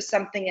pictures of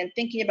something and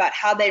thinking about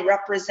how they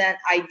represent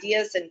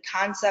ideas and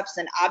concepts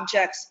and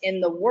objects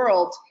in the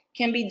world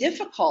can be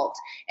difficult,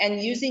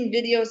 and using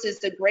videos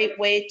is a great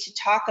way to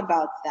talk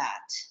about that.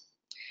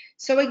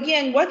 So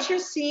again, what you're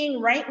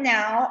seeing right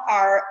now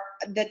are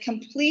the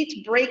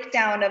complete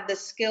breakdown of the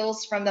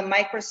skills from the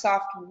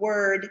Microsoft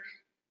Word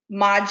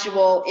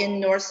module in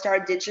North Star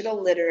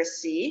Digital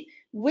Literacy.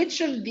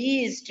 Which of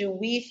these do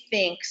we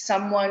think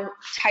someone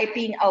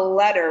typing a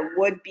letter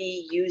would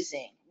be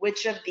using?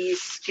 Which of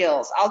these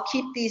skills? I'll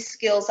keep these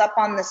skills up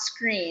on the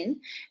screen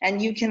and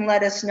you can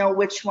let us know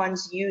which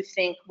ones you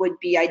think would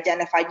be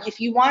identified. If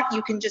you want,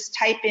 you can just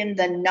type in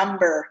the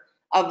number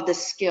of the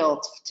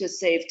skill to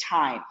save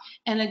time.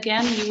 And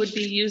again, you would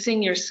be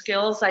using your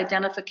skills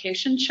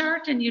identification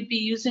chart, and you'd be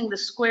using the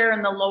square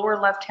in the lower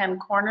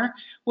left-hand corner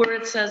where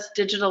it says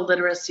digital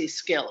literacy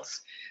skills.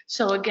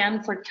 So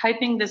again, for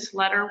typing this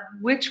letter,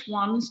 which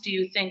ones do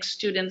you think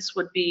students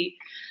would be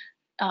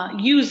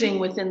using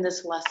within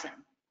this lesson?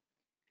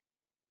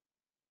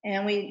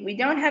 And we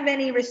don't have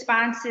any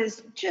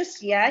responses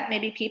just yet.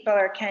 Maybe people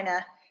are kind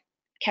of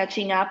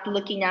catching up,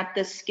 looking at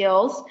the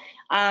skills.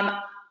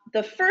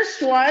 The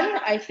first one,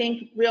 I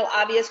think real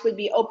obvious, would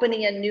be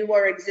opening a new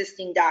or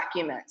existing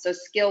document. So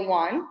skill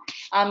 1.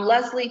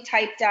 Leslie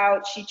typed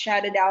out, she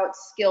chatted out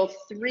skill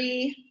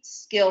 3,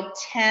 skill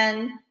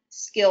 10,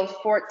 skill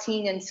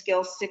 14, and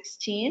skill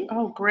 16.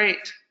 Oh,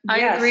 great. I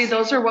Yes. agree.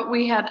 Those are what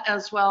we had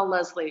as well,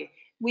 Leslie.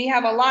 We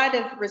have a lot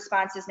of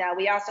responses now.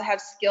 We also have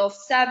skill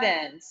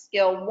 7,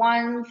 skill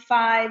 1,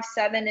 5,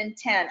 7, and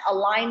 10,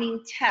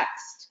 aligning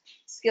text,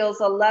 skills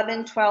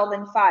 11, 12,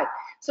 and 5.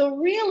 So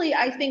really,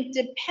 I think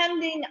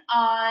depending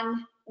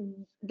on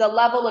the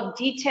level of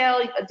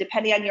detail,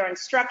 depending on your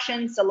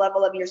instructions, the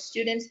level of your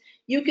students,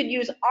 you could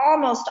use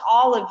almost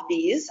all of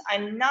these.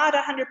 I'm not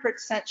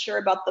 100% sure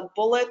about the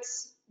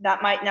bullets.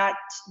 That might not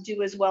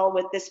do as well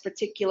with this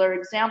particular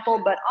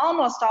example, but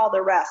almost all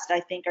the rest,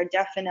 I think, are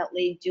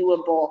definitely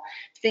doable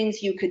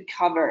things you could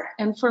cover.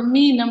 And for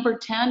me, number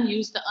 10,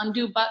 use the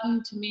undo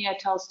button. To me, I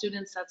tell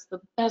students that's the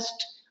best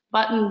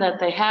button that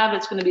they have.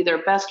 It's going to be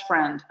their best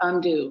friend,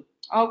 undo.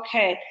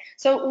 Okay,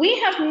 so we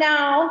have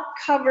now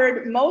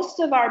covered most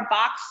of our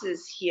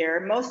boxes here,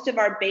 most of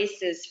our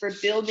bases for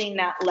building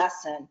that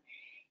lesson.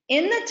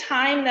 In the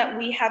time that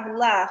we have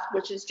left,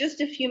 which is just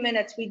a few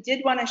minutes, we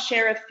did want to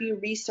share a few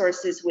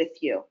resources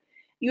with you.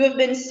 You have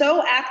been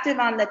so active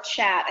on the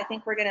chat. I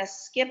think we're going to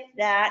skip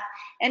that.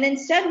 And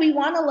instead, we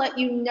want to let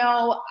you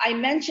know, I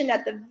mentioned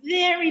at the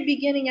very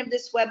beginning of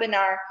this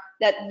webinar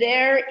that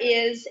there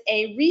is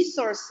a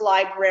resource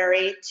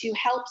library to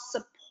help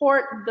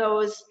support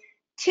those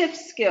TIF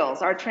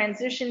skills, our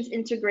Transitions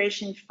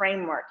Integration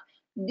Framework.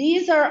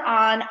 These are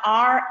on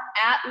our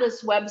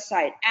Atlas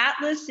website.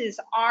 Atlas is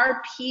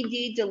our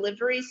PD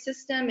delivery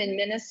system in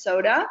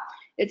Minnesota.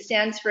 It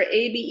stands for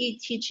ABE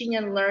Teaching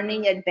and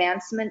Learning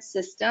Advancement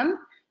System.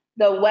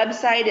 The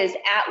website is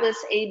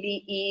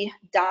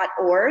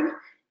atlasabe.org.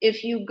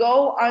 If you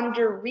go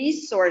under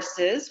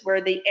resources,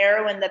 where the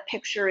arrow in the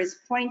picture is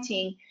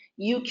pointing,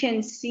 you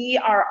can see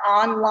our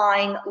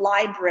online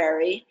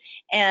library,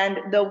 and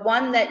the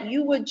one that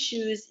you would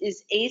choose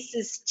is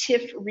ACES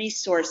TIF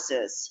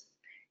Resources.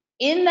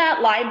 In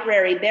that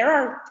library, there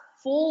are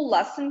full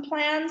lesson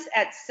plans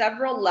at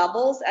several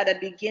levels, at a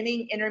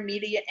beginning,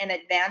 intermediate, and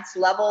advanced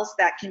levels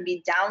that can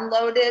be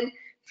downloaded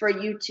for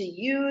you to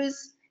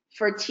use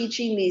for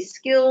teaching these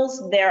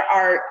skills. There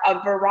are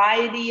a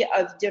variety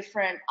of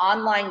different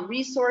online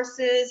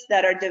resources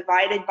that are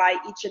divided by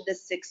each of the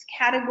 6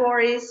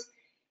 categories.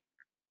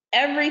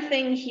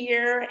 Everything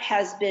here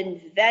has been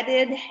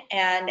vetted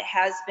and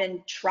has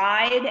been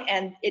tried,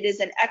 and it is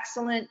an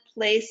excellent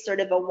place,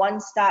 sort of a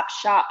one-stop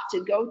shop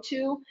to go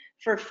to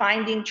for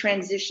finding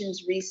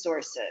transitions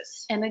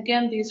resources. And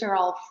again, these are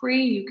all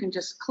free. You can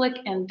just click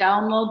and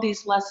download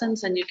these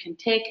lessons and you can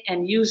take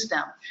and use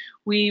them.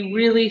 We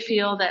really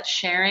feel that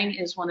sharing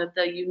is one of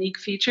the unique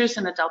features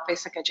in adult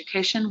basic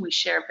education. We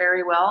share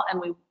very well and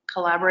we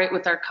collaborate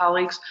with our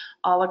colleagues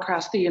all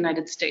across the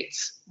United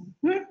States.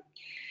 Mm-hmm.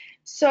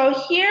 So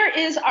here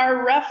is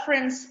our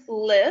reference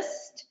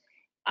list.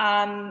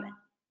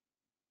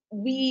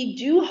 We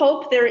do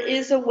hope there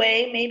is a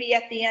way, maybe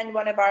at the end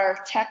one of our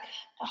tech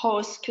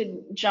hosts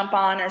could jump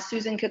on, or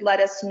Susan could let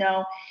us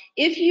know.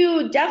 If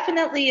you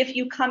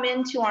come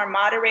into our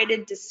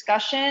moderated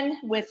discussion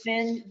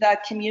within the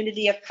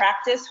community of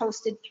practice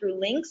hosted through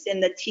links in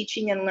the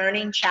teaching and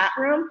learning chat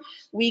room,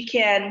 we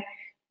can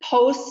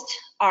post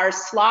our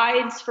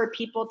slides for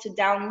people to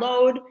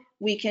download.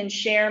 We can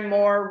share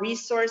more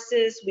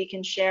resources. We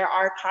can share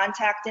our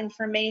contact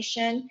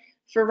information.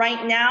 For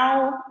right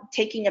now,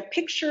 taking a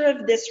picture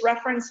of this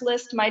reference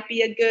list might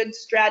be a good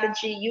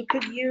strategy you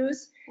could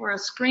use. Or a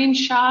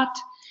screenshot,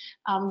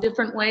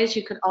 different ways.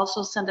 You could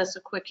also send us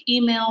a quick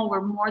email.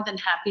 We're more than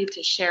happy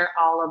to share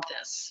all of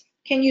this.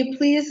 Can you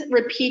please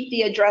repeat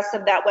the address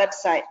of that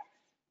website?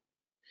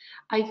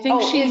 I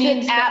think she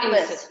means the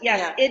Atlas. ACES. Yes,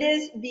 Yeah. It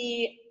is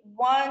the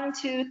 1,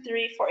 2,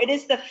 3, 4. It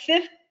is the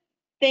 5th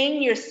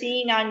thing you're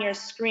seeing on your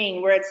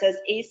screen where it says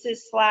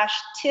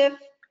ACES/TIF,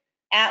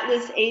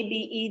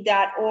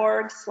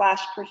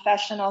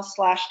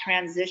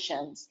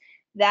 atlasabe.org/professional/transitions.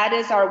 That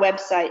is our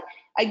website.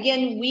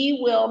 Again, we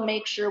will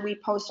make sure we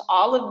post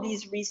all of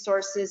these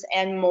resources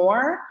and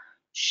more,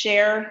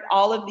 share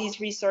all of these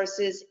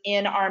resources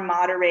in our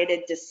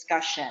moderated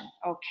discussion,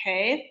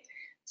 okay?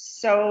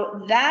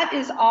 So that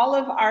is all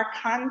of our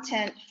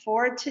content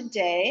for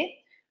today.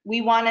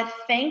 We want to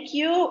thank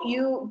you.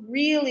 You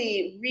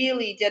really,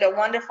 really did a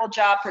wonderful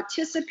job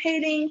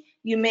participating.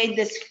 You made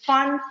this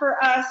fun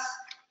for us.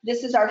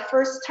 This is our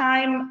first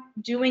time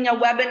doing a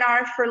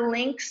webinar for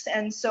links,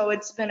 and so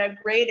it's been a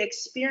great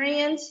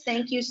experience.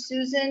 Thank you,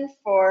 Susan,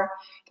 for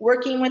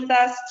working with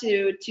us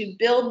to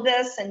build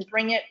this and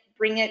bring it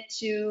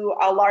to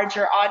a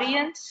larger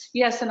audience.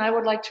 Yes, and I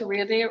would like to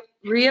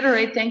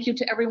reiterate thank you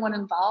to everyone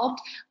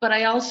involved, but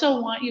I also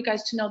want you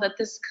guys to know that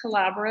this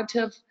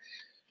collaborative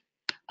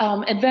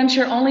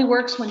adventure only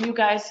works when you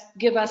guys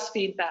give us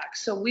feedback.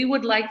 So we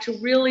would like to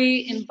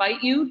really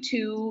invite you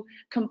to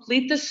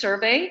complete the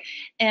survey,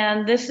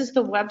 and this is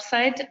the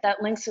website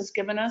that Links has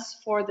given us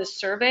for the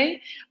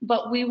survey,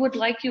 but we would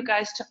like you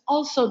guys to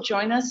also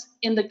join us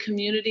in the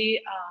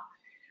community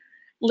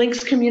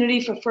Links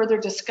community for further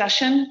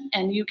discussion,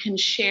 and you can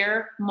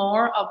share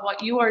more of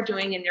what you are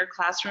doing in your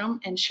classroom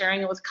and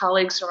sharing it with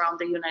colleagues around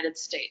the United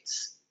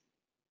States.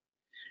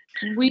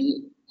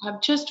 We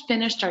have just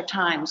finished our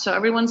time, so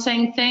everyone's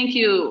saying thank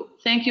you.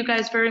 Thank you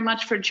guys very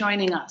much for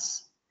joining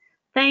us.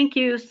 Thank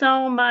you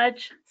so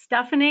much,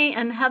 Stephanie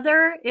and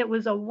Heather. It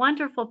was a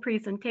wonderful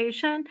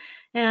presentation.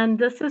 And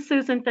this is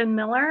Susan Finn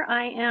Miller.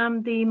 I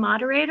am the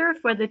moderator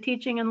for the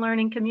Teaching and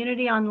Learning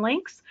Community on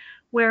Links,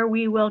 where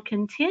we will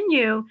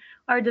continue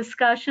our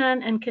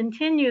discussion and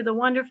continue the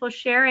wonderful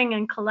sharing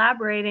and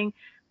collaborating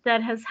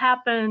that has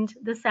happened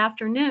this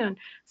afternoon.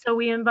 So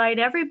we invite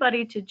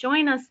everybody to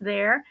join us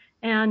there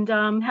and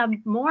have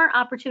more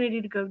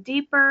opportunity to go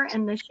deeper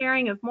and the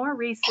sharing of more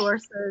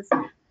resources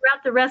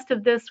throughout the rest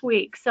of this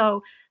week.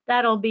 So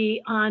that'll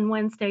be on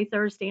Wednesday,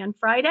 Thursday, and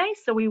Friday.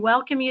 So we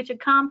welcome you to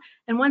come.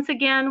 And once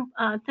again,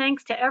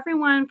 thanks to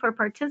everyone for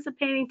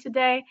participating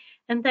today.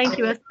 And thank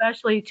you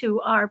especially to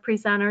our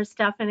presenters,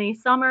 Stephanie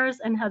Summers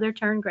and Heather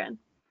Turngren.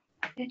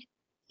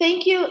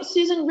 Thank you,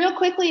 Susan. Real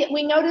quickly,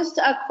 we noticed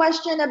a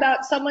question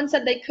about someone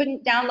said they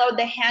couldn't download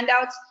the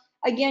handouts.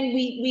 Again,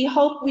 we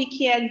hope we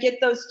can get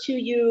those to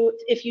you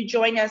if you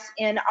join us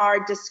in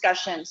our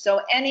discussion.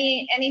 So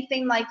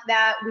anything like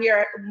that, we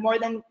are more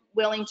than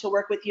willing to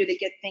work with you to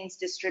get things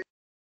distributed.